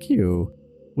 ooh, thank you.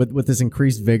 With this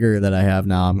increased vigor that I have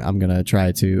now, I'm going to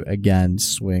try to, again,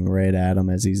 swing right at him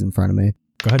as he's in front of me.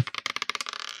 Go ahead.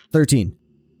 13.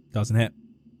 Doesn't hit.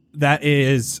 That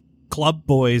is Club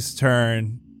Boy's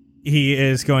turn. He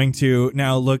is going to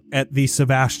now look at the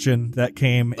Sebastian that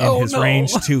came in his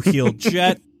range to heal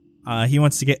Jet. He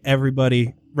wants to get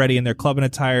everybody ready in their club and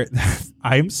attire.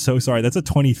 I am so sorry. That's a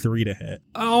 23 to hit.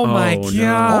 Oh my no. God.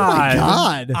 Oh my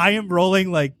God. I am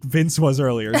rolling like Vince was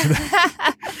earlier.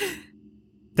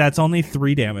 That's only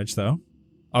 3 damage, though.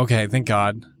 Okay, thank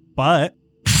God. But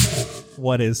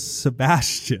what is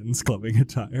Sebastian's clubbing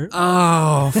attire?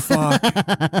 Oh, fuck.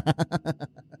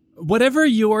 Whatever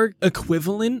your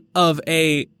equivalent of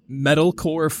a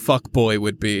metalcore fuckboy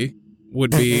would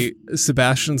be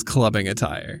Sebastian's clubbing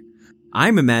attire.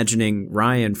 I'm imagining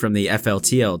Ryan from the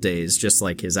FLTL days, just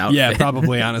like his outfit. Yeah,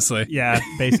 probably, honestly. Yeah,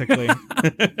 basically.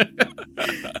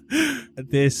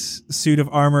 This suit of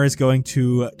armor is going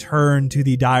to turn to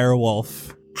the dire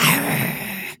wolf.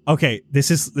 Okay, this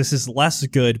is less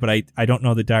good, but I don't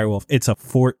know the dire wolf. It's a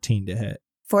 14 to hit.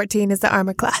 14 is the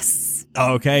armor class.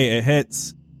 Okay, it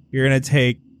hits. You're going to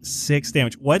take 6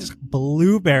 damage. What's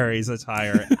Blueberry's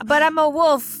attire? But I'm a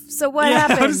wolf, so what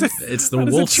happens? It's the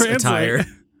wolf's attire.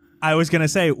 I was going to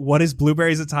say, what is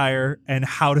Blueberry's attire and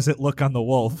how does it look on the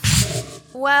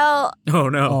wolf? Well, Oh,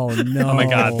 no. Oh, no. Oh my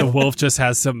God, the wolf just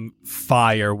has some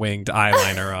fire-winged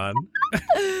eyeliner on.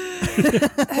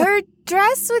 her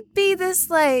dress would be this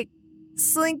like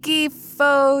slinky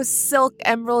faux silk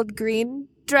emerald green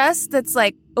dress that's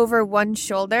like over one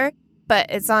shoulder, but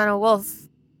it's on a wolf.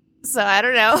 So I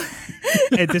don't know.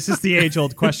 And this is the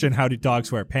age-old question, how do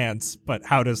dogs wear pants? But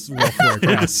how does wolf wear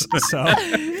dress? So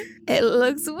It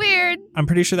looks weird. I'm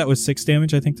pretty sure that was 6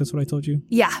 damage. I think that's what I told you.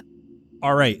 Yeah.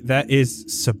 All right, that is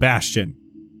Sebastian.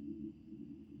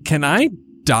 Can I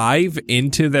dive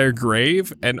into their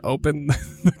grave and open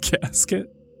the casket?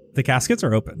 The caskets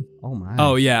are open. Oh my.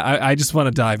 Oh, yeah. I just want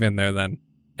to dive in there then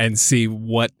and see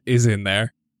what is in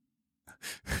there.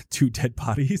 2 dead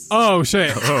bodies. Oh,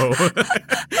 shit. Oh.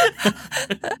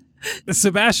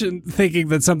 Sebastian, thinking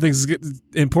that something's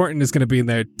important is going to be in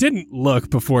there, didn't look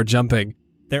before jumping.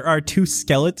 There are 2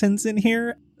 skeletons in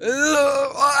here,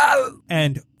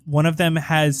 and one of them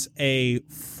has a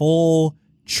full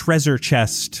treasure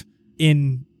chest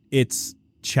in its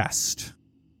chest.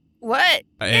 What?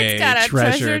 A It's got a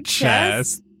treasure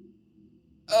chest?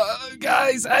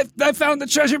 Guys, I found the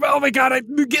treasure. Oh my god,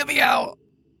 get me out.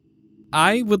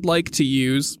 I would like to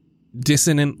use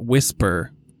Dissonant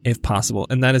Whisper, if possible,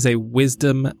 and that is a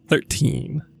Wisdom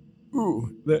 13.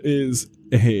 Ooh, that is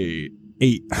a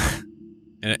 8.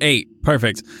 An 8.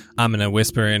 Perfect. I'm going to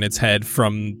whisper in its head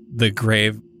from the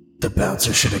grave. The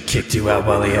bouncer should have kicked you out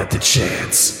while he had the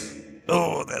chance.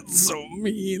 Oh, that's so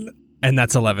mean. And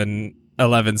that's 11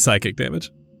 psychic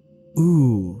damage.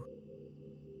 Ooh.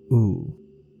 Ooh.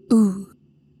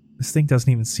 This thing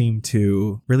doesn't even seem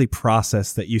to really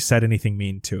process that you said anything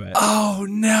mean to it. Oh,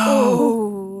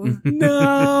 no. Oh.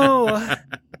 No.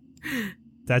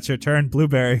 That's your turn,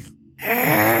 Blueberry.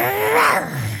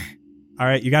 All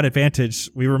right, you got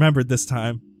advantage. We remembered this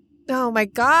time. Oh my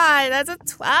god, that's a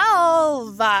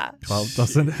 12. 12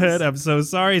 doesn't hit. I'm so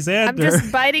sorry, Xander. I'm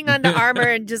just biting on the armor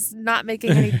and just not making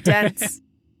any dents.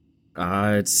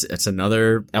 It's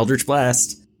another Eldritch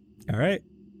Blast. All right.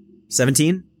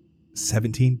 17?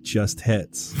 17 just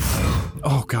hits.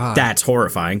 Oh, God. That's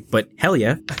horrifying, but hell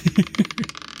yeah.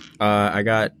 I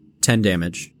got 10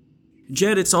 damage.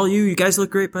 Jed, it's all you. You guys look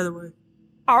great, by the way.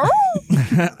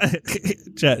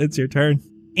 Jet, it's your turn.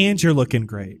 And you're looking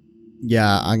great.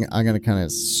 Yeah, I'm going to kind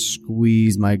of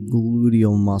squeeze my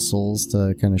gluteal muscles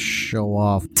to kind of show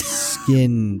off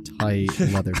skin tight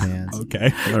leather pants.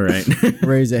 Okay. All right.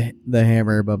 Raise the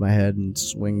hammer above my head and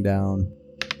swing down.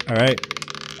 All right.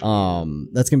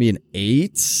 That's going to be an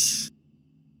 8.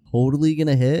 Totally going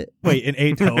to hit. Wait, an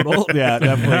 8 total? Yeah,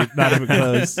 definitely not even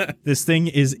close. This thing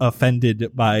is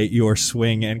offended by your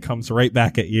swing and comes right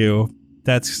back at you.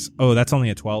 That's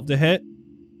only a 12 to hit.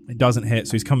 It doesn't hit,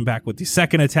 so he's coming back with the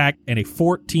second attack, and a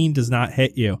 14 does not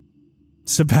hit you.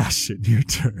 Sebastian, your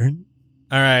turn.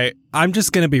 All right. I'm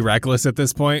just going to be reckless at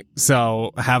this point,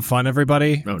 so have fun,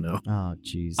 everybody. Oh, no. Oh,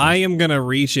 Jesus. I am going to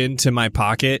reach into my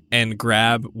pocket and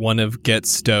grab one of Get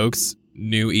Stokes'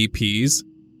 new EPs,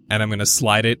 and I'm going to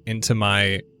slide it into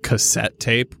my cassette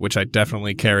tape, which I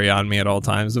definitely carry on me at all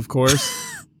times, of course.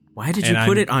 Why did you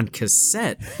put it on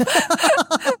cassette?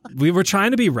 We were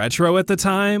trying to be retro at the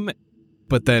time,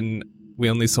 but then we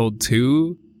only sold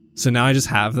 2, so now I just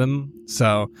have them.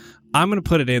 So I'm going to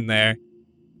put it in there,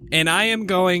 and I am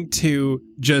going to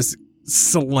just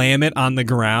slam it on the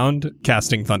ground,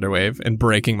 casting Thunderwave and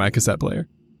breaking my cassette player.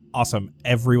 Awesome.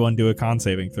 Everyone do a con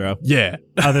saving throw. Yeah.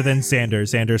 Other than Xander.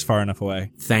 Xander's far enough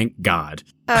away. Thank God.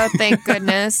 Oh, thank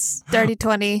goodness. Dirty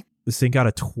 20. This thing got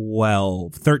a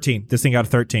 12. 13. This thing got a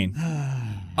 13.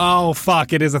 Oh,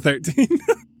 fuck. It is a 13.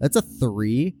 That's a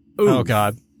 3. Oh,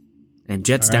 God. And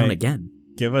Jet's All right. down again.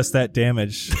 Give us that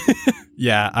damage.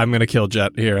 Yeah, I'm going to kill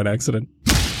Jet here in accident.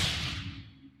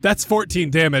 That's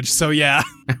 14 damage, so yeah.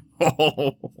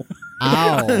 Oh.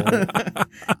 Ow.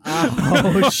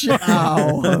 Oh, shit.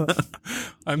 Ow.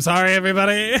 I'm sorry,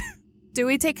 everybody. Do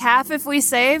we take half if we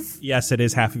save? Yes, it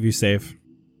is half of you save.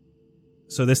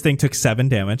 So this thing took 7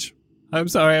 damage. I'm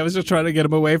sorry, I was just trying to get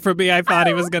him away from me. I thought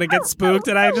he was going to get spooked,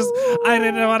 and I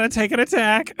didn't want to take an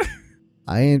attack.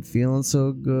 I ain't feeling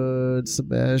so good,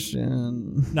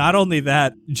 Sebastian. Not only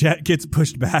that, Jet gets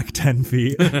pushed back 10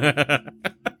 feet.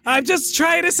 I'm just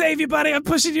trying to save you, buddy. I'm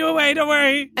pushing you away. Don't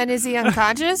worry. And is he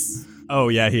unconscious? Oh,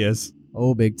 yeah, he is.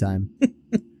 Oh, big time.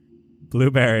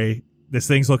 Blueberry, this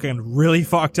thing's looking really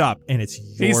fucked up, and it's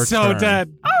your He's so turn.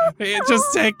 dead.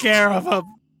 Just take care of him.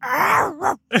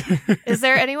 Is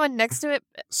there anyone next to it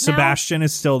now? Sebastian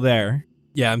is still there.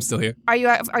 Yeah, I'm still here. Are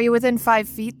you within 5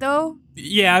 feet though?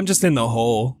 Yeah, I'm just in the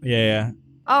hole. Yeah.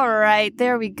 All right,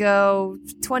 there we go.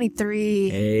 23.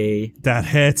 Hey. That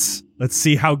hits. Let's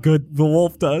see how good the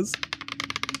wolf does.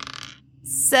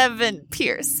 7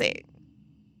 piercing.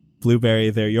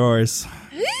 Blueberry, they're yours.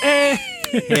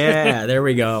 Yeah, there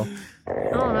we go.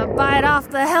 I'm gonna bite off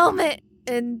the helmet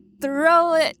and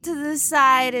throw it to the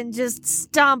side and just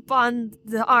stomp on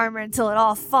the armor until it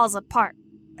all falls apart.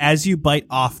 As you bite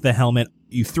off the helmet,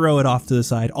 you throw it off to the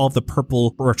side. All of the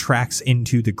purple retracts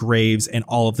into the graves and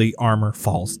all of the armor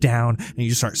falls down and you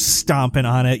just start stomping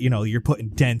on it. You know, you're putting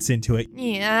dents into it.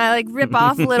 Yeah, I like rip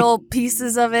off little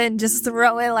pieces of it and just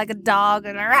throw it like a dog.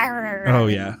 Oh,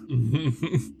 yeah.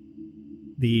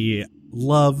 The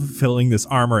love filling this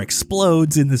armor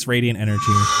explodes in this radiant energy.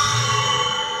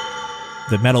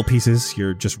 The metal pieces,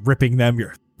 you're just ripping them.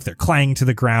 They're clanging to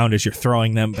the ground as you're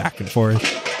throwing them back and forth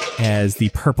as the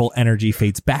purple energy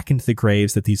fades back into the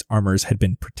graves that these armors had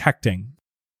been protecting.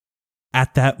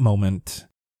 At that moment,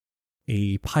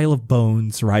 a pile of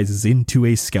bones rises into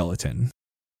a skeleton.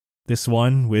 This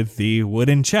one with the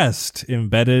wooden chest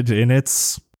embedded in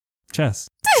its chest.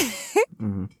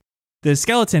 The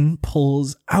skeleton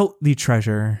pulls out the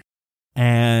treasure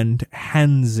and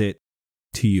hands it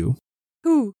to you.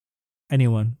 Who?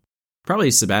 Anyone?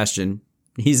 Probably Sebastian.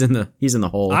 He's in the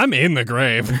hole. I'm in the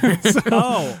grave.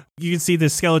 Oh, you can see the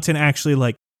skeleton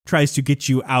actually tries to get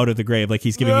you out of the grave, like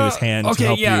he's giving you his hand to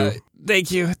help you.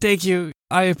 Thank you.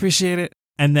 I appreciate it.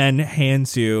 And then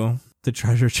hands you the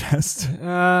treasure chest.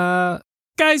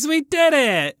 Guys, we did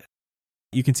it.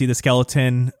 You can see the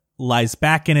skeleton lies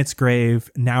back in its grave,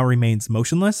 now remains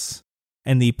motionless,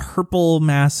 and the purple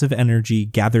mass of energy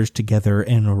gathers together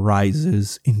and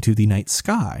rises into the night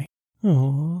sky.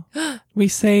 Oh, we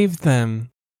saved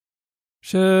them.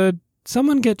 Should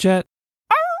someone get Jet?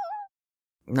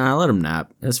 Nah, let him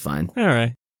nap. That's fine. All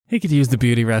right. He could use the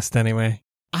beauty rest anyway.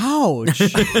 Ouch.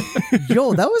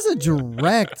 Yo, that was a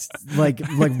direct, like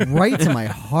right to my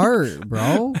heart,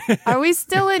 bro. Are we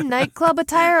still in nightclub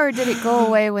attire or did it go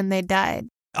away when they died?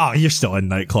 Oh, you're still in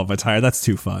nightclub attire. That's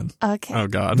too fun. Okay. Oh,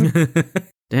 God.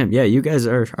 Damn, yeah, you guys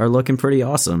are looking pretty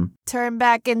awesome. Turn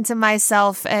back into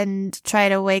myself and try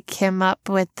to wake him up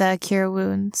with the cure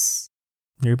wounds.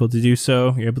 You're able to do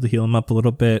so. You're able to heal him up a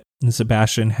little bit. And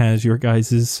Sebastian has your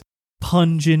guys'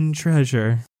 PUNGEON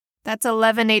treasure. That's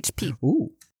 11 HP.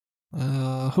 Ooh.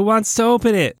 Who wants to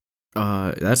open it?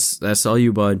 That's all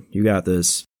you, bud. You got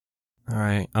this. All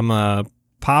right. I'm going to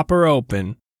pop her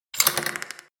open.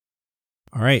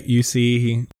 All right, you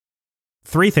see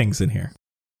 3 things in here.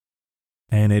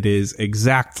 And it is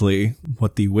exactly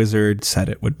what the wizard said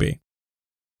it would be.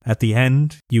 At the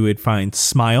end, you would find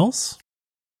smiles.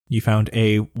 You found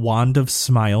a wand of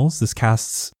smiles. This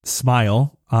casts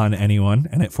smile on anyone,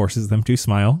 and it forces them to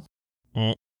smile.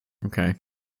 Okay.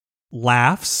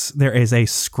 Laughs. There is a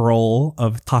scroll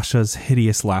of Tasha's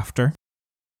hideous laughter.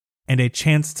 And a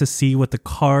chance to see what the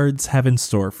cards have in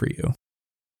store for you.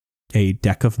 A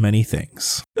deck of many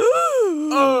things.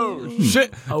 Oh,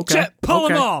 shit. Okay. Jet, pull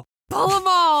them all. Pull them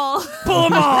all! Pull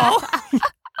them all.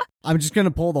 I'm just going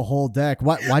to pull the whole deck.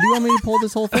 Why do you want me to pull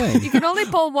this whole thing? You can only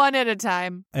pull one at a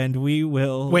time. And we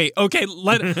will... Wait, okay,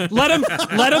 let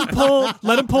him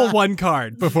pull one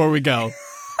card before we go.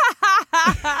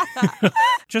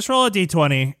 Just roll a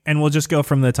d20, and we'll just go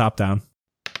from the top down.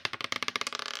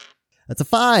 That's a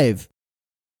 5.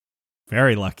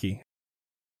 Very lucky.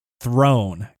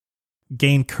 Throne.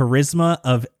 Gain charisma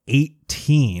of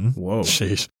 18. Whoa.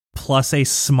 Sheesh. Plus a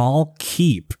small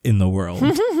keep in the world.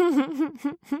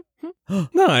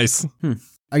 Nice.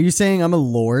 Are you saying I'm a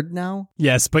lord now?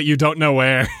 Yes, but you don't know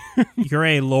where. You're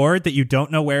a lord that you don't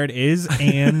know where it is,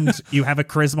 and you have a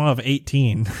charisma of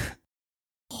 18.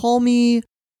 Call me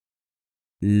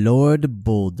Lord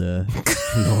Boulder.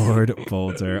 Lord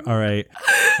Boulder. All right,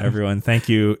 everyone. Thank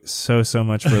you so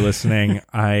much for listening.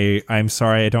 I'm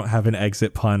sorry I don't have an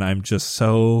exit pun. I'm just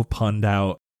so punned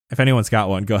out. If anyone's got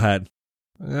one, go ahead.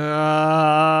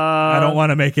 I don't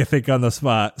want to make you think on the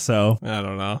spot, so. I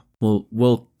don't know.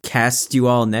 We'll cast you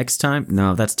all next time?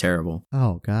 No, that's terrible.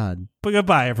 Oh, God. But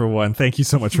goodbye, everyone. Thank you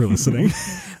so much for listening.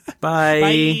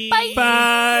 Bye. Bye.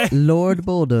 Bye. Lord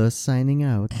Boulder signing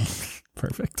out.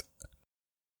 Perfect.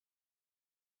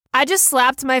 I just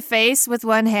slapped my face with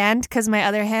one hand because my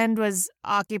other hand was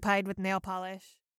occupied with nail polish.